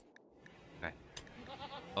 Ooh, okay.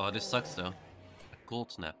 Oh, this sucks though. A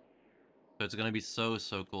cold snap. So it's gonna be so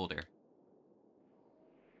cold here.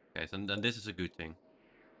 Okay, so then this is a good thing.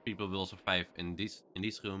 People will survive in these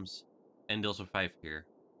rooms, and they'll survive here.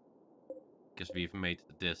 Because we've made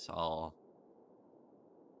this all...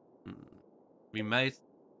 We might...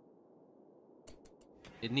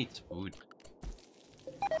 It needs wood.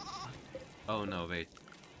 Oh no, wait.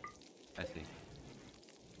 I see.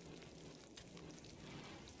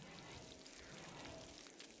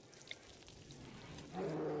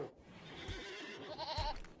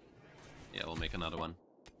 Yeah, we'll make another one.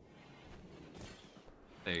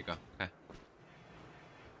 There you go, okay.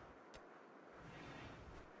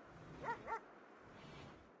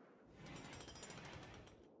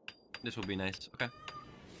 This will be nice, okay.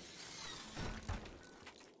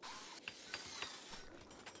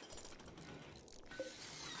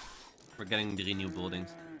 We're getting 3 new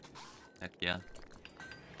buildings. Heck yeah.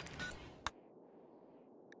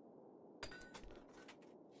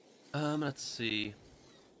 Let's see.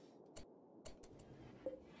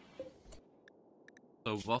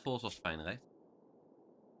 So waffles was fine, right?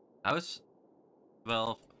 House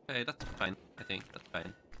 12. Okay, that's fine. I think that's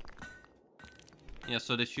fine. Yeah,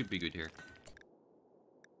 so this should be good here.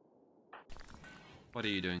 What are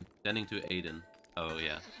you doing? Tending to Aiden. Oh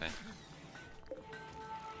yeah, okay.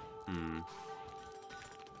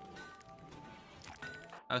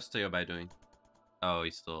 How's Theobai doing? Oh,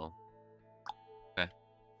 he's still... Okay.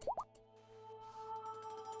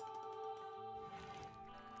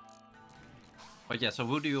 But yeah, so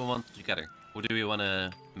who do you want together? Who do you want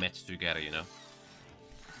to match together, you know?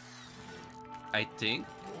 I think...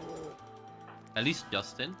 At least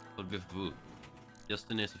Justin, but with who?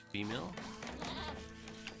 Justin is a female?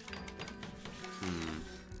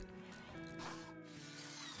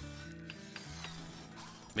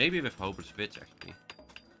 Maybe with Hopeless Witch, actually.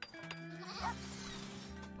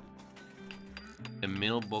 A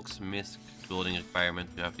mailbox misc building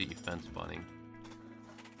requirement to have the event spawning.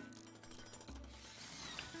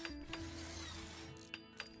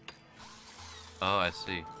 Oh, I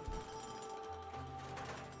see.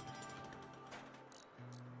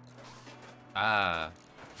 Ah.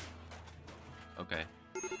 Okay.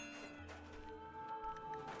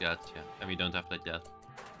 Gotcha. And we don't have that yet.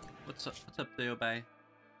 What's up, Theobai?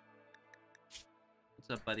 What's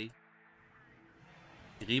up, buddy?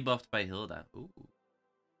 Rebuffed by Hilda. Ooh.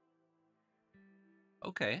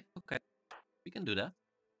 Okay, okay. We can do that.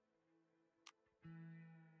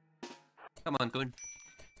 Come on, Koen.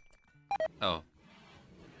 Oh.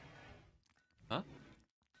 Huh?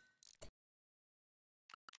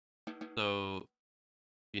 So...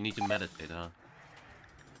 You need to meditate, huh?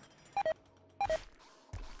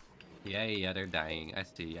 Yeah, they're dying. I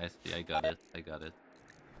see. I got it.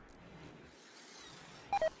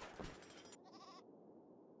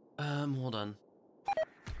 Hold on.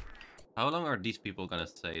 How long are these people gonna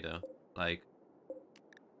stay, though? Like...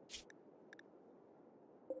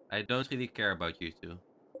 I don't really care about you two.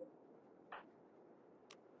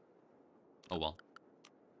 Oh well.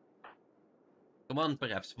 Come on,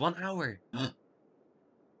 perhaps 1 hour!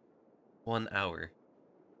 1 hour.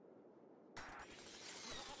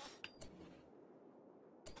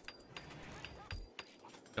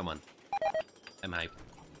 Come on. I'm hyped.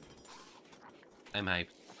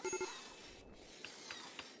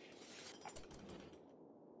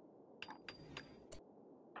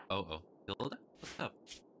 Oh. Hilda? What's up?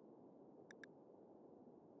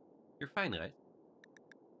 You're fine, right?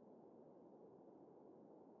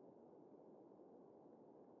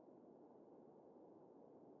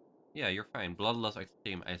 Yeah, you're fine. Bloodlust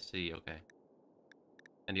extreme, I see, okay.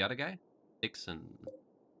 And the other guy? Dixon.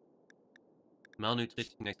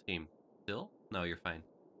 Malnutrition extreme. Still? No, you're fine.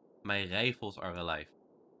 My rifles are alive.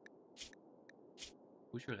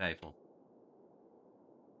 Who's your rifle?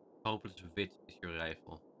 Hopeless Witch is your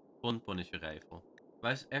rifle. Ponpon is your rifle.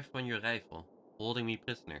 Why is everyone your rifle? Holding me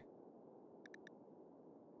prisoner.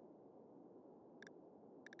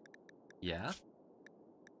 Yeah?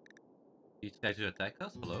 You try to attack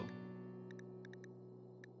us? Hello?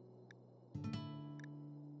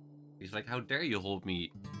 He's like, how dare you hold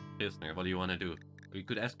me prisoner? What do you want to do? We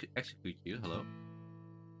could execute you. Hello?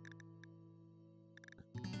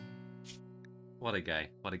 What a guy.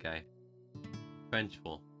 What a guy.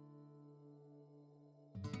 Vengeful.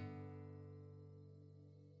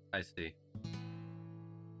 I see.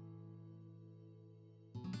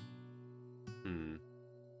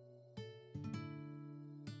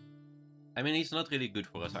 I mean, he's not really good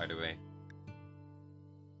for us either way.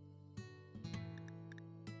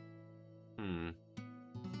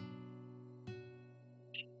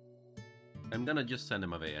 I'm gonna just send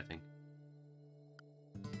him away, I think.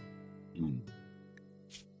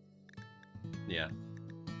 Yeah.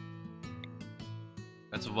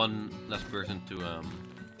 That's one less person to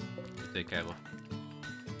take care of.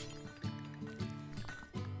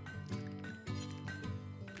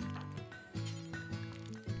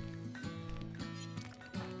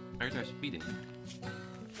 How are you guys feeding? Oh,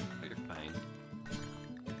 you're fine.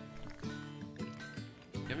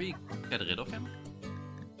 Can we get rid of him?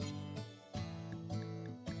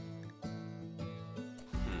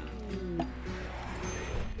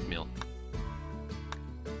 Milk.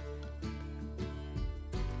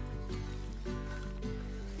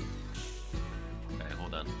 Okay,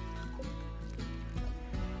 hold on.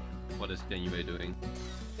 What is Genue doing?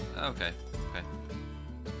 Okay, okay.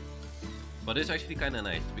 But it's actually kind of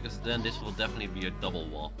nice, because then this will definitely be a double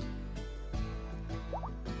wall.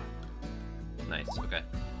 Nice, okay.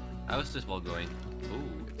 How is this wall going?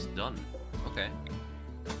 Ooh, it's done. Okay.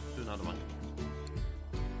 Do another one.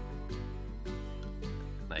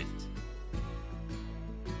 Nice.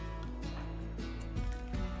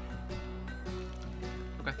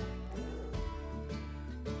 Okay.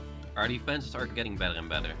 Our defenses are getting better and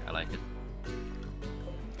better. I like it.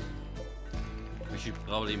 We should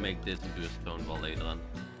probably make this into a stone wall later on.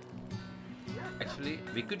 Actually,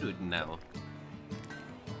 we could do it now.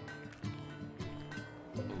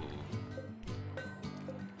 Ooh.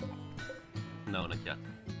 No, not yet.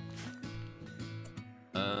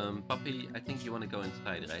 Puppy, I think you want to go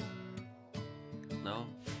inside, right? No?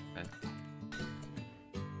 Okay.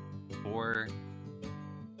 4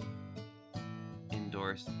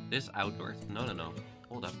 indoors. This outdoors? No, no, no.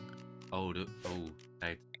 Hold up. Oh,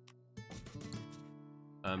 right.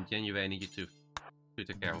 Genue, I need you to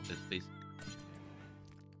take care of this, please.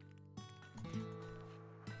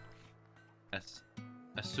 As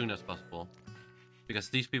soon as possible. Because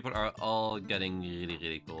these people are all getting really,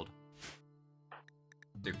 really cold.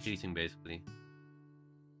 They're freezing, basically.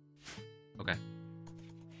 Okay.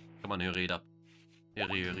 Come on, hurry it up.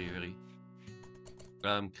 Hurry, hurry, hurry.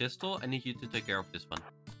 Crystal, I need you to take care of this one.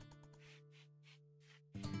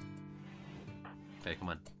 Okay, come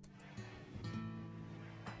on.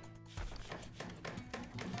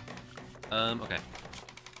 Okay.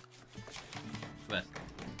 West.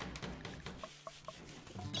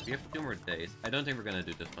 We have 2 more days. I don't think we're gonna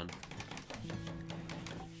do this one.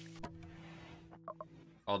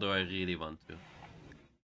 Although I really want to.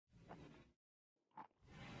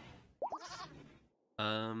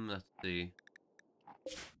 Let's see.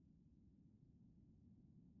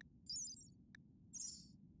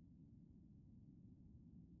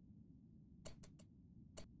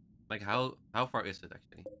 Like, how far is it,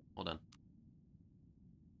 actually? Hold on.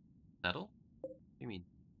 Saddle? What do you mean?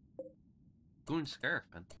 Goon's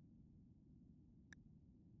caravan?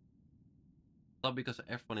 Not because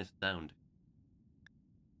everyone is downed.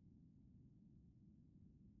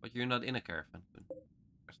 But you're not in a caravan, Goon.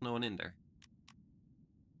 There's no one in there.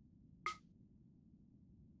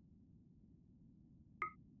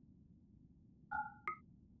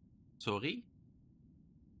 Sorry?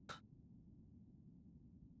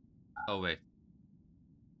 Oh, wait.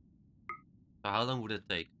 So how long would it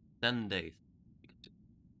take? 10 days.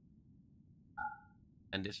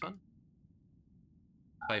 And this one?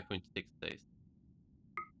 5.6 days.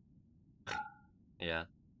 Yeah.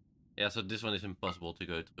 Yeah, so this one is impossible to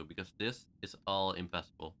go through, because this is all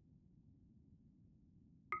impassable.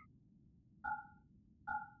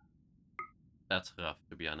 That's rough,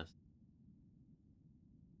 to be honest.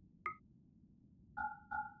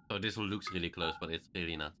 So this looks really close, but it's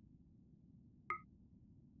really not.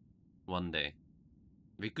 1 day.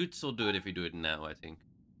 We could still do it if we do it now, I think.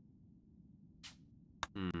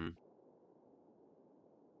 Hmm.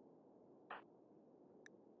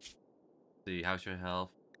 See, how's your health?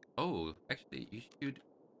 Oh, actually, you should.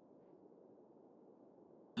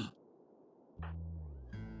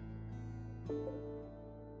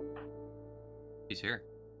 He's here.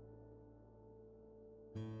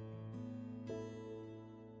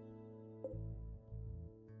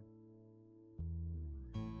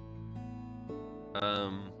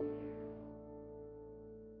 Um.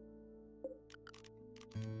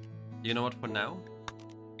 You know what? For now,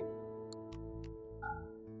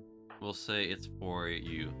 we'll say it's for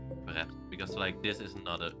you, perhaps, because like this is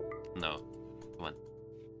not a no. Come on.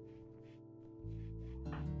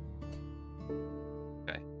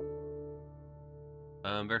 Okay.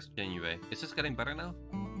 Where's Janeway? Is this getting better now?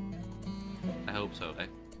 I hope so, right?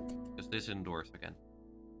 Because this indoors again.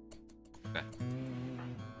 Okay.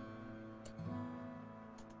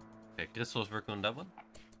 Okay, Crystal's working on that one.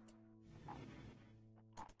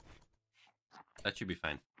 That should be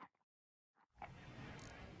fine.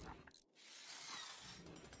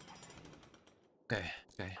 Okay,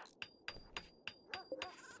 okay.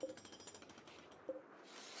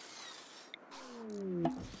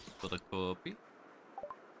 Got a copy.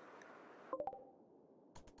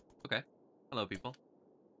 Okay. Hello, people.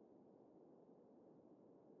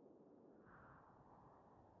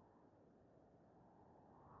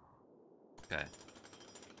 Okay.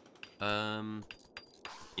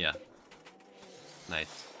 Yeah.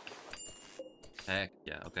 Nice. Heck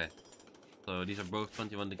yeah, okay. So these are both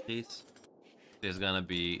 21 degrees. This is gonna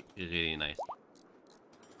be really nice.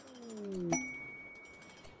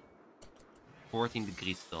 14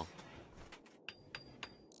 degrees still.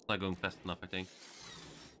 It's not going fast enough, I think.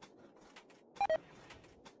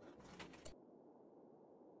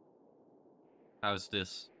 How's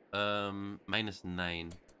this?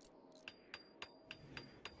 -9.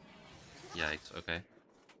 Yikes, okay.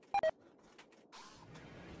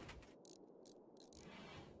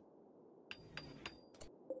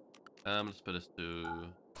 Let's put this to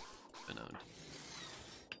unknown.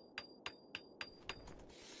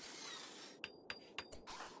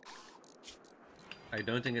 I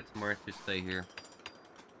don't think it's smart to stay here.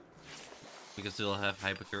 Because they'll have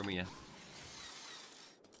hypothermia.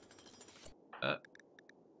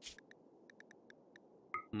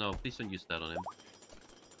 No, please don't use that on him.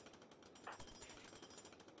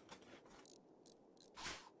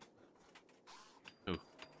 Oh,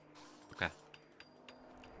 okay.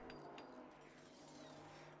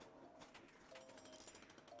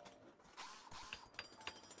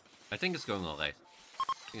 I think it's going alright.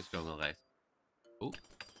 I think it's going alright. Oh,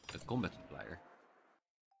 a combat supplier.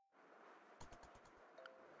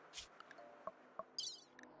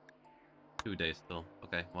 Two days still.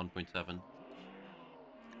 Okay, 1.7.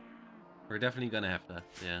 We're definitely gonna have that,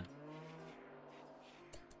 yeah.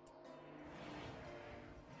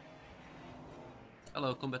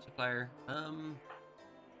 Hello, combat supplier.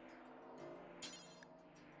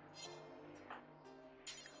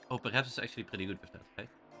 Oh, perhaps it's actually pretty good with that, right?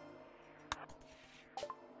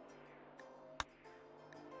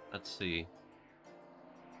 Let's see.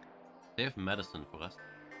 They have medicine for us.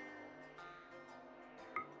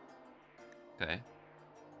 Okay.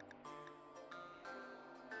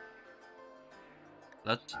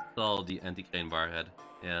 Let's install the anti-crane barhead.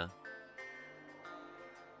 Yeah.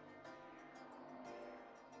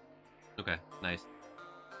 Okay, nice.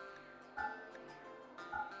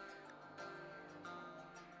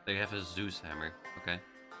 They have a Zeus hammer. Okay.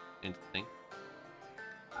 Interesting.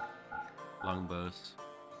 Longbows.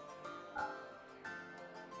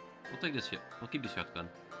 We'll take this shit. We'll keep the shotgun.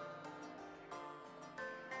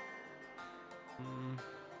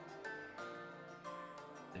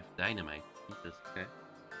 They have dynamite. Jesus, okay.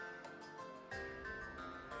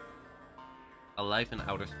 Alive in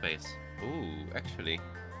outer space. Ooh, actually.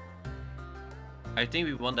 I think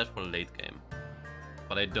we want that for late game.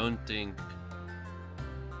 But I don't think...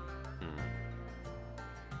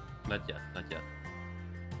 Not yet, not yet.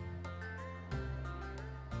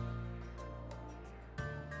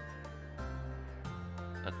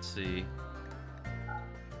 Let's see.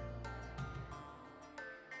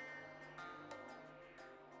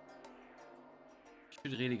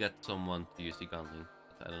 Should really get someone to use the gunning.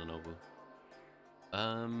 I don't know who.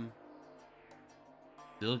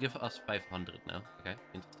 They'll give us 500 now. Okay,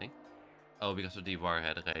 interesting. Oh, because of the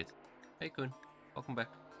warhead, right? Hey Koen, welcome back.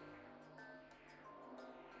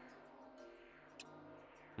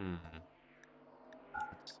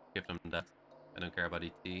 Let's give them that. I don't care about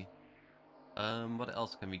ET. What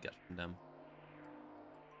else can we get from them?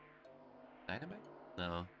 Dynamite?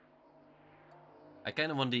 No. I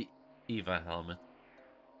kind of want the Eva helmet.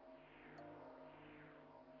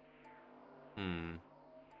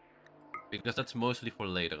 Because that's mostly for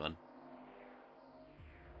later on.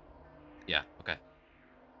 Yeah, okay.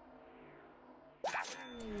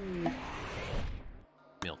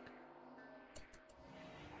 Milk.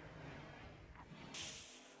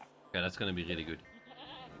 Yeah, that's gonna be really good.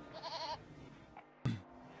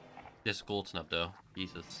 This gold snap though,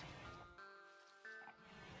 Jesus.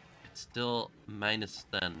 It's still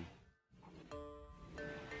 -10.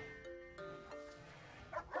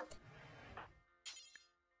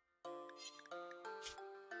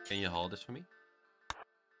 Can you haul this for me?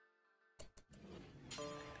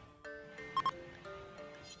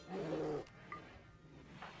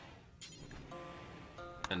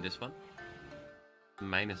 And this one?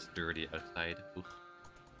 -30 outside. Oof.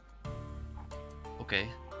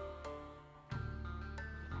 Okay.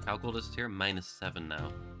 How gold is it here? -7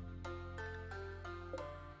 now.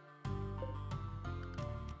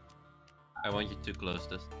 I want you to close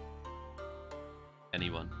this.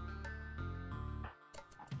 Anyone.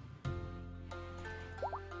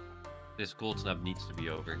 This gold snap needs to be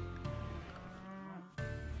over.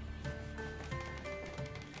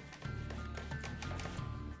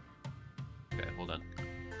 Okay, hold on.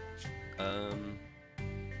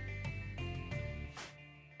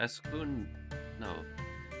 Escoon... No.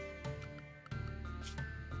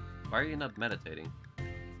 Why are you not meditating?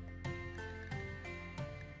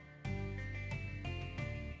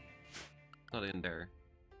 Not in there.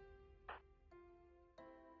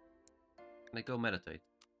 Can I go meditate?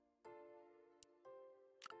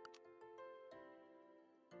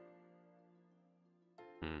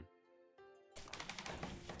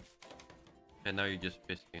 And now you're just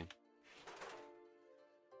fishing.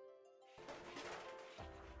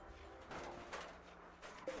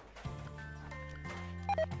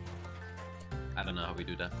 I don't know how we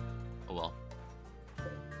do that. Oh well.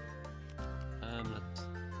 Let's...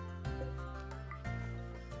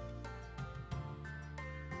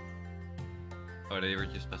 Oh, they were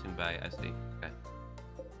just passing by, I see. Okay.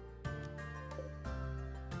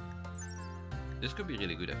 This could be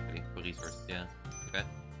really good actually, for resources, yeah. Okay.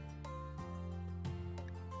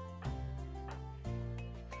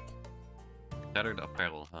 Shattered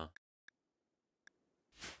apparel, huh?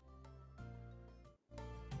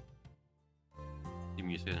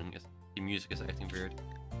 The music is acting weird.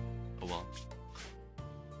 Oh well.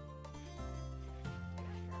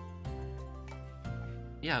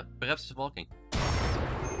 Yeah, perhaps it's walking.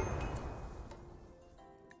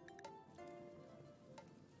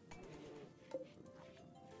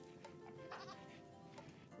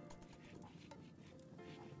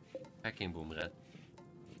 Hacking boom red.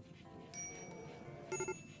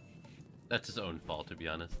 That's his own fault, to be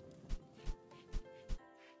honest.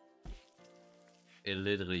 It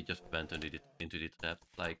literally just went into the trap.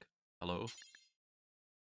 Like, hello?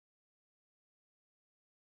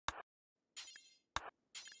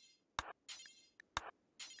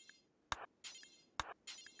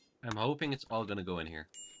 I'm hoping it's all gonna go in here.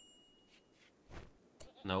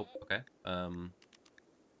 Nope, okay. God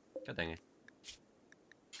dang it.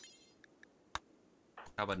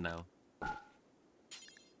 How about now?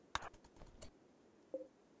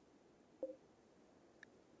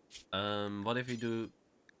 What if you do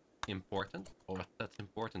important? Oh, that's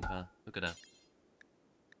important, huh? Look at that.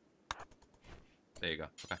 There you go,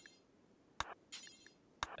 okay.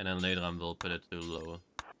 And then later on we'll put it to lower.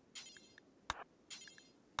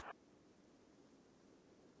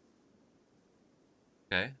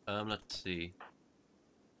 Okay, let's see.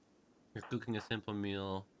 You're cooking a simple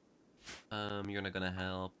meal. You're not gonna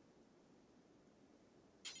help.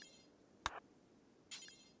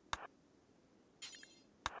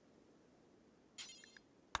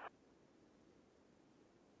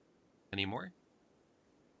 Any more?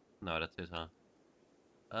 No, that's it, huh?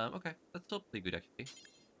 Okay, that's still pretty good actually.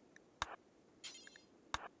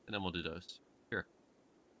 And then we'll do those. Sure.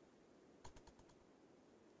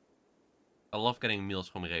 I love getting meals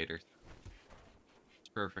from raiders. It's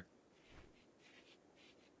perfect.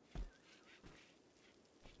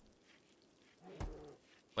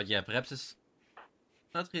 But yeah, perhaps it's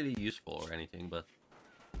not really useful or anything, but...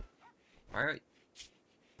 Why are...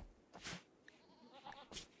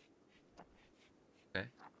 Okay.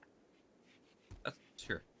 That's...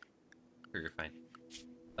 Sure. Sure, you're fine.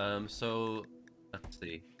 So... Let's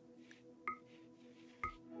see.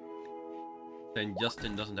 Then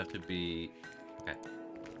Justin doesn't have to be... Okay.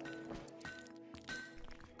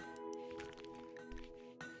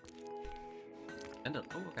 And then...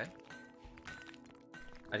 Oh, okay.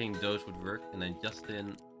 I think those would work, and then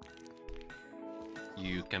Justin...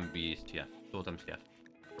 You can be chef. Full-time chef.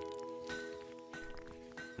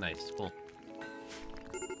 Nice, cool.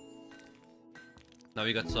 Now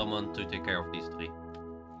we got someone to take care of these 3.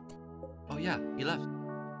 Oh yeah, he left.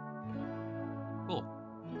 Cool.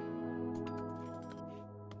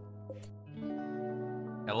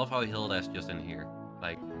 I love how Hilda's just in here.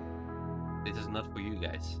 Like, this is not for you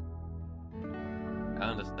guys. I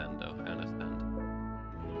understand though, I understand.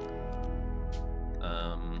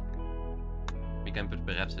 We can put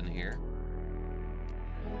perhaps in here.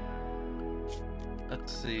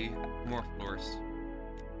 Let's see, more floors.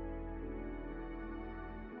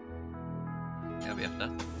 Yeah, we have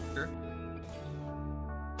that, sure.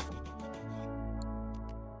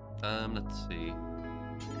 Let's see.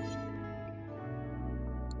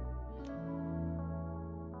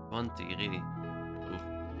 20, really? Oof.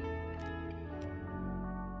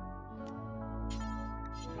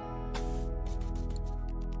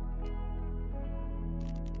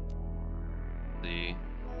 See.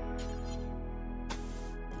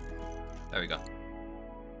 There we go.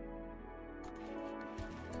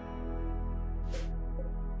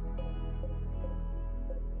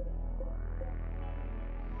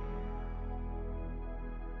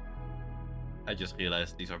 I just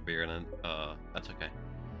realized these are bigger than, that's okay.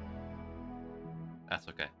 That's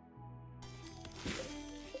okay.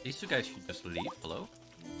 These 2 guys should just leave, hello?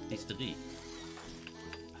 These 3.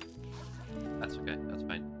 That's okay, that's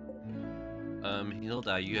fine.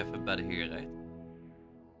 Hilda, you have a bed here, right?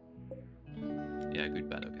 Yeah, good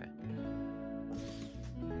bed, okay.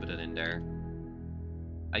 Put it in there.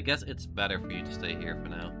 I guess it's better for you to stay here for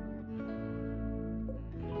now.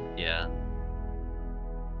 Yeah.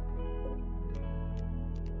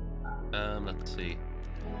 Let's see.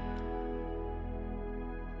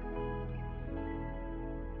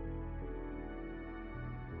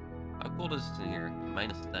 How cold is it in here?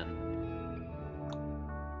 -10.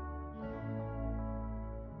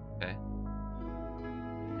 Okay.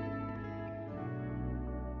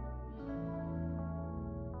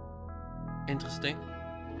 Interesting.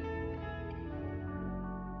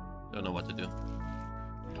 Don't know what to do.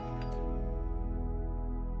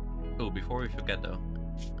 Oh, before we forget though.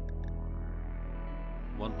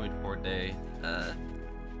 1.4 day.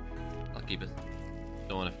 I'll keep it.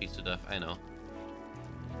 Don't want to freeze to death, I know.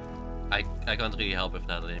 I can't really help with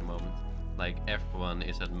that at any moment. Like, everyone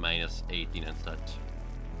is at -18 and such.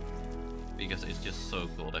 Because it's just so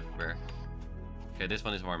cold everywhere. Okay, this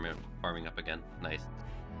one is warming up again. Nice.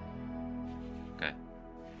 Okay.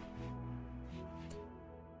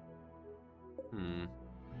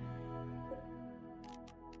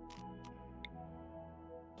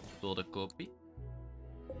 Build a copy.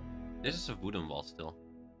 This is a wooden wall still.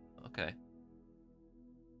 Okay.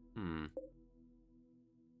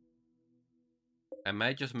 I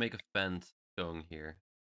might just make a vent going here.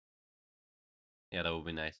 Yeah, that would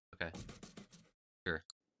be nice. Okay. Sure.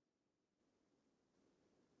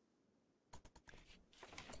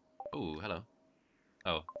 Oh, hello.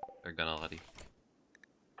 Oh, they're gone already.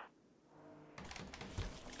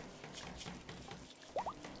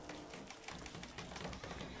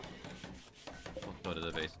 We'll go to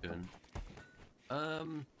the base soon.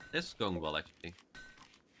 This is going well actually.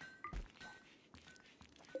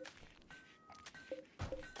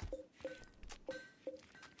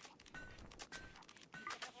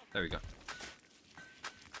 There we go.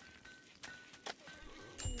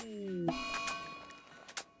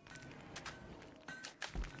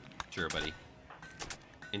 Sure, buddy.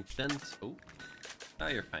 Intense. Oh, ah,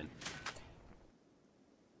 you're fine.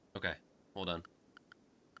 Okay, hold on.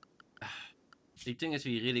 The thing is,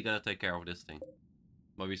 we really gotta take care of this thing,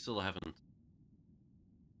 but we still haven't.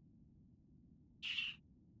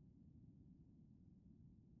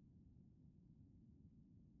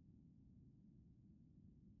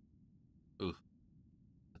 Ooh.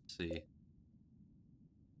 Let's see.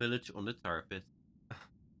 Village on the tar pit.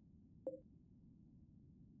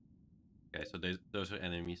 Okay, so those are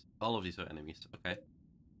enemies. All of these are enemies. Okay.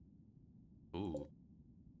 Ooh.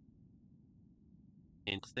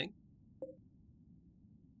 Interesting.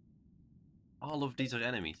 All of these are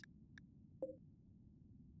enemies.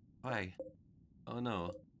 Why? Oh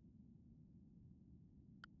no.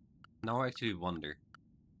 Now I actually wonder.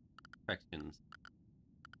 Factions.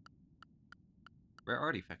 Where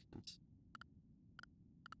are the factions?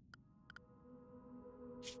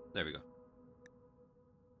 There we go.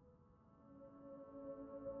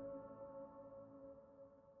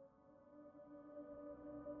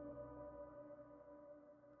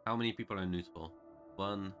 How many people are neutral?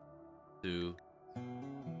 1, 2,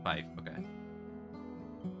 5. Okay.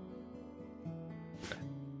 Okay.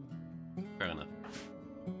 Fair enough.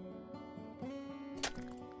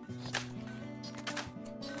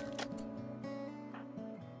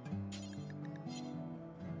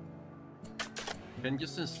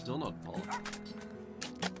 Congestion is still not full.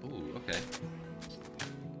 Ooh, okay.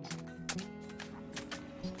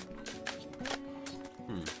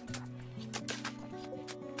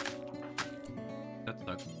 That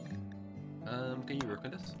sucks. Can you work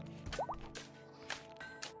on this?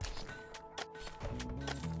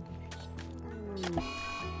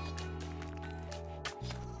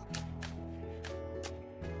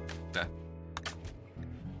 Okay.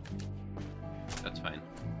 That's fine.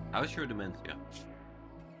 How's your dementia?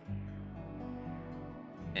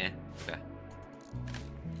 Okay.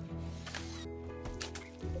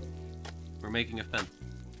 We're making a fence.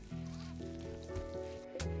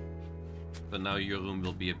 So now your room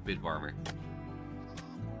will be a bit warmer.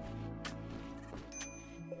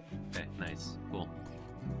 Okay, nice. Cool.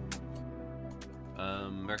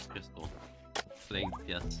 Where's Crystal? Playing,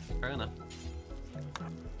 yes. Fair enough.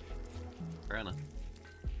 Fair enough.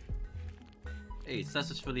 Hey, Stas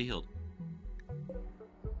is fully healed.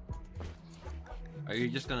 Are you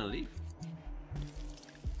just gonna leave?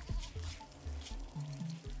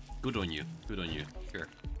 Good on you. Good on you. Sure.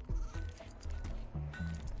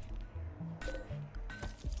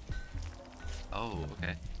 Oh,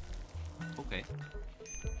 okay. Okay.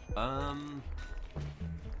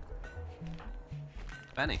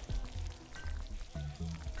 Panic.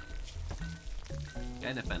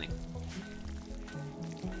 Kinda panic.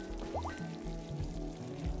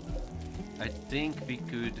 I think we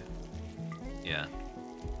could... Yeah.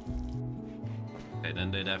 Okay,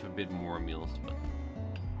 then they'd have a bit more meals, but...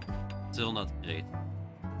 Still not great.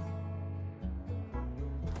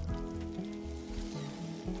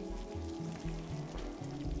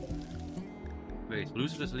 Wait,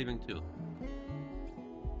 Lucifer is leaving too.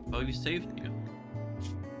 Oh, he saved you.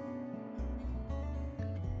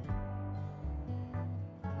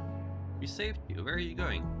 He saved you. Where are you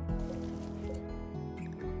going?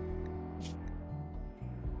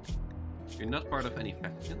 You're not part of any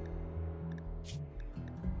faction.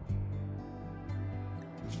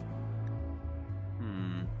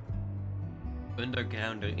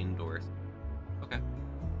 Underground or indoors? Okay.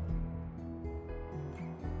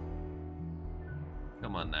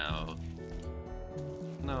 Come on now.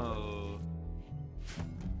 No.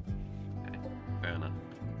 Okay, fair enough.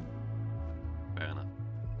 Fair enough.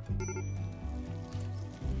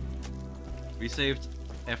 We saved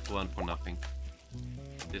everyone for nothing.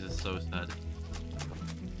 This is so sad.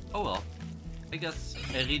 Oh well. I guess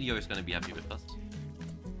Iridio is gonna be happy with us.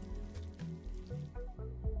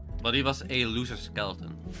 But he was a loser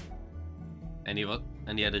skeleton. And he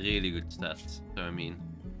had really good stats. So I mean,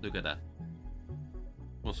 look at that.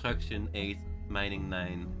 Construction 8, mining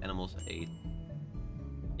 9, animals 8.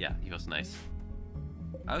 Yeah, he was nice.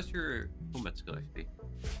 How's your combat skill actually?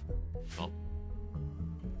 Well,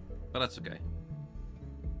 but that's okay.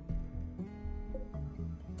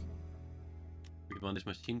 We want this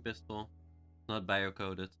machine pistol. It's not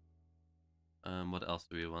bio-coded. What else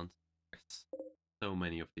do we want? There's so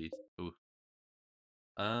many of these. Ooh.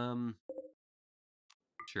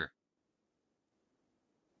 Sure.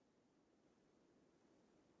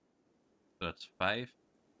 So that's 5.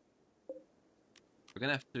 We're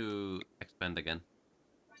gonna have to expand again.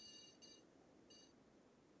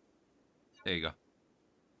 There you go.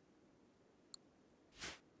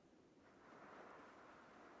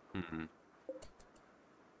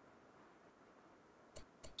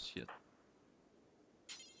 Shit.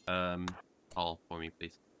 All for me,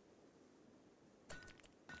 please.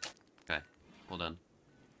 Okay, hold on.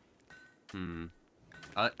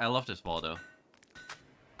 I love this wall though.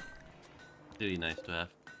 Really nice to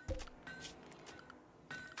have.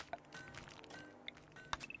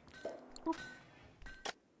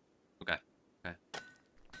 Okay, okay.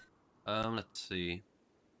 Let's see.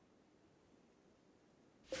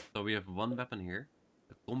 So we have one weapon here.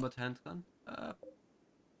 A combat handgun.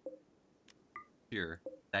 Sure.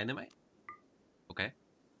 Dynamite? Okay.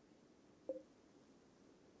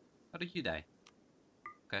 How did you die?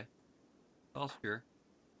 Okay. Well, sure.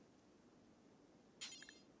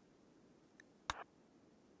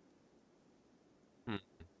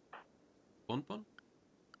 Bonbon?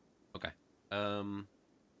 Okay.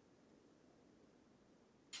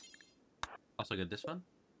 Also get this one.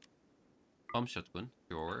 Pump shotgun.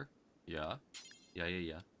 Sure. Yeah.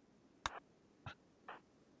 Yeah.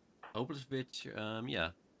 Hopeless witch.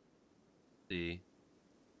 Yeah. See.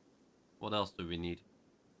 What else do we need?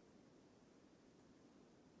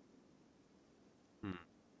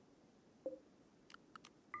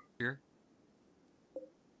 Here.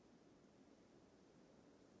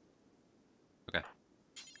 Okay.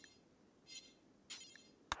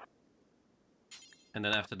 And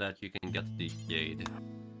then after that you can get the jade.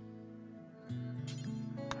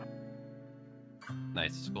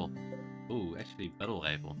 Nice, cool. Ooh, actually, battle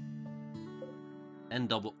rifle. And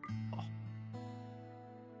double... Oh.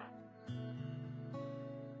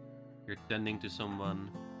 You're tending to someone.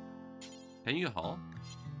 Can you haul?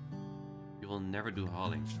 You will never do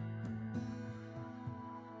hauling.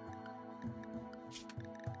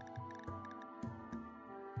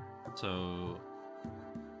 So...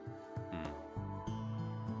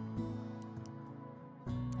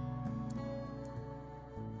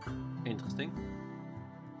 Interesting.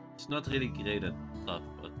 It's not really great at stuff,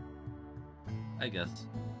 but... I guess.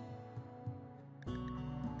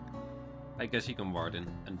 I guess you can warden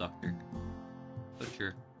and doctor. But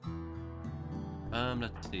sure.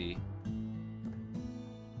 Let's see.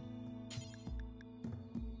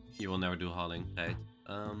 You will never do hauling, right?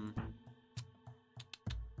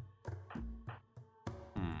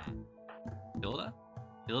 Hilda?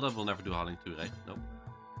 Hilda will never do hauling too, right? Nope.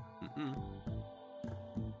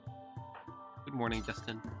 Good morning,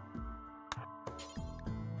 Justin.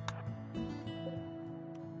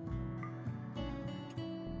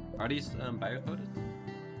 Are these biocoded?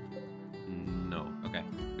 No. Okay,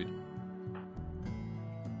 good.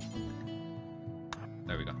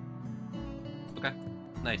 There we go. Okay,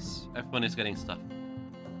 nice. Everyone is getting stuff.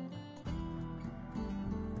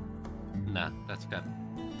 Nah, that's good.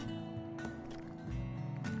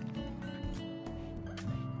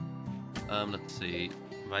 Let's see.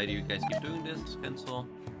 Why do you guys keep doing this? Cancel.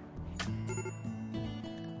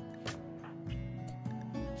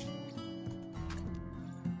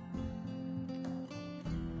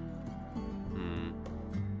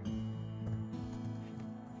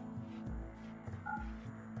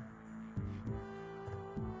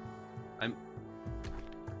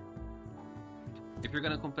 If you're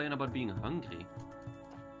gonna complain about being hungry...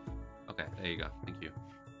 Okay, there you go. Thank you.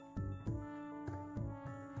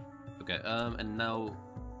 Okay, and now...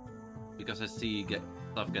 Because I see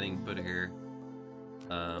stuff getting put here...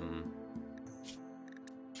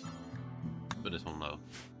 Put this one low.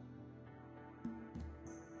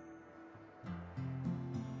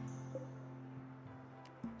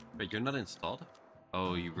 Wait, you're not installed?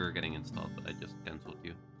 Oh, you were getting installed, but I just cancelled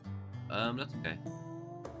you. That's okay.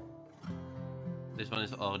 This one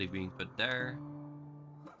is already being put there.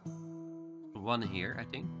 One here, I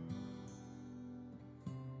think.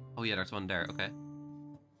 Oh yeah, there's one there, okay.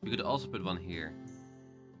 We could also put one here.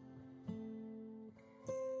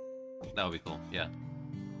 That would be cool, yeah.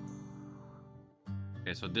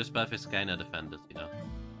 Okay, so this path is kinda defended, you know.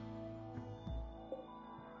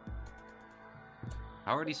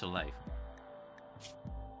 How are these alive?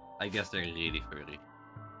 I guess they're really furry.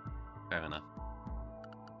 Fair enough.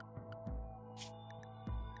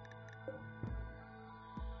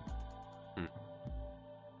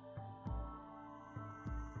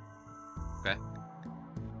 Okay.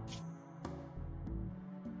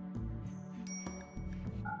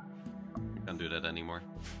 Can't do that anymore.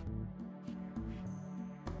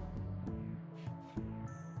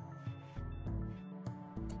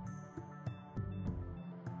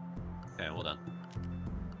 Okay, hold on.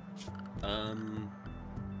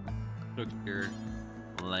 Structure,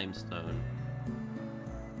 limestone.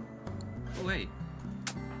 Oh wait.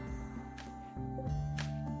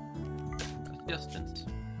 Distance.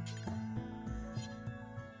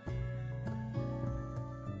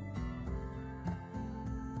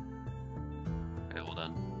 Okay, hold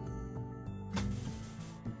on.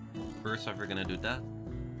 First off, we're gonna do that.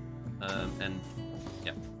 And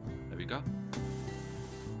yeah, there we go.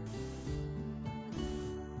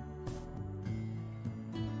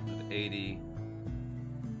 80.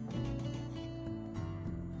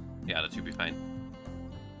 Yeah, that should be fine.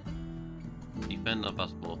 Defend of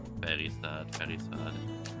possible. Very sad, very sad.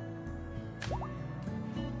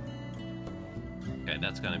 Okay,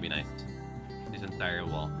 that's gonna be nice. This entire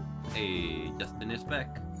wall. Hey, Justin is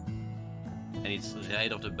back. And he's right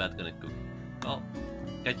off the bat gonna cook. Well,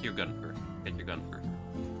 get your gun first. Get your gun first.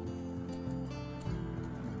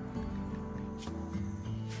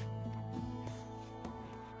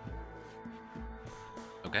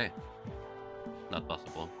 Okay. Not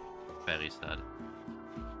possible. Very sad.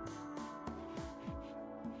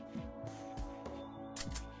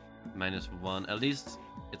 -1. At least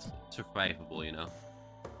it's survivable, you know?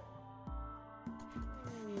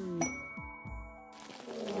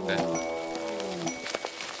 Okay.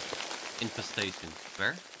 Infestation.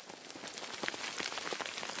 Where?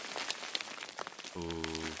 Ooh.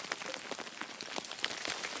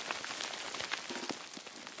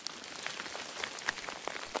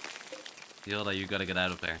 Hilda, you gotta get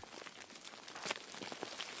out of there.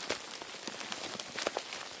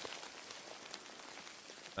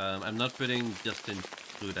 I'm not putting Justin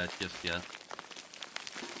through that just yet.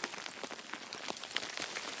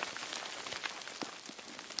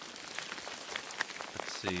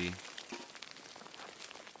 see.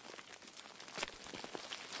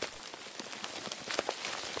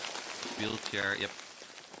 Wheelchair, yep.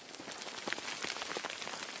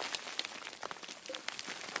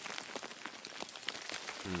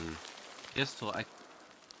 Pistol, I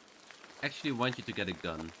actually want you to get a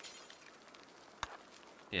gun.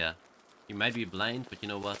 Yeah. You might be blind, but you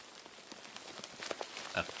know what?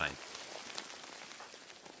 That's fine.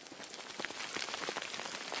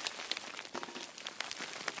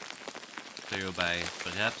 So you'll buy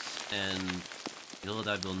perhaps, and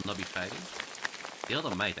Hilda will not be fighting.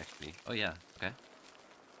 Hilda might actually. Oh yeah, okay.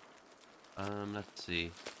 Let's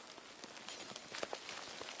see.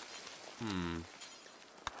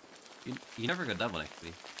 You never got that one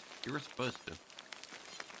actually. You were supposed to.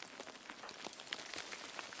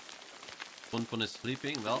 Pon is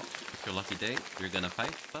sleeping. Well, it's your lucky day. You're gonna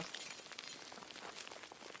fight first.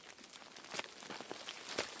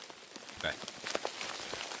 Okay.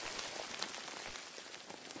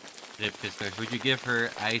 Rip prisoners. Would you give her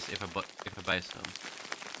ice if I buy some?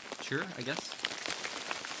 Sure, I guess.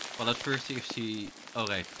 Well, let's first see if she. Oh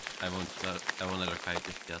right, I won't let her fight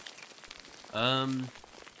just yet.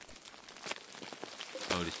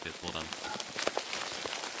 Holy shit! Hold on.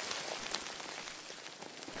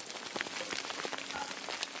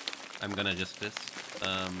 I'm gonna risk this.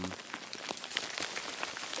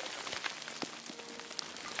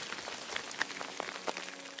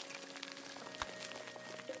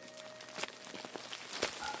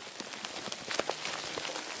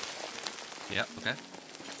 Yeah, okay.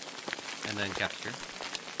 And then capture.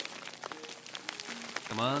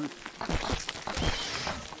 Come on.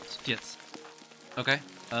 Shit. Okay.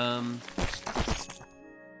 Come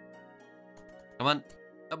on.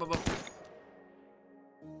 Up, up, up.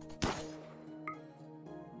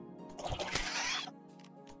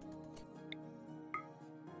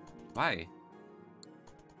 Why?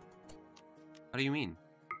 How do you mean?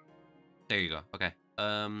 There you go. Okay.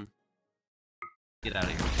 Get out of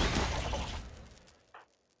here.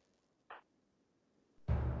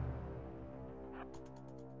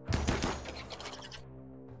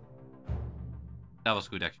 That was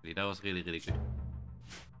good actually. That was really, really good.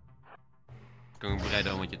 Ik ben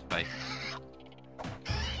bereid om met je te fighten.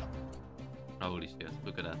 Holy shit,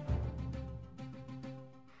 look at that.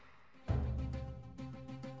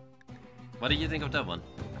 What did you think of that one?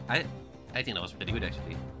 I think that was pretty good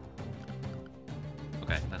actually.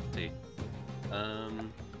 Okay, let's see.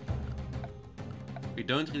 We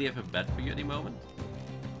don't really have a bed for you at the moment.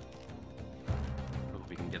 Hope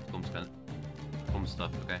we can get com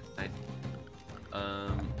stuff. Okay, nice.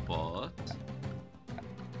 But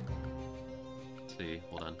let's see.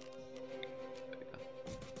 Hold on. There we go.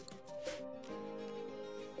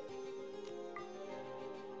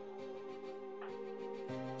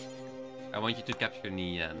 I want you to capture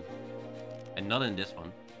Nian, and not in this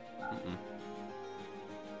one.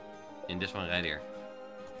 In this one right here.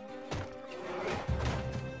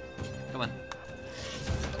 Come on.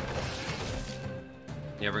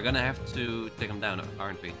 Yeah, we're gonna have to take him down,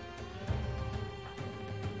 aren't we?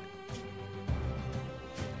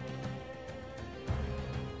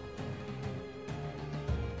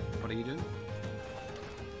 What are you doing?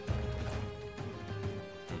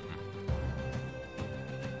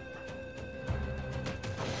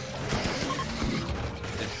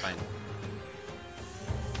 It's fine.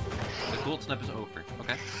 The cold snap is over.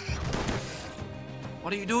 Okay.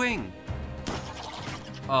 What are you doing?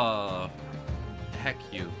 Oh, heck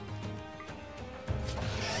you.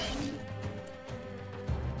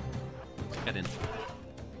 Get in.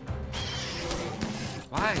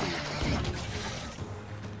 Why?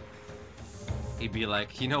 He'd be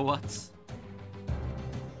like, you know what?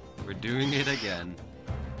 We're doing it again.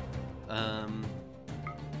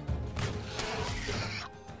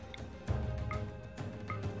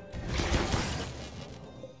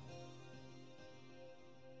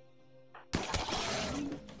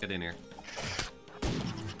 Get in here.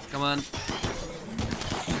 Come on.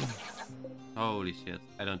 Holy shit.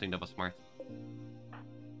 I don't think that was smart.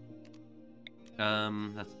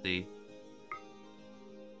 Let's see.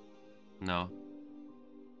 No.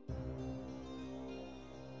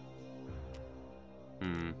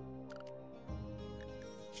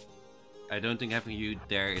 I don't think having you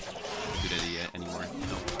there is a good idea anymore.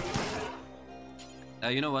 No.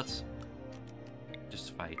 You know what?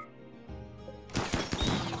 Just fight.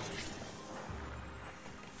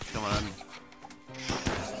 Come on.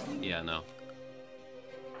 Yeah, no.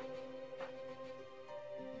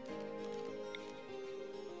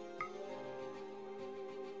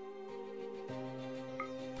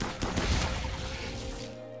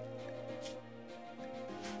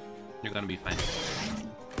 You're gonna be fine.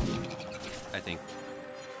 think.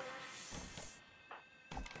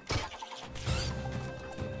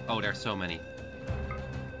 Oh, there's so many.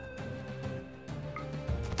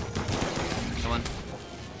 Come on.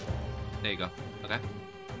 There you go. Okay.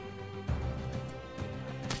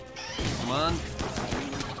 Come on.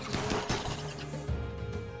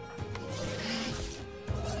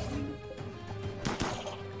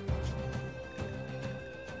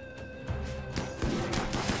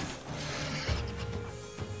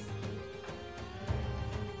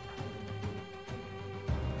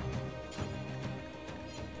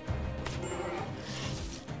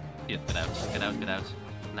 Get out, get out, get out.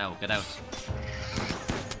 Now, get out.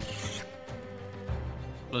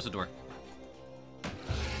 Close the door.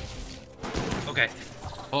 Okay.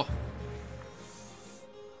 Oh.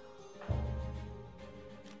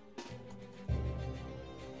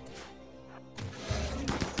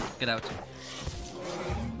 Get out.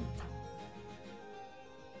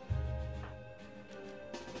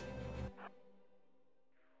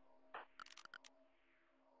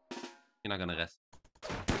 You're not gonna rest.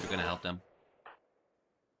 You're gonna help them.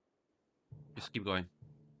 Just keep going.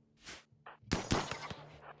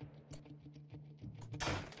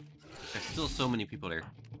 There's still so many people there.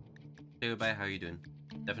 Say goodbye, how are you doing?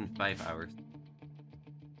 5 hours.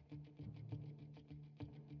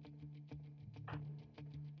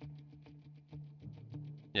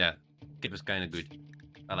 Yeah, Skip is kinda good.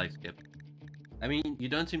 I like Skip. I mean, you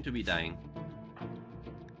don't seem to be dying.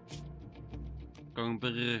 Going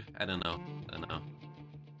brrr, I don't know. I don't know.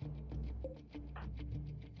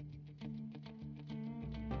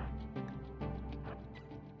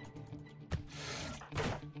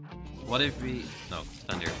 What if we... No,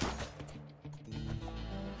 stand here.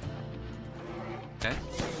 Okay.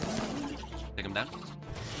 Take him down.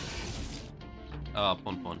 Oh,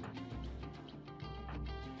 pon.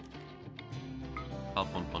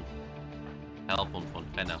 Help pon. Help pon.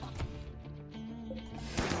 Right now.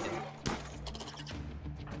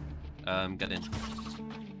 Get in.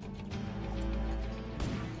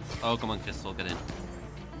 Oh, come on, Crystal, get in.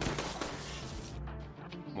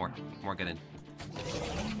 More, get in.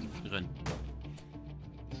 Run.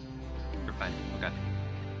 You're fine. Okay.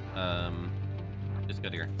 Just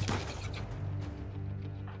get here.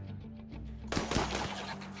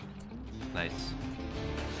 Nice.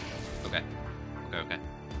 Okay.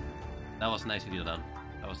 That was nicely done.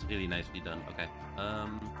 That was really nicely done. Okay.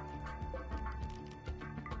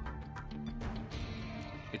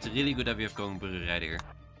 It's really good that we have going Burger right here.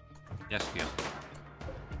 Rescue.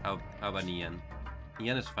 How about Nian?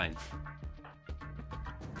 Nian is fine.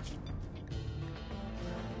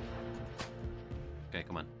 Okay,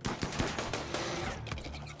 come on.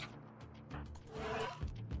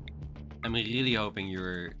 I'm really hoping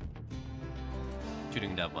you're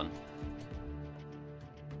shooting that one.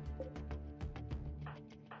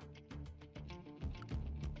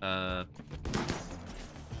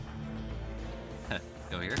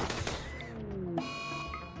 Go here.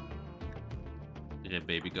 Rip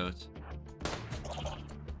baby goat.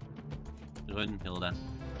 Run, Hilda.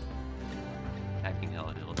 Hacking hell,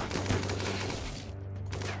 Hilda.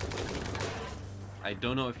 I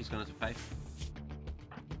don't know if he's gonna survive.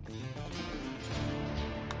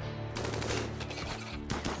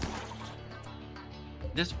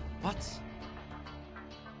 This... what?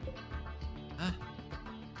 Huh?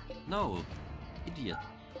 No! Idiot.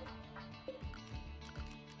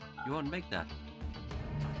 You won't make that.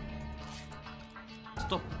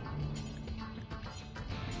 Stop.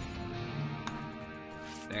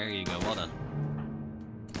 There you go, well done.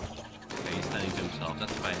 Okay, he's standing to himself,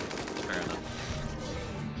 that's fine. That's fair enough.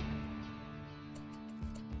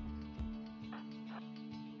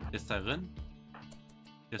 Is that run?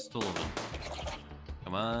 Just run.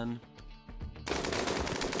 Come on.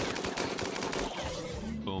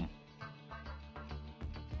 Boom.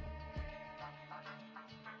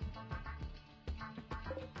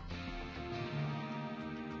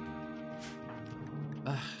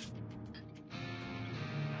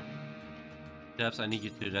 Perhaps I need you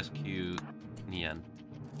to rescue Nian.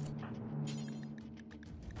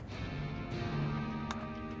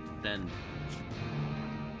 Then.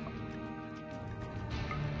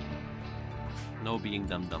 No being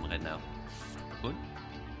dumb right now. Good?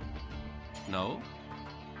 No?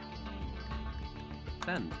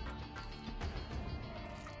 Then.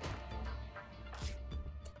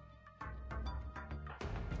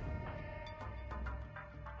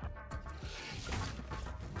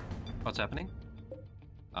 What's happening?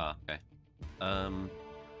 Ah, okay.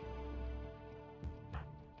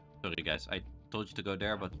 Sorry guys, I told you to go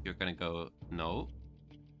there, but you're gonna go... no.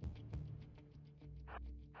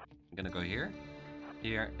 I'm gonna go here,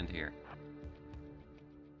 here, and here.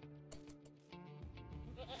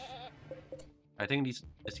 I think is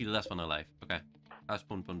the last one alive. Okay. How's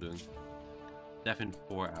Pon Pon doing? Death in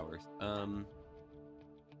 4 hours.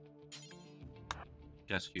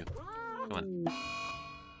 Rescue. Come on.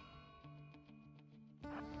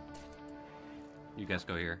 You guys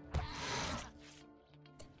go here.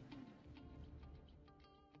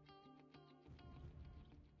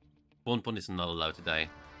 Pon Pon is not allowed to die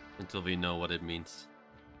until we know what it means.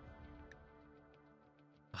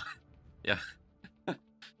 Yeah.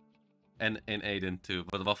 and Aiden too,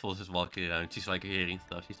 but Waffles is walking around. She's like hearing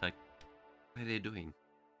stuff. She's like, what are they doing?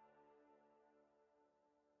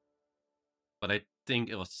 But I think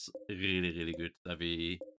it was really, really good that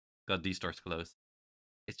we got these doors closed.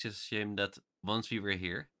 It's just a shame that once we were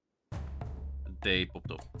here, they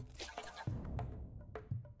popped up.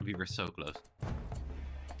 We were so close.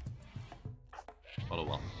 Oh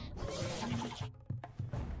well.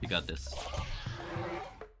 You got this.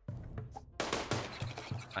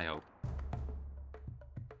 I hope.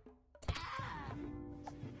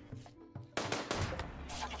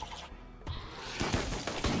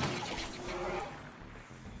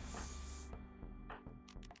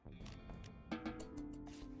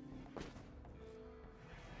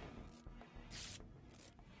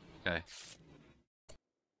 Okay.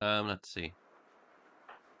 Let's see.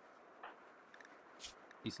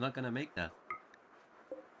 He's not gonna make that.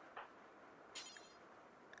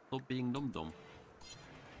 Stop being dum-dum.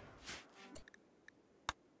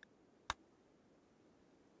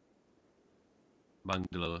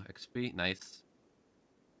 Bungalow XP, nice.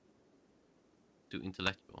 To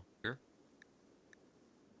intellectual, sure.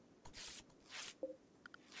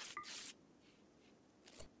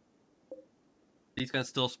 These can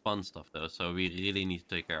still spawn stuff though, so we really need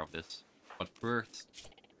to take care of this. But first,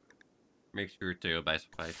 make sure Theo buys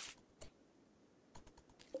a fight.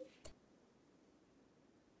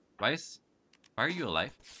 Why are you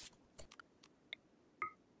alive?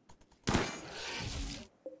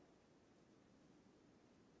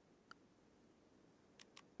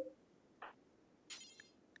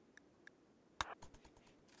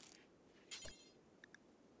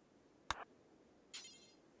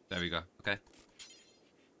 There we go, okay.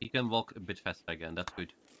 He can walk a bit faster again, that's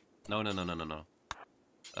good. No. There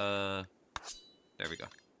we go.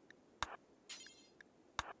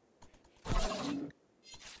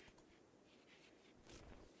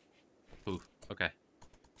 Ooh, okay.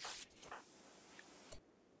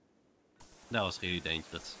 That was really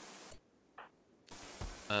dangerous.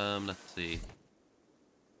 Let's see.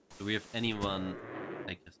 Do we have anyone...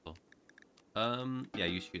 Hey, Crystal. Yeah,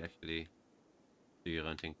 you should actually do your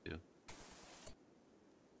own thing too.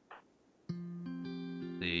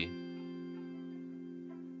 See.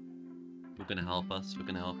 Who can help us? Who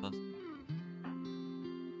can help us?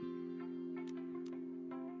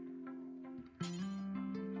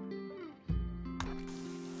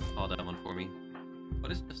 Oh, that one for me.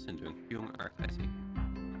 What is Justin doing? Viewing art, I see.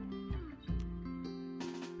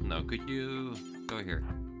 No, could you go here?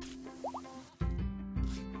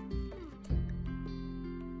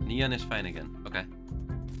 Neon is fine again. Okay.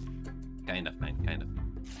 Kind of fine, kind of.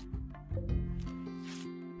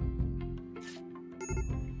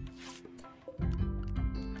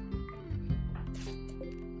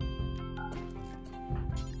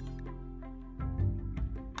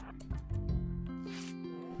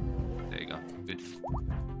 There you go. Good.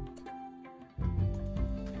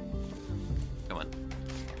 Come on.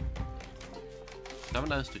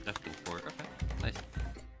 Someone else to crafting for. Okay, nice.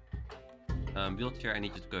 Wheelchair, I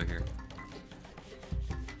need you to go here.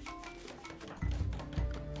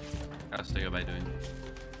 How's Theo by doing?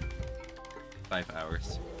 5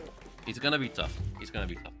 hours. He's gonna be tough. He's gonna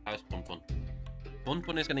be tough. How's Pon Pon? Pon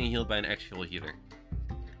Pon is getting healed by an actual healer.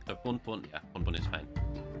 So Pon Pon, yeah, Pon Pon is fine.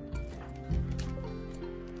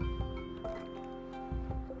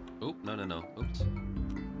 Oh, no. Oops.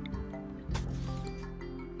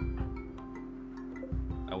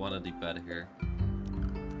 I want to deep out of here.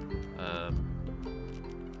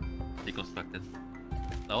 Deconstructed.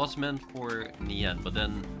 That was meant for Nian, but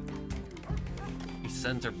then he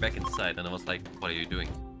sent her back inside, and I was like, what are you doing?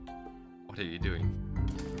 What are you doing?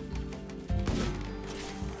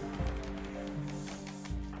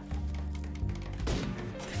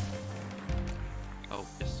 Oh,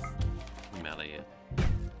 yes. Melee it.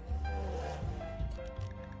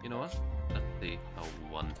 You know what? Let's see. Oh,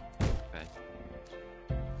 1. Okay.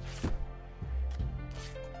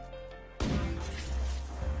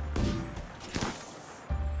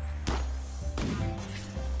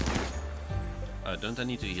 Don't I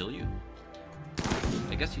need to heal you?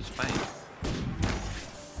 I guess he's fine.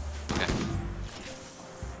 Okay.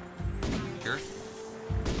 Sure.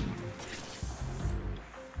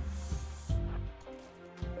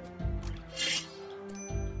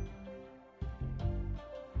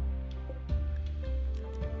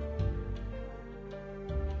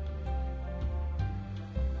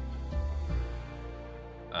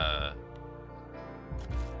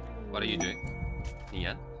 What are you doing?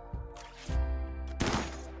 Nian?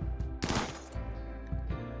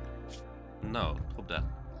 No, drop that.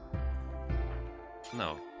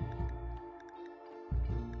 No.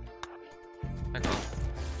 Back off.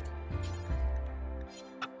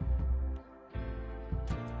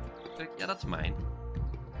 Yeah, that's mine.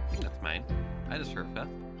 I think that's mine. I deserve that.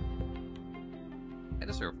 I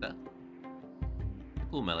deserve that.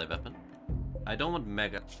 Cool melee weapon. I don't want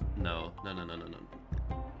mega. No.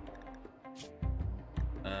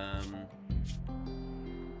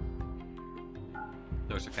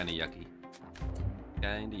 Those are kinda yucky.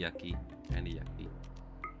 Kinda yucky.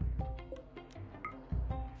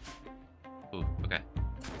 Ooh, okay.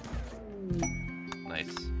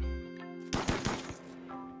 Nice.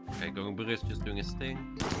 Okay, going Burr is just doing his thing.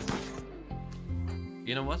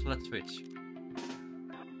 You know what? Let's switch.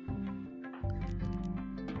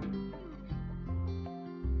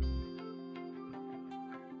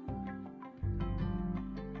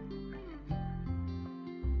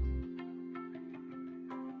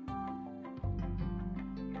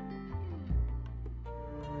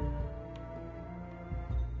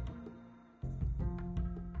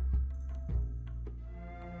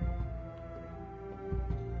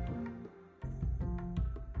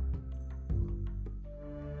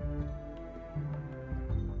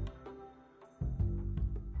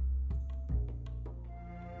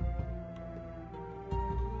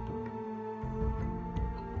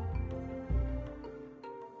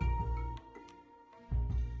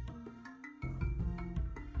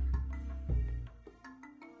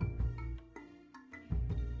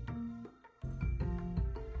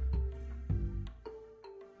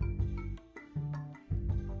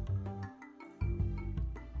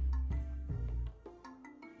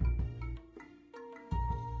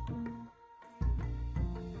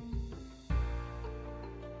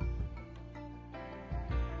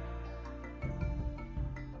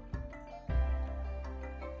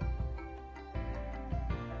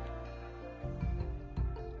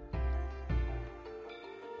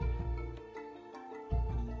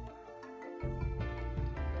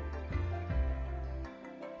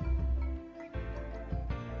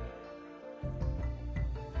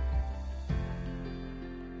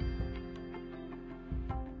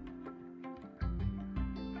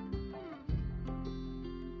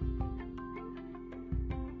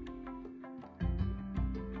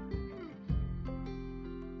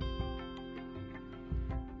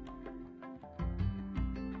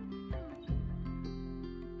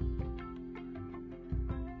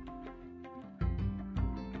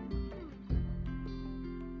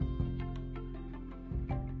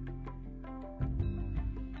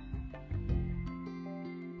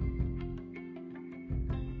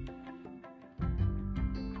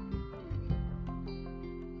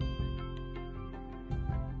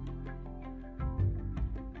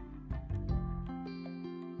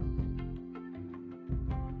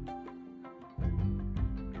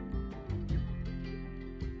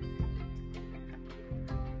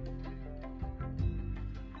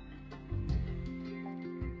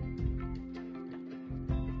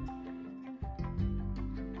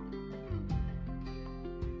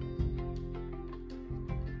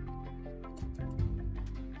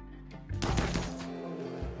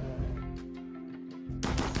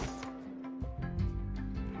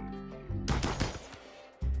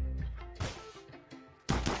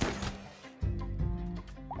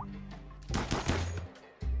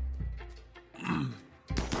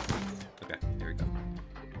 Okay, here we go.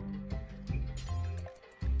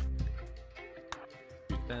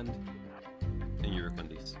 Bend. And you work on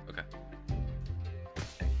these. Okay.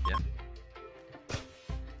 Yeah.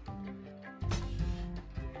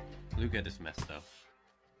 Look at this mess though.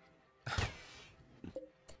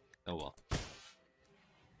 Oh well.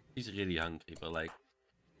 He's really hungry, but like...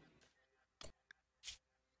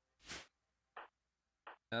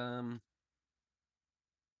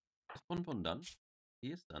 Is Bonbon done?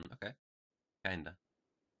 He is done, okay. Kinda.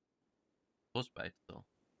 Frostbite still.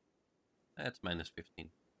 That's minus 15.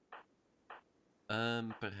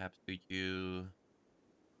 Perhaps could you...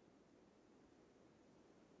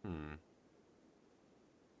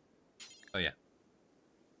 Oh yeah.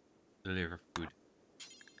 Deliver food.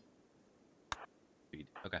 Feed.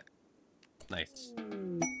 Okay. Nice.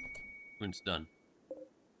 Food's done.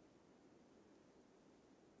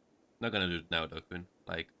 Not gonna do it now though, Kun.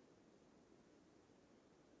 Like...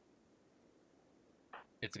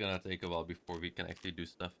 It's gonna take a while before we can actually do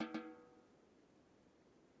stuff.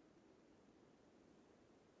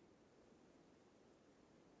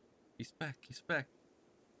 He's back, he's back.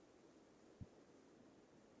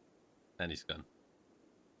 And he's gone.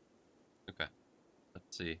 Okay.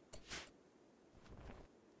 Let's see.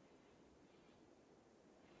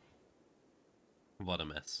 What a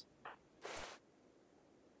mess.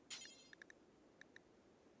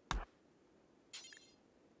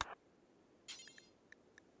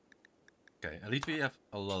 Okay, at least we have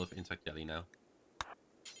a lot of insect jelly now.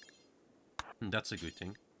 And that's a good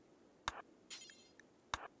thing.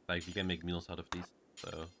 Like, we can make meals out of these,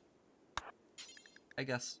 so... I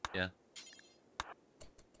guess, yeah.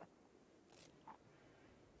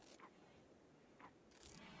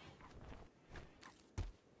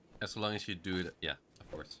 As long as you do it, yeah,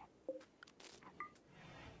 of course.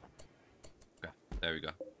 Okay, there we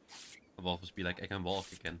go. The wolf must be like, I can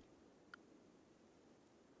walk again.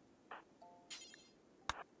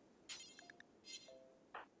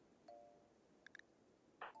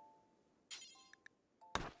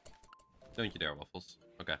 Don't you dare, Waffles.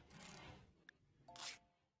 Okay.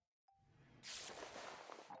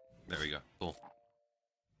 There we go. Cool.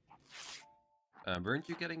 Weren't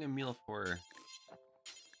you getting a meal for...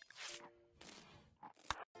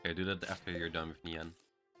 Okay, do that after you're done with Nian.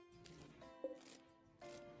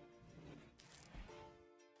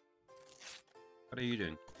 What are you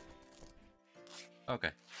doing? Okay,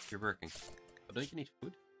 you're working. But don't you need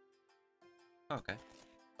food? Okay.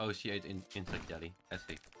 Oh, she ate insect jelly. I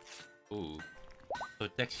see. Ooh.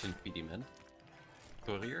 Protection pediment.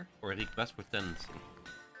 Courier or request for tenancy.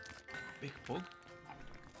 Big pog.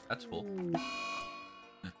 That's full.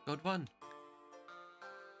 Code 1.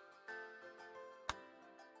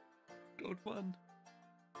 Code 1.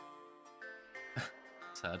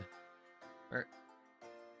 Sad. Where?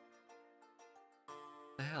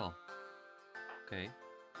 The hell? Okay.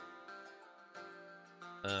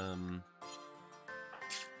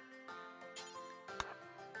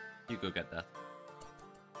 You go get that.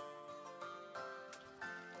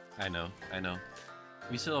 I know.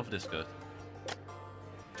 We still have this goat.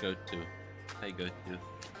 Goat 2. Hey, goat 2.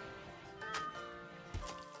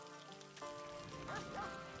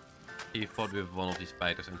 He fought with one of these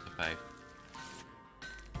spiders and survived.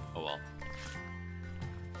 Oh well.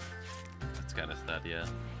 That's kinda sad, yeah.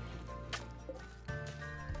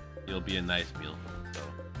 It'll be a nice meal, so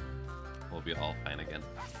we'll be all fine again.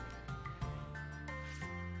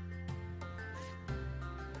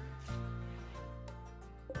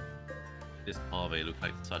 This hallway looks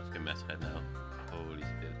like such a mess right now. Holy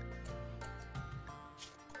shit.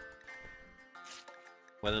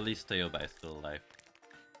 Well, at least Theobai is still alive.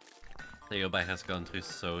 Theobai has gone through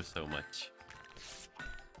so much.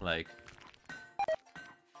 Like...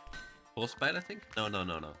 Frostbite, I think? No.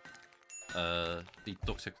 The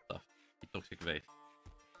toxic stuff. The toxic waste.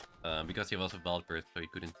 Because he was a wild bird, so he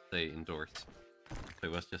couldn't stay indoors. So he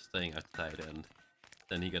was just staying outside, and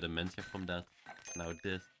then he got dementia from that. Now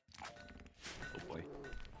this. Oh boy.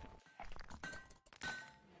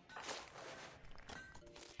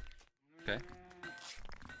 Okay.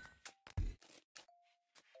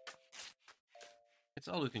 It's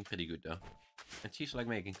all looking pretty good though. And she's like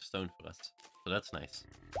making stone for us. So that's nice.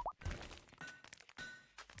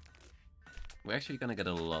 We're actually gonna get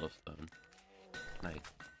a lot of stone. Nice.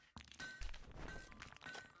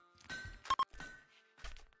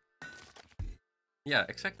 Yeah,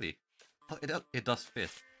 exactly. Oh, it does fit.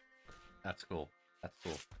 That's cool. That's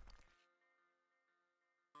cool.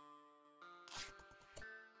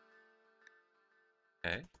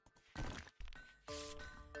 Okay.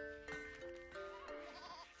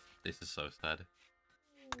 This is so sad.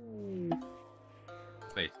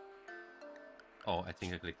 Wait. Oh, I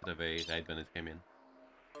think I clicked it away right when it came in.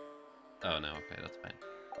 Oh no, okay, that's fine.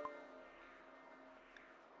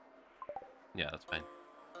 Yeah, that's fine.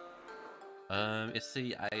 Is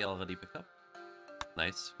the eye already picked up?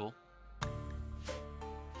 Nice, cool.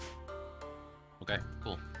 Okay,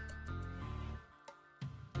 cool.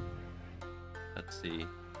 Let's see.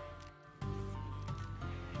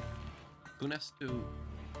 Kun has to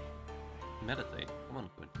meditate. Come on,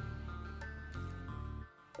 Kun.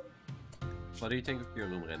 What do you think of your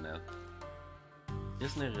room right now?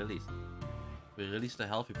 Prisoner released. We released a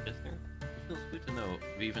healthy prisoner. It feels good to know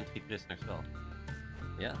we even treat prisoners well.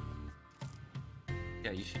 Yeah.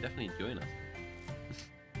 Yeah, you should definitely join us.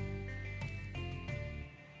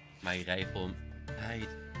 My rifle died.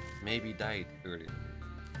 Maybe died earlier.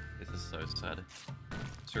 This is so sad.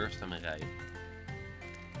 Serve samurai.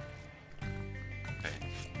 Okay.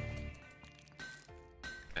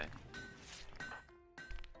 Okay.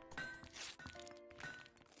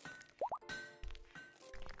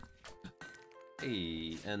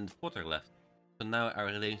 Hey, and Potter left. So now our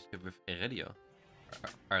relationship with Iridio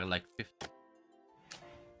are like 50.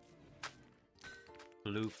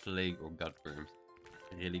 Blue plague or gut worms.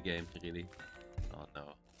 Really, games, really? Oh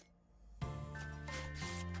no.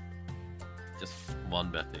 Just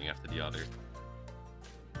one bad thing after the other.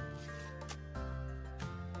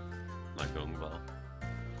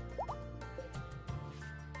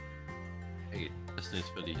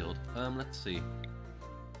 fully healed. Let's see.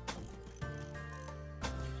 I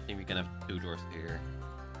think we can have 2 doors here.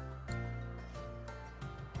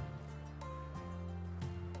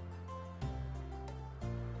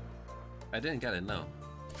 I didn't get it, no.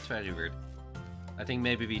 It's very weird. I think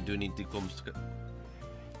maybe we do need the comms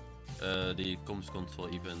console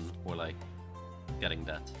even for like getting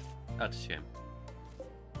that. That's a shame.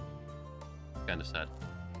 Kinda sad.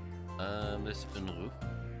 This is a roof.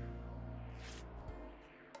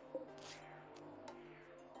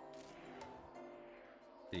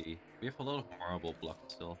 See, we have a lot of marble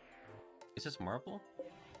blocks still. Is this marble?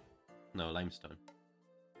 No, limestone.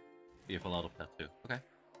 We have a lot of that too. Okay.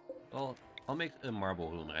 Well, I'll make a marble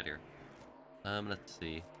room right here. Let's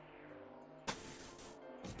see.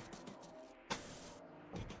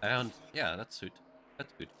 Yeah, that's good.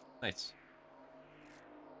 That's good. Nice.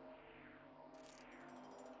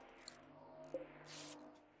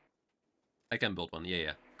 I can build one.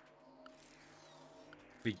 Yeah.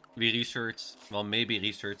 We researched, well, maybe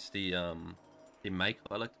research the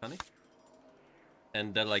microelectronic,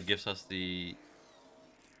 and that like gives us the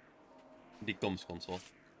comms console.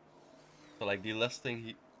 So like the last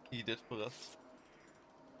thing he did for us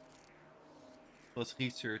was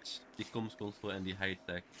research the comms console and the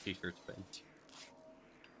high-tech research bench.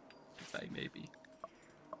 Maybe.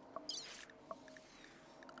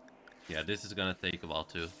 Yeah, this is gonna take a while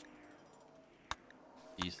too.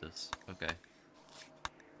 Jesus. Okay.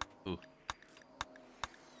 Ooh.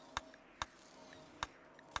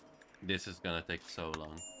 This is gonna take so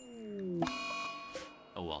long.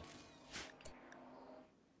 Oh well.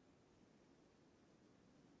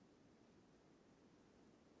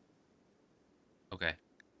 Okay.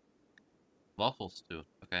 Waffles too.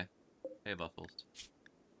 Okay. Hey, waffles.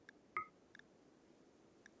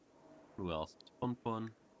 Who else?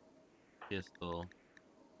 Pon. Crystal.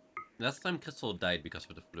 Last time Crystal died because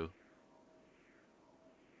of the flu.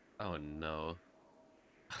 Oh no.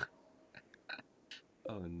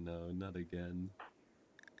 Oh no, not again.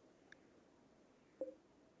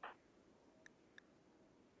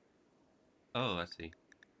 Oh, I see.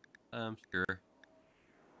 Sure.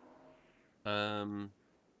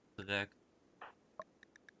 Direct.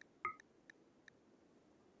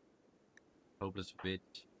 Hopeless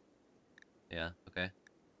bitch. Yeah, okay.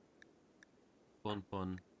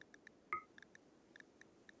 Pon.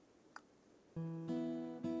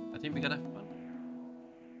 I think we gotta have fun.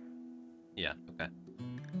 Yeah, okay.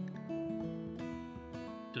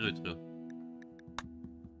 True.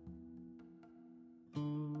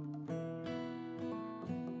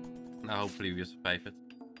 Now hopefully we survive it.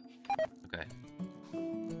 Okay.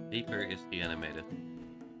 Reaper is reanimated.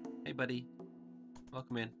 Hey buddy.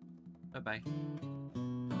 Welcome in. Bye-bye.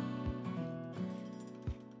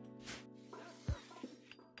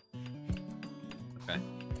 Okay.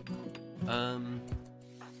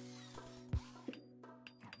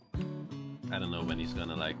 I don't know when he's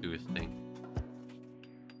gonna like do his thing.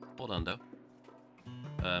 Hold on though.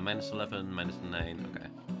 Minus 11, minus 9, okay.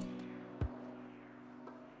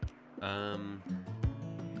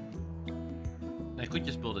 I could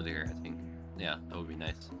just build it here, I think. Yeah, that would be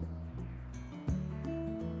nice.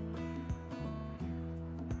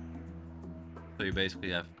 So you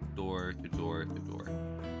basically have door to door to door.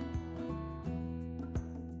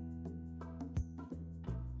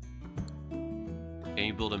 Can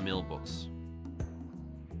you build a mailbox?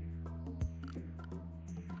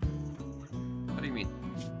 What do you mean?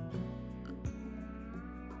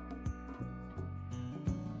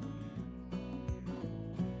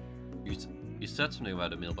 You said something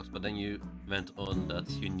about a mailbox, but then you went on that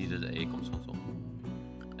you needed a comms console.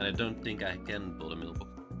 And I don't think I can build a mailbox.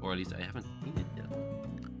 Or at least I haven't seen it yet.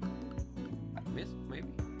 Missed, maybe?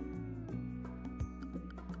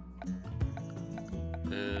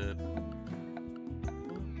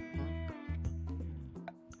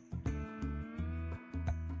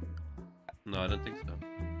 No, I don't think so.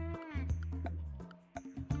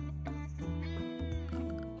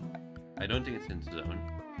 I don't think it's in zone.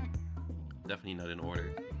 Definitely not in order.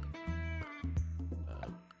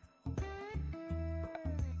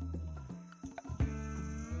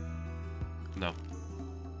 No.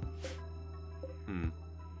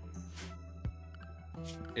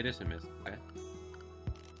 It is a miss, okay.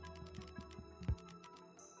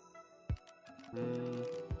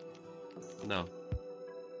 No.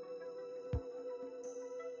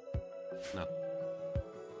 No.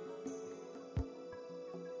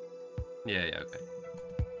 Yeah, okay.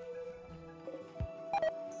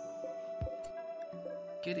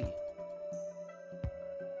 Kitty.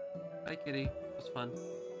 Hi, Kitty. It was fun.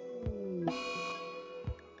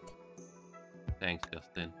 Thanks,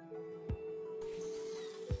 Justin.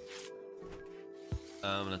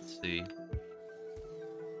 Let's see.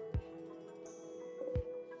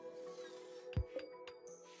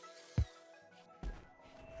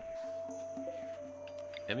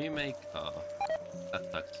 Can we make... Oh, that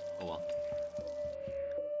sucks. Oh well.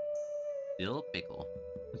 Dill pickle.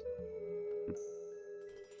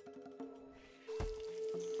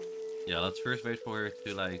 Yeah, let's first wait for her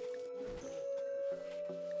to, like,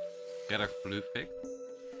 get her flu fixed.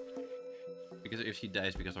 Because if she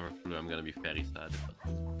dies because of her flu, I'm gonna be very sad. But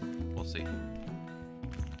we'll see.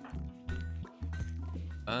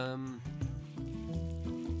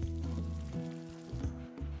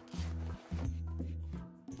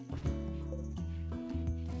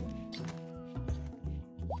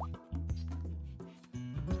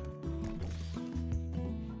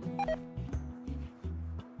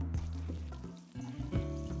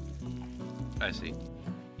 I see.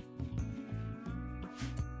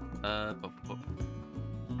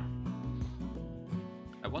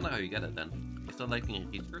 I wonder how you get it then. Is that like in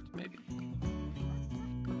research, maybe?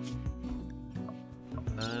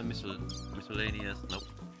 Miscellaneous, nope.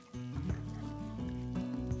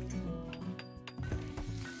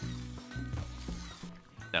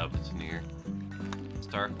 Doubt it's in here.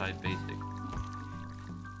 Starflight basic.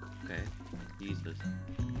 Okay. Jesus.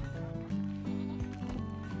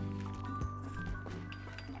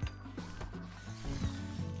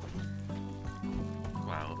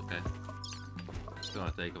 Wow, okay. It's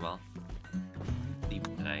gonna take a while. Deep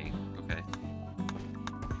drying, okay.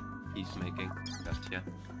 Peacemaking, gotcha.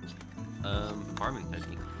 Farming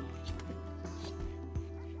technique.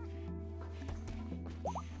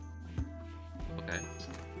 Okay.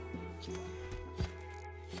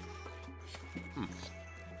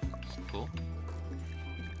 Cool.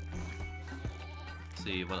 Let's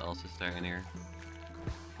see, what else is there in here?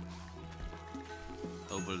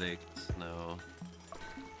 Obelix, no.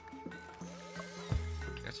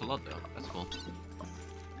 There's a lot though, that's cool.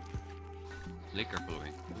 Liquor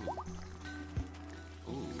brewing.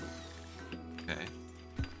 Ooh. Ooh. Okay.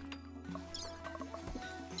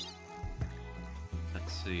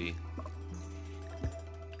 Let's see.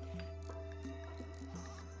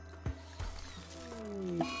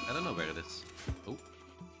 I don't know where it is. Oh.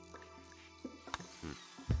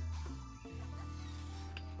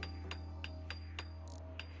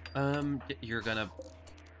 You're gonna...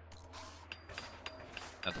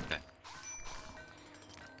 That's okay.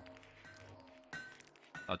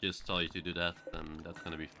 I'll just tell you to do that, and that's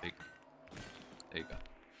gonna be fake. There you go.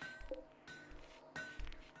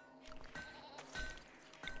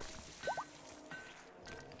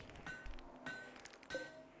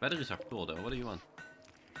 Batteries are full though, what do you want?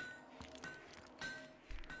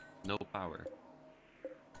 No power.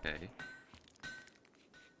 Okay.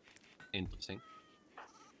 Interesting.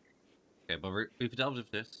 Okay, but we've dealt with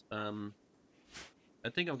this. I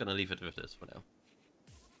think I'm gonna leave it with this for now.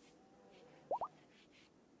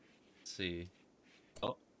 Let's see.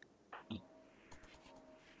 Oh.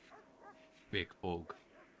 Big hog.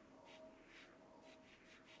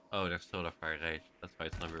 Oh, there's solar fire, right? That's why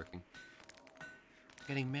it's not working.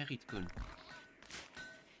 Getting married, Koen.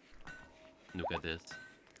 Look at this.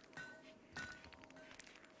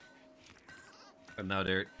 And now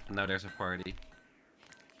there's a party.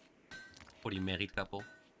 For the married couple.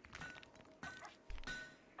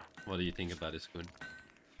 What do you think about this, Koen?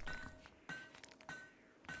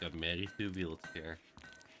 Got married to a wheelchair.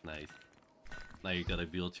 Nice. Now you got a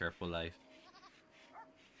wheelchair for life.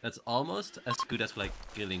 That's almost as good as like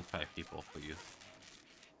killing 5 people for you.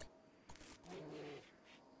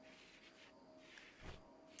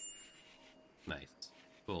 Nice.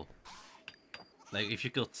 Cool. Like if you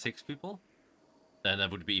killed 6 people, then that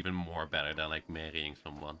would be even more better than like marrying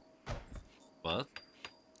someone. But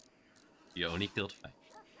you only killed 5.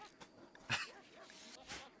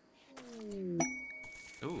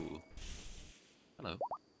 Ooh. Hello.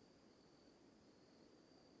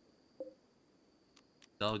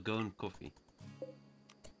 Dalgone coffee.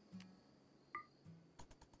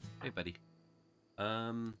 Hey, buddy.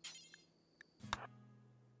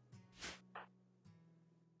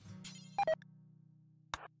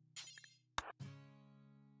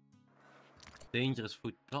 Dangerous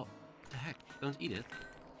food. Oh, what the heck? Don't eat it.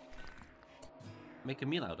 Make a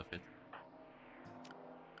meal out of it.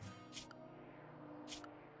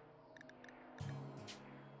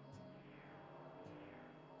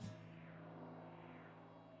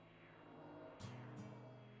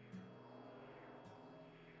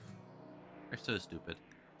 They're so stupid.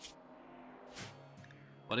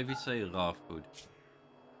 What if we say raw food?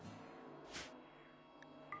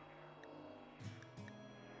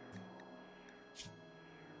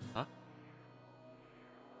 Huh?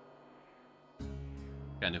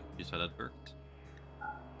 Kind of you saw that worked.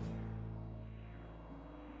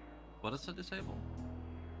 What is the disable?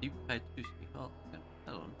 Deep fried sushi. Oh, yeah,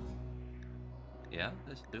 that one. Yeah,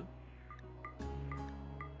 there's two.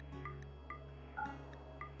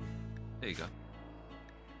 There you go.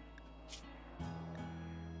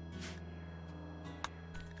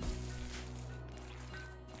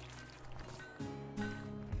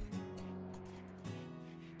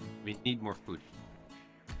 We need more food.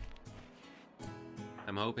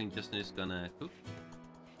 I'm hoping Justin is gonna cook.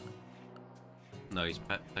 No, he's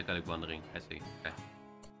psychotic wandering. I see. Okay.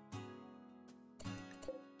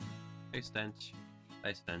 Hey, Stench.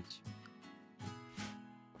 Hi, Stench.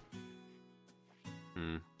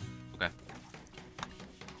 Okay.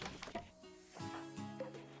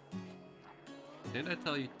 Didn't I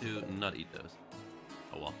tell you to not eat those?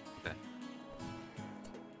 Oh well, okay.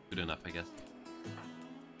 Good enough, I guess.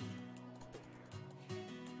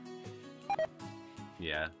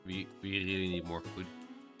 Yeah, we really need more food.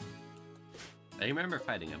 I remember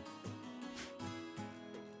fighting him.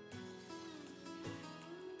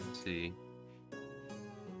 Let's see.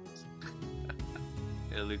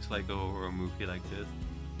 It looks like a horror movie like this.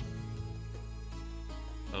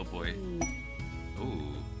 Oh boy.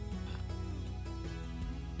 Ooh.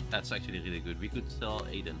 That's actually really good. We could sell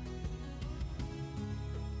Aiden.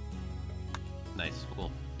 Nice,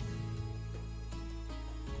 cool.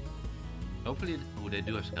 Hopefully, oh, they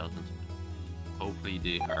do have skeletons. Hopefully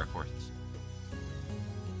they are horses.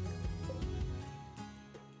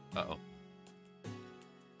 Uh-oh.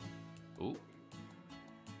 Oh.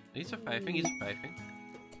 He's surviving, he's surviving.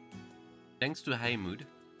 Thanks to high mood,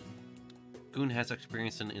 Koen has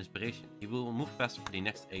experienced an inspiration. He will move faster for the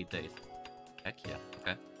next 8 days. Heck yeah,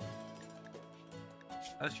 okay.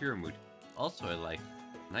 How's your mood? Also I like.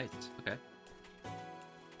 Nice, okay.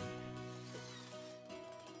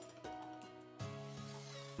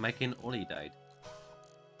 Mike and Ollie died.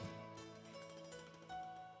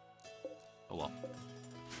 Oh well.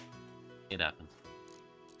 It happens.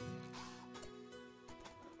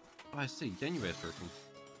 Oh, I see. January is working.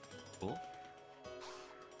 Cool.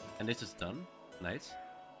 And this is done. Nice.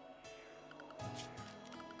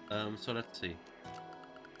 So let's see.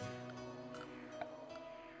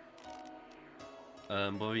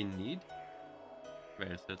 What we need?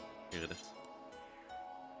 Where is it? Here it is.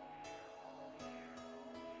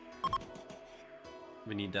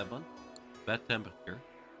 We need that one. Bad temperature.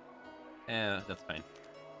 That's fine.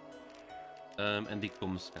 And the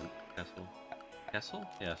comms castle. Castle?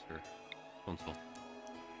 Yeah, sure. Console.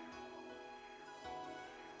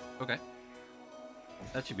 Okay.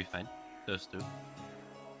 That should be fine. Those two.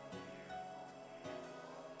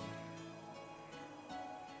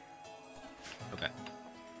 Okay.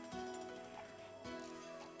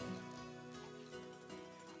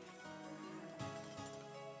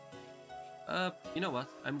 You know what?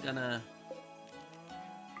 I'm gonna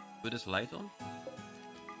put this light on.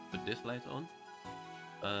 Put this light on.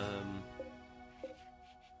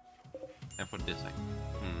 And put this light.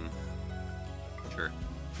 Sure.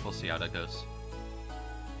 We'll see how that goes.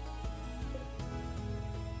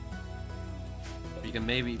 You can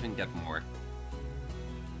maybe even get more.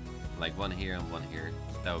 Like one here and one here.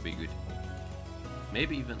 That would be good.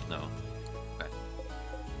 Maybe even... no. Okay.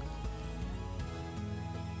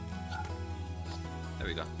 There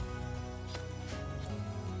we go.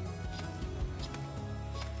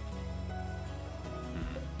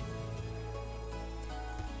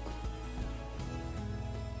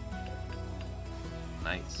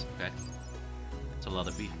 Nice, okay. That's a lot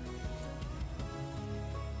of beef.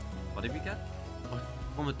 What did we get? What?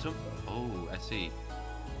 From a tomb? Oh, I see.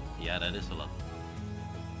 Yeah, that is a lot.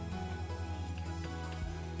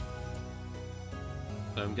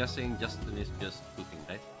 So I'm guessing Justin is just cooking,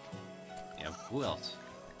 right? Yeah, who else?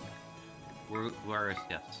 Who are his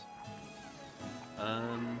chefs?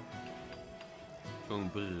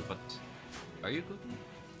 But are you cooking?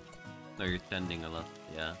 No, you're tending a lot,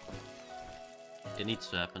 yeah. It needs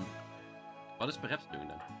to happen. What is perhaps doing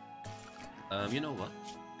then? You know what?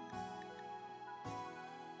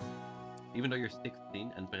 Even though you're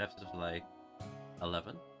 16 and perhaps is like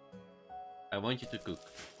 11, I want you to cook.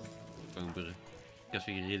 Because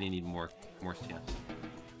we really need more chefs.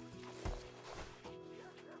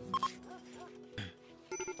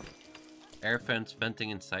 Air vents venting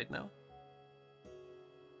inside now?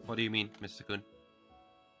 What do you mean, Mr. Koen?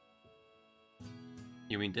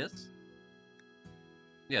 You mean this?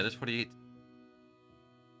 Yeah, this 48.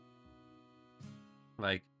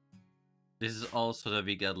 Like, this is also that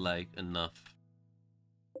we get like enough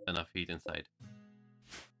heat inside.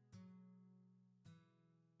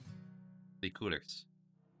 The coolers.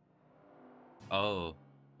 Oh,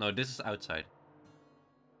 No, this is outside.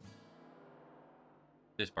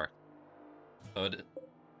 This part. So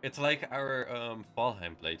it's like our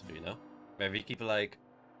Valheim playthrough, you know? Where we keep like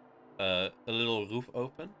a little roof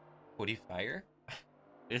open for the fire.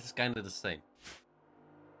 This is kind of the same.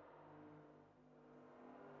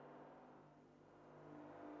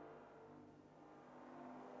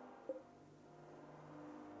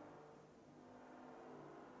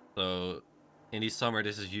 So in the summer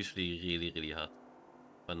this is usually really, really hot.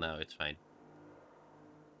 But now it's fine.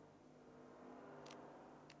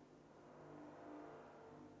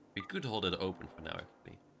 We could hold it open for now,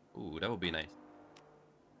 actually. Ooh, that would be nice.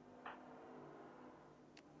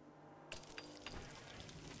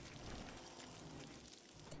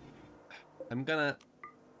 I'm gonna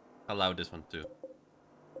allow this one too.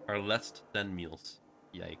 Our last 10 meals.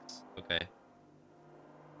 Yikes. Okay.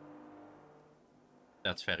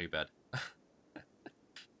 That's very bad.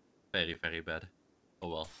 Very, very bad. Oh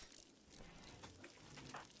well.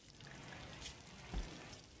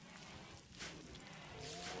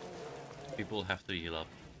 People have to heal up.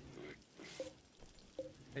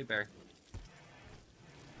 Hey, bear.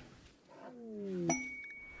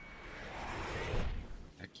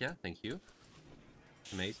 Heck yeah, thank you.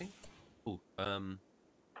 Amazing. Ooh,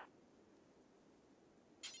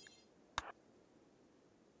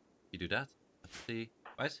 you do that? Let's see.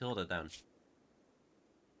 Why is Hilda down?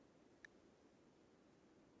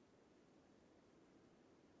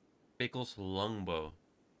 Pickle's longbow.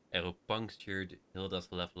 Arrow punctured Hilda's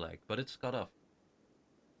left leg, but it's cut off.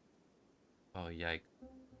 Oh, yikes.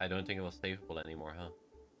 I don't think it was savable anymore, huh?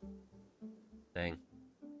 Dang.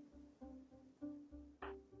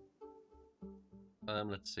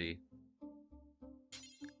 Let's see.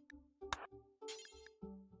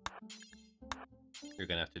 You're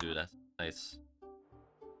gonna have to do that. Nice.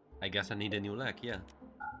 I guess I need a new leg, yeah.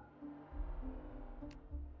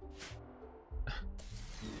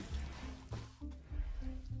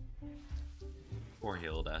 Poor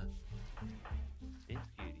Hilda. This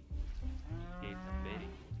cutie. Gave some bitty.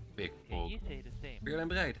 Big Hey, bulk. you say the same. Beard and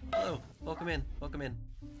Bride. Hello. Welcome in. Welcome in.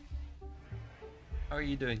 How are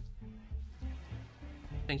you doing?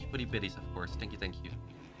 Thank you for the biddies, of course. Thank you, thank you.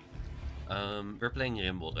 We're playing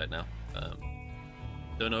Rimworld right now.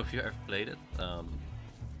 Don't know if you ever played it.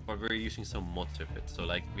 But we're using some mods with it. So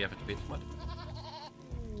like we have a Twitch mod.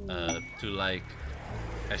 To like,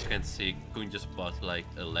 as you can see, Koen just bought like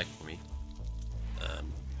a leg for me.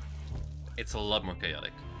 It's a lot more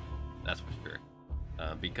chaotic. That's for sure.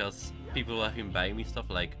 Because people have been buying me stuff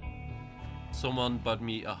like someone bought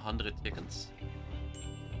me 100 chickens.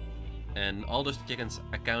 And all those chickens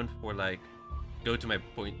account for like, go to my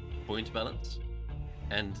points balance.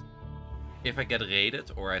 And if I get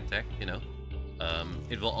raided or attacked, you know,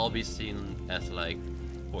 it will all be seen as like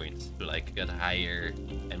points to like get higher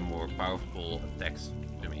and more powerful attacks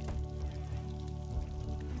to me.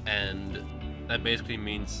 And that basically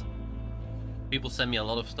means people send me a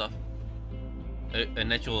lot of stuff. A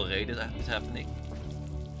natural raid is happening.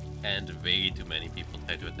 And way too many people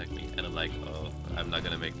try to attack me. And I'm like, oh, I'm not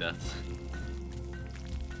gonna make that.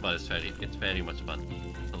 But it's very much fun.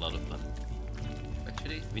 It's a lot of fun.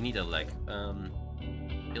 Actually, we need a leg.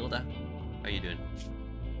 Hilda, how you doing?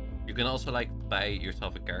 You can also like buy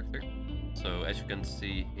yourself a character. So as you can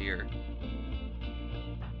see here,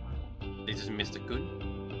 this is Mr. Koen.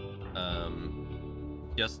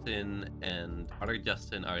 Justin and other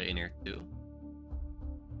Justin are in here too.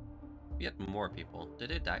 We had more people. Did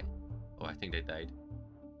they die? Oh, I think they died.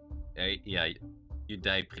 Yeah, you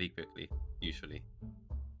die pretty quickly, usually.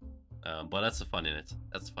 But that's the fun in it.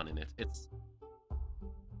 That's the fun in it. It's...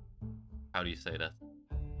 How do you say that?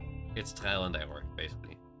 It's trial and error,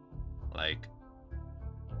 basically. Like,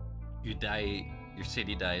 you die, your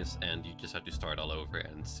city dies, and you just have to start all over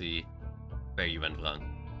and see where you went wrong.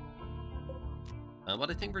 But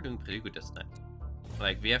I think we're doing pretty good this time.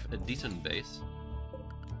 Like, we have a decent base.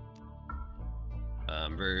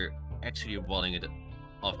 We're actually walling it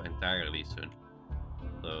off entirely soon.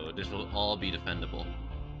 So this will all be defendable.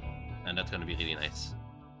 And that's gonna be really nice.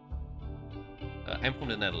 I'm from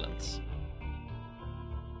the Netherlands.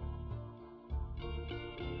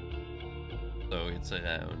 So it's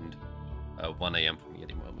around 1 AM for me at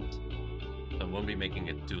the moment. So I won't be making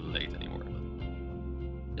it too late anymore,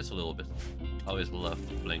 but just a little bit. Always loved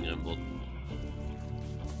playing Rimworld.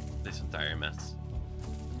 This entire mess.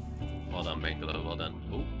 Well done, Bankalo, well done.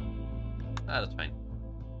 Oh, that's fine.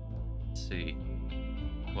 Let's see.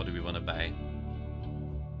 What do we want to buy?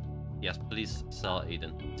 Yes, please sell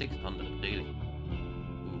Aiden. 600, really?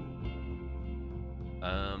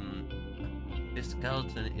 Ooh. This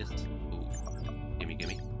skeleton is... Ooh. Gimme,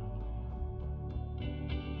 gimme.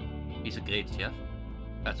 He's a great chef.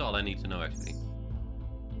 That's all I need to know, actually.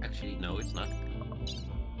 Actually, no, it's not.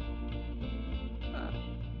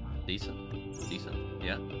 Decent. Decent,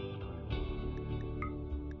 yeah.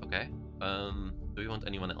 Okay. Do you want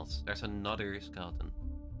anyone else? There's another skeleton.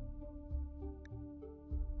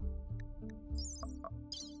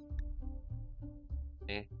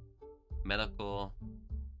 Okay. Medical.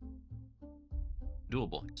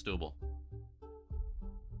 Doable. It's doable.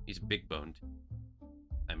 He's big boned.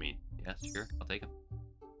 I mean, yeah, sure. I'll take him.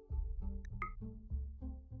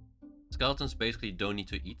 Skeletons basically don't need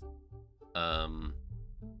to eat.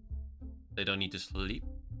 They don't need to sleep.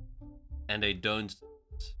 And they don't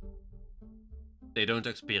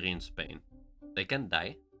experience pain. They can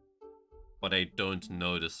die, but they don't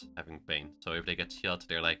notice having pain. So if they get shot,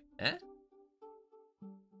 they're like, eh?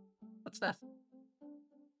 What's that?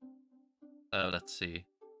 Let's see.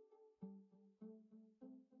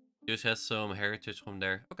 Just has some heritage from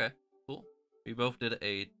there. Okay, cool. We both did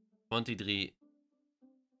a 23.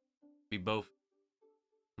 We both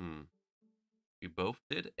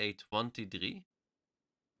did a 23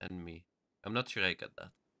 and me. I'm not sure I get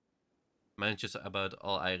that. Mine's just about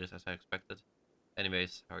all iris as I expected.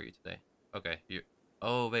 Anyways, how are you today? Okay, you.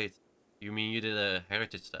 Oh wait, you mean you did a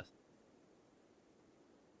heritage test?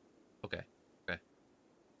 Okay, okay.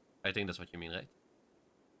 I think that's what you mean, right?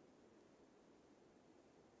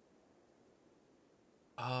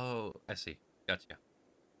 Oh, I see. Gotcha.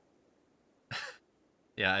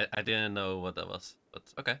 Yeah, I didn't know what that was, but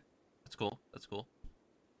okay, that's cool. That's cool.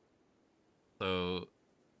 So,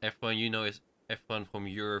 everyone you know is everyone from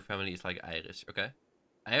your family is like Irish. Okay,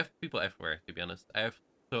 I have people everywhere. To be honest, I have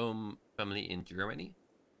some family in Germany,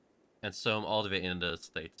 and some all the way in the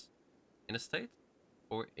States. In the States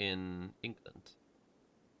or in England?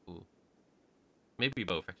 Ooh, maybe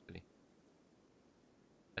both actually.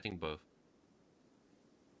 I think both.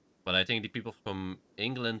 But I think the people from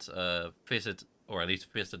England visit, or at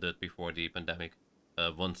least visited before the pandemic,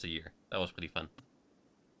 once a year. That was pretty fun.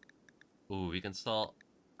 Ooh, we can stall.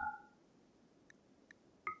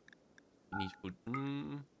 We need food.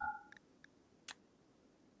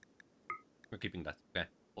 We're keeping that. Okay,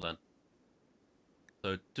 hold on.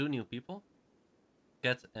 So 2 new people.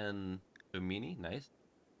 Cat and Domini, nice.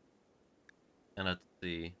 And let's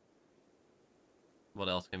see. What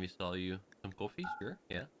else can we sell you? Some coffee, sure,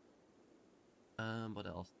 yeah. What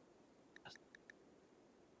else?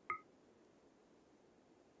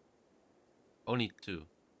 Only 2.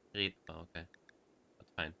 3. Oh, okay.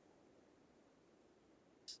 That's fine.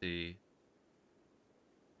 Let's see.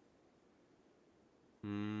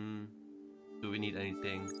 Do we need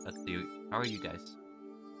anything? Let's see. How are you guys?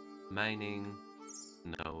 Mining?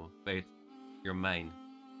 No. Wait. You're mine.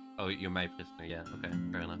 Oh, you're my prisoner. Yeah, okay.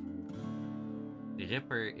 Fair enough. The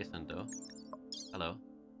Ripper isn't though. Hello?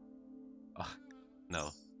 Oh,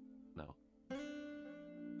 no. No.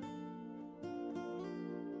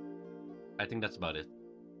 I think that's about it.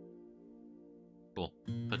 Cool.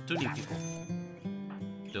 But 2 new people.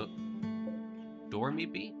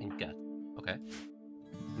 Dormy and Cat. Okay.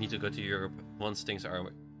 Need to go to Europe once things are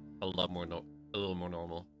a little more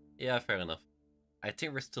normal. Yeah, fair enough. I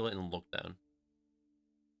think we're still in lockdown.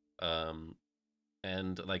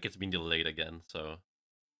 And like it's been delayed again, so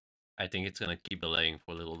I think it's gonna keep delaying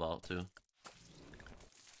for a little while too.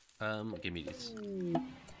 Give me these.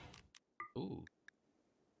 Ooh.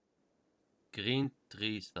 Green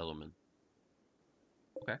tree settlement.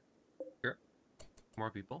 Okay, sure.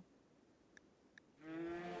 More people.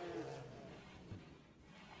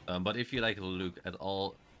 But if you like look at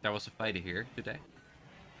all, there was a fight here today.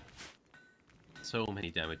 So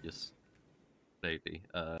many damages lately.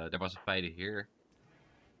 There was a fight here.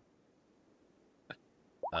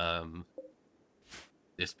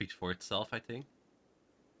 This speaks for itself, I think.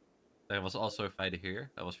 There was also a fight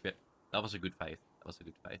here. That was a good fight. That was a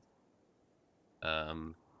good fight.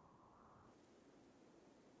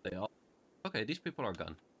 They all. Okay, these people are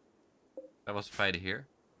gone. There was a fight here.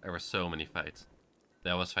 There were so many fights.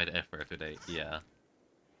 There was a fight everywhere today. Yeah.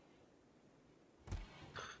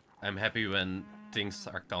 I'm happy when things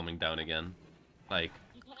are calming down again. Like,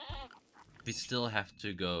 we still have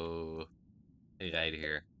to go right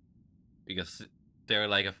here. Because they're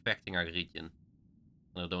like affecting our region.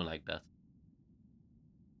 And I don't like that.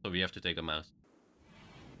 So we have to take them out.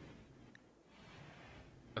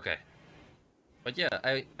 Okay. But yeah,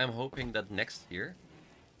 I'm hoping that next year,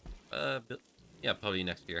 yeah, probably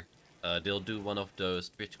next year, they'll do one of those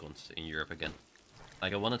TwitchCons in Europe again.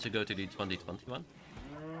 Like I wanted to go to the 2021,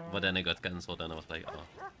 but then it got cancelled and I was like, oh,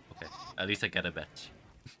 okay. At least I get a badge.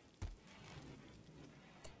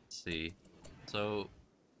 Let's see. So,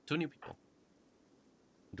 2 new people.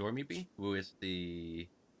 Dormyby, who is the...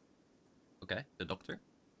 Okay, the doctor.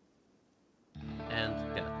 And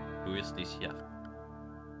Cat, who is the chef.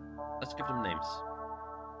 Let's give them names.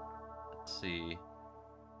 Let's see.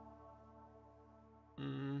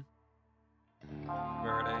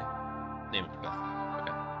 Where are they? Name request.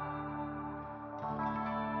 Okay.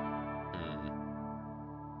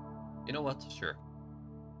 You know what? Sure.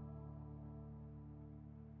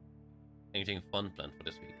 Anything fun planned for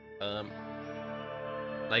this week?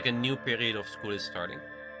 Like a new period of school is starting.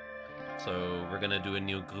 So we're gonna do a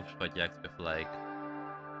new groups project with like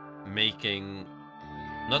making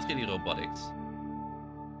not really robotics.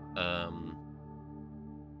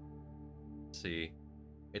 Let's see.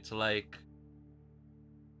 It's like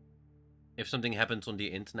if something happens on the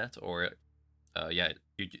internet or yeah,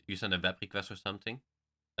 you send a web request or something,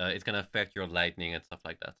 it's gonna affect your lightning and stuff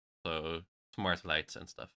like that. So smart lights and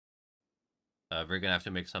stuff. We're gonna have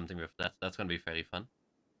to make something with that. That's gonna be very fun.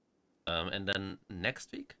 And then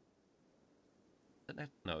next week?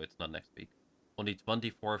 No, it's not next week. On the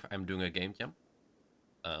 24th, I'm doing a game jam.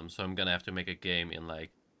 So I'm gonna have to make a game in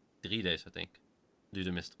like 3 days, I think. Due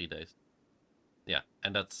to miss 3 days. Yeah,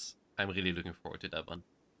 and I'm really looking forward to that one.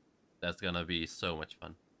 That's gonna be so much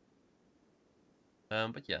fun.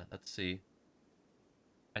 But yeah, let's see.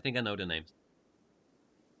 I think I know the names.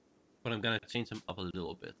 But I'm gonna change them up a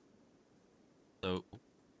little bit. So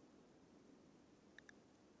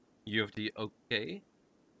you have the okay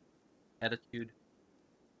attitude.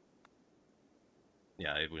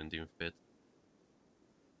 Yeah, it wouldn't even fit.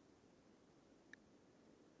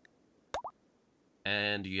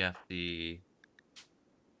 And you have the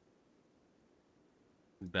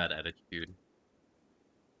bad attitude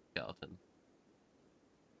skeleton.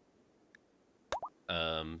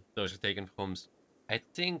 Those are taken from, I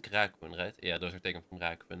think, Raccoon, right? Yeah, those are taken from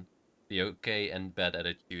Raccoon. The okay and bad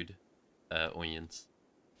attitude onions.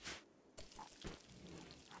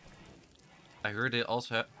 I heard they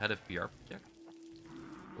also had a VR project.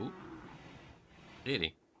 Ooh.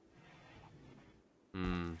 Really?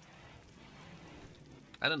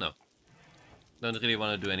 I don't know. Don't really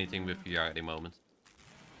want to do anything with VR at the moment.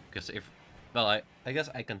 Because if... Well, I guess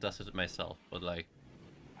I can test it myself, but like...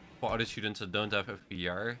 For other students that don't have a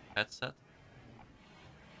VR headset,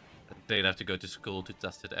 they'd have to go to school to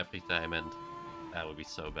test it every time, and that would be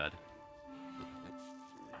so bad.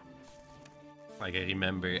 Like, I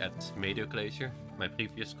remember at Medio Glacier, my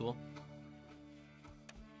previous school,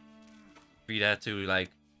 we had to,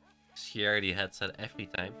 like, share the headset every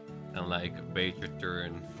time, and, like, wait your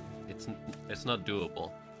turn. It's not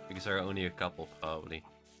doable, because there are only a couple, probably.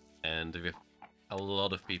 And with a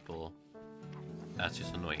lot of people, that's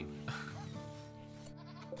just annoying.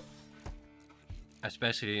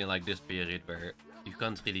 Especially in, like, this period where you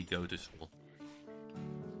can't really go to school.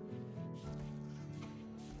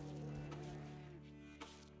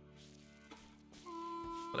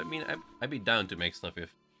 But I mean, I'd be down to make stuff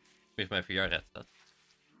with my VR headset.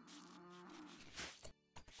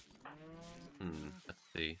 Let's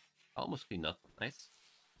see. Almost clean up. Nice.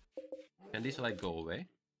 Can these like go away?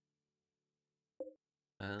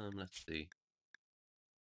 Let's see.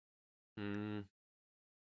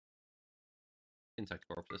 Insect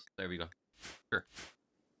corpses. There we go. Sure.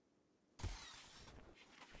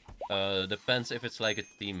 Depends if it's like a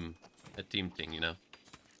team thing, you know.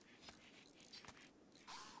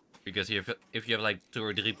 Because if you have like 2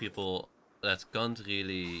 or 3 people that can't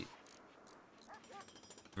really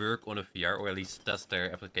work on a VR or at least test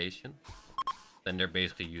their application, then they're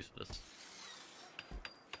basically useless.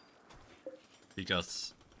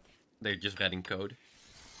 Because they're just writing code.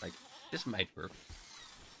 Like, this might work.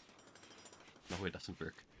 No, it doesn't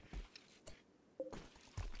work.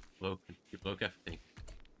 Broken. You broke everything.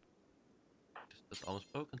 This was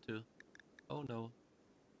almost broken too. Oh no.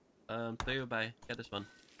 Play you bye. Get this one.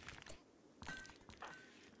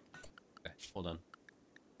 Okay, hold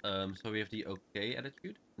on. So we have the okay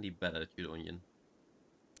attitude and the bad attitude onion.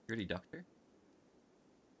 You're the doctor.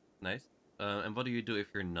 Nice. And what do you do if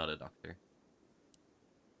you're not a doctor?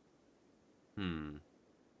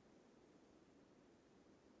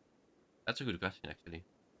 That's a good question, actually.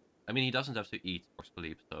 I mean, he doesn't have to eat or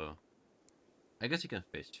sleep, so... I guess he can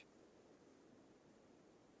fish.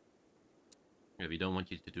 Yeah, we don't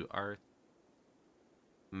want you to do art.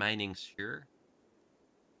 Mining, sure.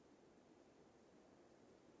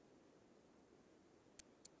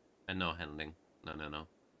 And no handling. No.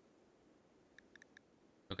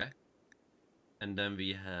 Okay. And then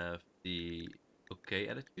we have the okay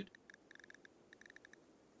attitude.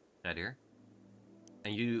 Right here.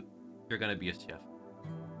 And you're gonna be a chef.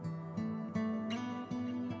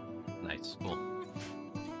 Nice, cool.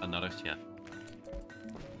 Another chef.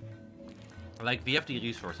 Like, we have the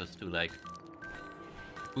resources to, like,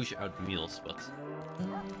 push out meals, but...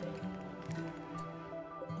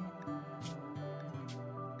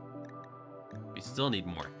 we still need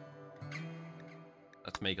more.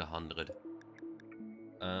 Let's make 100.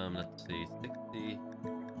 Let's see, 60.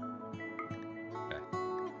 Okay.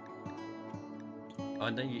 Oh,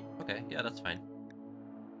 and then you... okay, yeah, that's fine.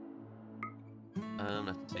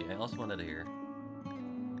 Let's see, I also wanted to hear.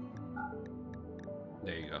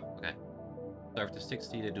 There you go, okay. So after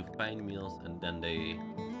 60, they do fine meals, and then they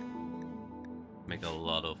make a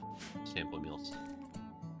lot of simple meals.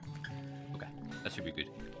 Okay, that should be good.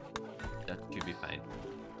 That should be fine.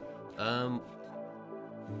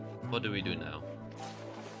 What do we do now?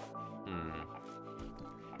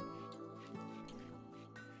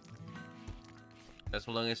 As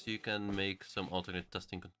long as you can make some alternate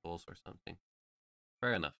testing controls or something.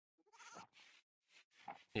 Fair enough.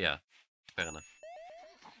 Yeah, fair enough.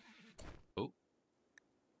 Oh.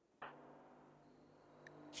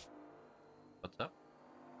 What's up?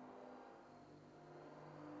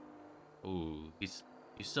 Ooh, you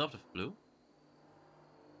still have the flu?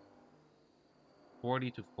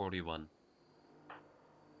 40 to 41.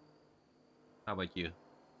 How about you?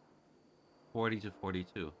 40 to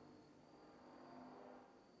 42.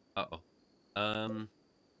 Uh-oh.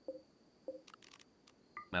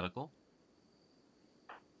 Medical?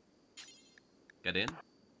 Get in.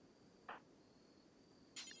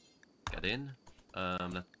 Get in.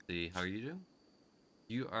 Let's see, how are you doing?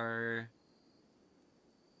 You're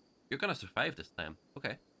gonna survive this time.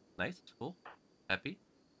 Okay, nice, cool. Happy?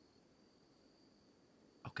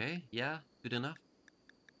 Okay, yeah, good enough.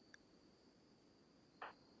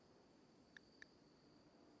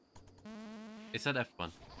 Is that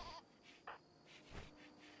F1?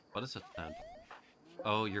 What is that sound?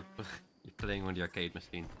 Oh, you're playing on the arcade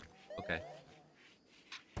machine. Okay.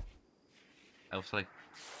 I was like,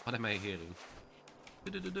 what am I hearing?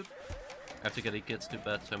 I have to get the kids to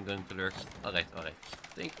bed, so I'm going to lurk. Alright.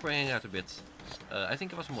 Thanks for hanging out a bit. I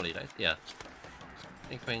think it was Molly, right? Yeah.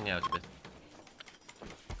 Thanks for hanging out a bit.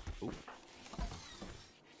 Ooh.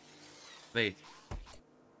 Wait.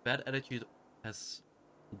 Bad attitude has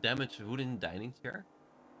damaged wooden dining chair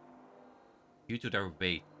due to their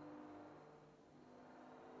weight.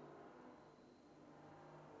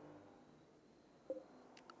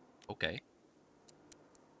 Okay.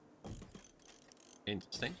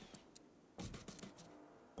 Interesting.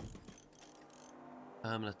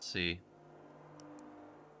 Let's see.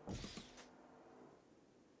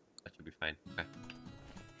 That should be fine. Okay.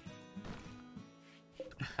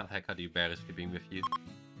 I like how the bear is sleeping with you.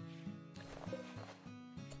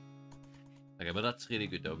 Okay, but that's really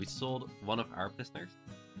good though. We sold one of our prisoners,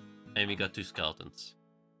 and we got 2 skeletons.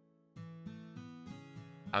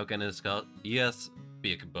 How can a skeleton? He has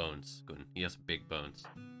big bones, Kun. He has big bones.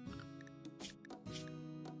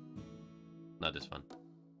 Not this one.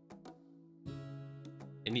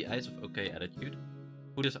 In the eyes of okay attitude,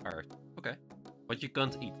 food is art. Okay, but you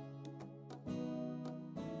can't eat.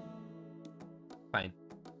 Fine.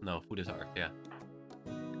 No, food is art, yeah.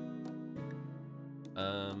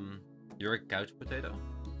 You're a couch potato?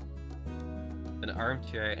 An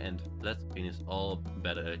armchair and flat screen is all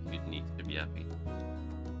bad attitude needs to be happy.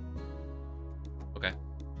 Okay.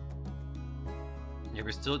 Yeah,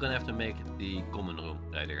 we're still gonna have to make the common room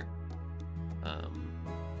right here.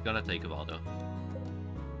 Gonna take a while though.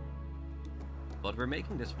 But we're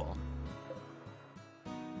making this wall.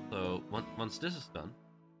 So once this is done,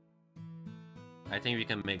 I think we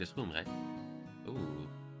can make this room, right? Ooh.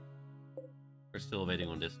 We're still waiting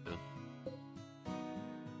on this too.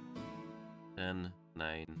 10,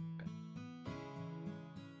 9, okay.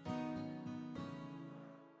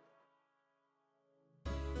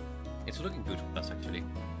 It's looking good for us actually.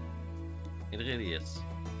 It really is.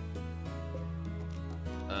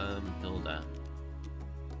 Hilda.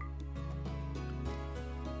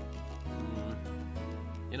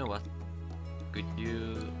 You know what? Could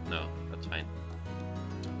you... No, that's fine.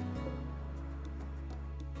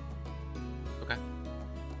 Okay.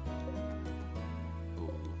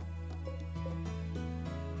 Ooh.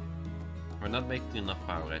 We're not making enough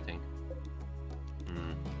power, I think.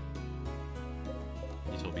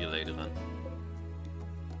 This will be later on.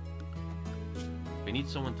 We need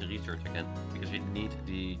someone to research again, because we need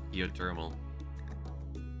the geothermal.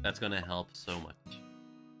 That's gonna help so much.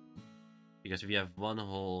 Because we have one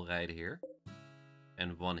hole right here,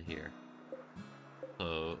 and one here.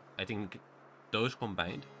 So, I think those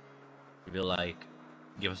combined will, like,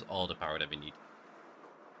 give us all the power that we need.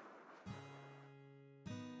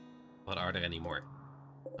 But are there any more?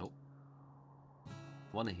 Nope.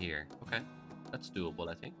 One here. Okay. That's doable,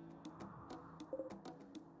 I think.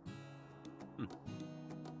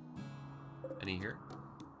 Any here?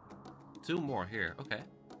 2 more here. Okay.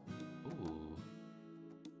 Ooh.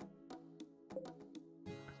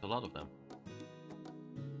 There's a lot of them.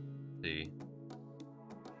 Let's see.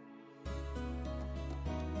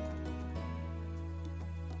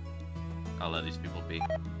 I'll let these people be.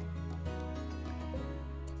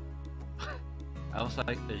 I was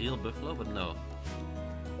like a real buffalo, but no.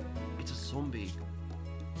 It's a zombie.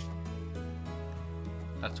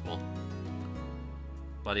 That's cool.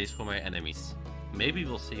 But he's for my enemies. Maybe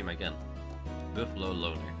we'll see him again. Buffalo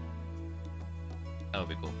Loner. That would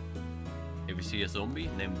be cool. If we see a zombie,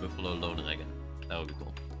 name Buffalo Loner again. That would be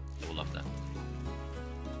cool. We'll love that.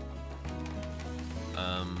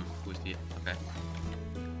 Who's the... Okay.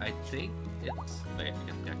 I think it's... Wait, I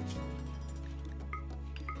can check.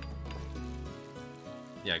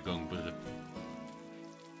 Yeah, Gongbru.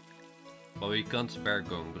 But we can't spare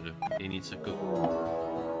Gongbru. He needs a cook.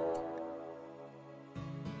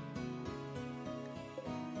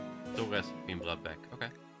 Torres has been brought back. Okay.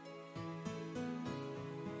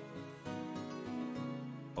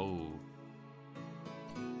 Oh.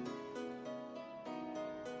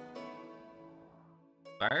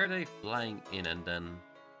 Why are they flying in and then...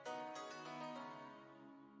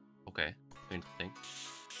 Okay, interesting.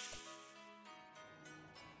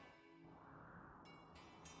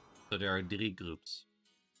 So there are 3 groups.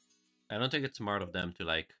 I don't think it's smart of them to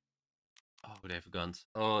like... Oh, they have guns.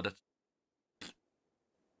 Oh, that's...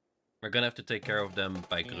 We're gonna have to take care of them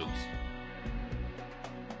by groups.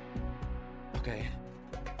 Okay.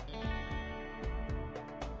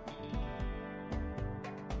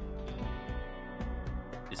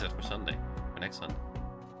 Is that for Sunday? For next Sunday?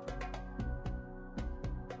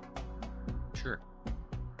 Sure.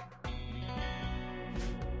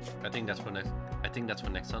 I think that's for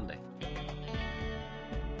next Sunday.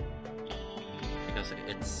 Because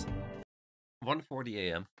it's 1:40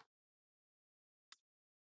 AM.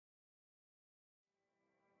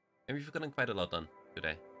 And we've gotten quite a lot done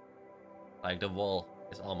today. Like the wall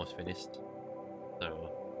is almost finished.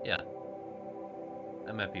 So yeah.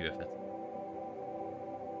 I'm happy with it.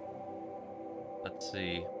 Let's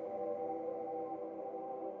see.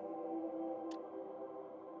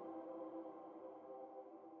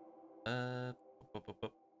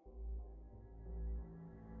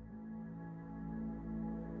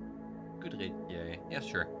 Good rate, yay. Yeah,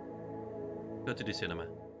 sure. Go to the cinema.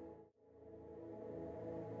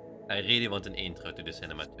 I really want an intro to the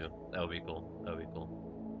cinema too. That would be cool. That would be cool.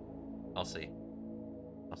 I'll see.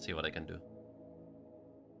 I'll see what I can do.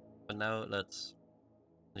 But now let's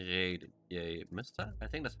raid yay Musta. I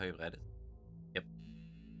think that's how you write it. Yep.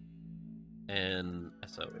 And I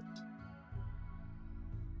saw it.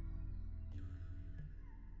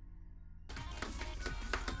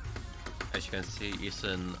 As you can see, he's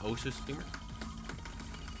an Osu streamer.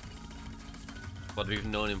 But we've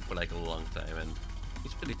known him for like a long time and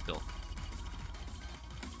he's pretty cool.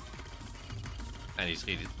 And he's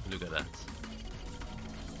really, look at that.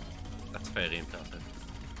 That's very impressive.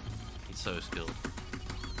 He's so skilled.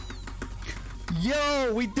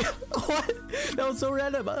 Yo, we did what? That was so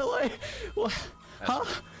random, by the way. What? Huh?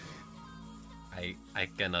 I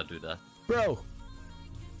cannot do that. Bro.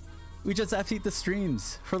 We just FT'd the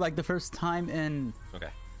streams for like the first time in... Okay.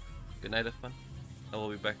 Good night, everyone. I will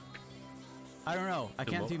be back. I don't know. I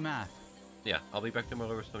can't do math. Yeah, I'll be back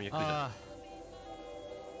tomorrow with some Yakuza.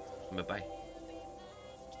 Bye-bye.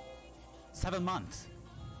 7 months.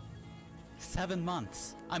 7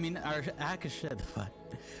 months. I mean, our hack is shit, but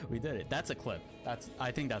we did it. That's a clip.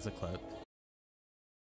 I think that's a clip.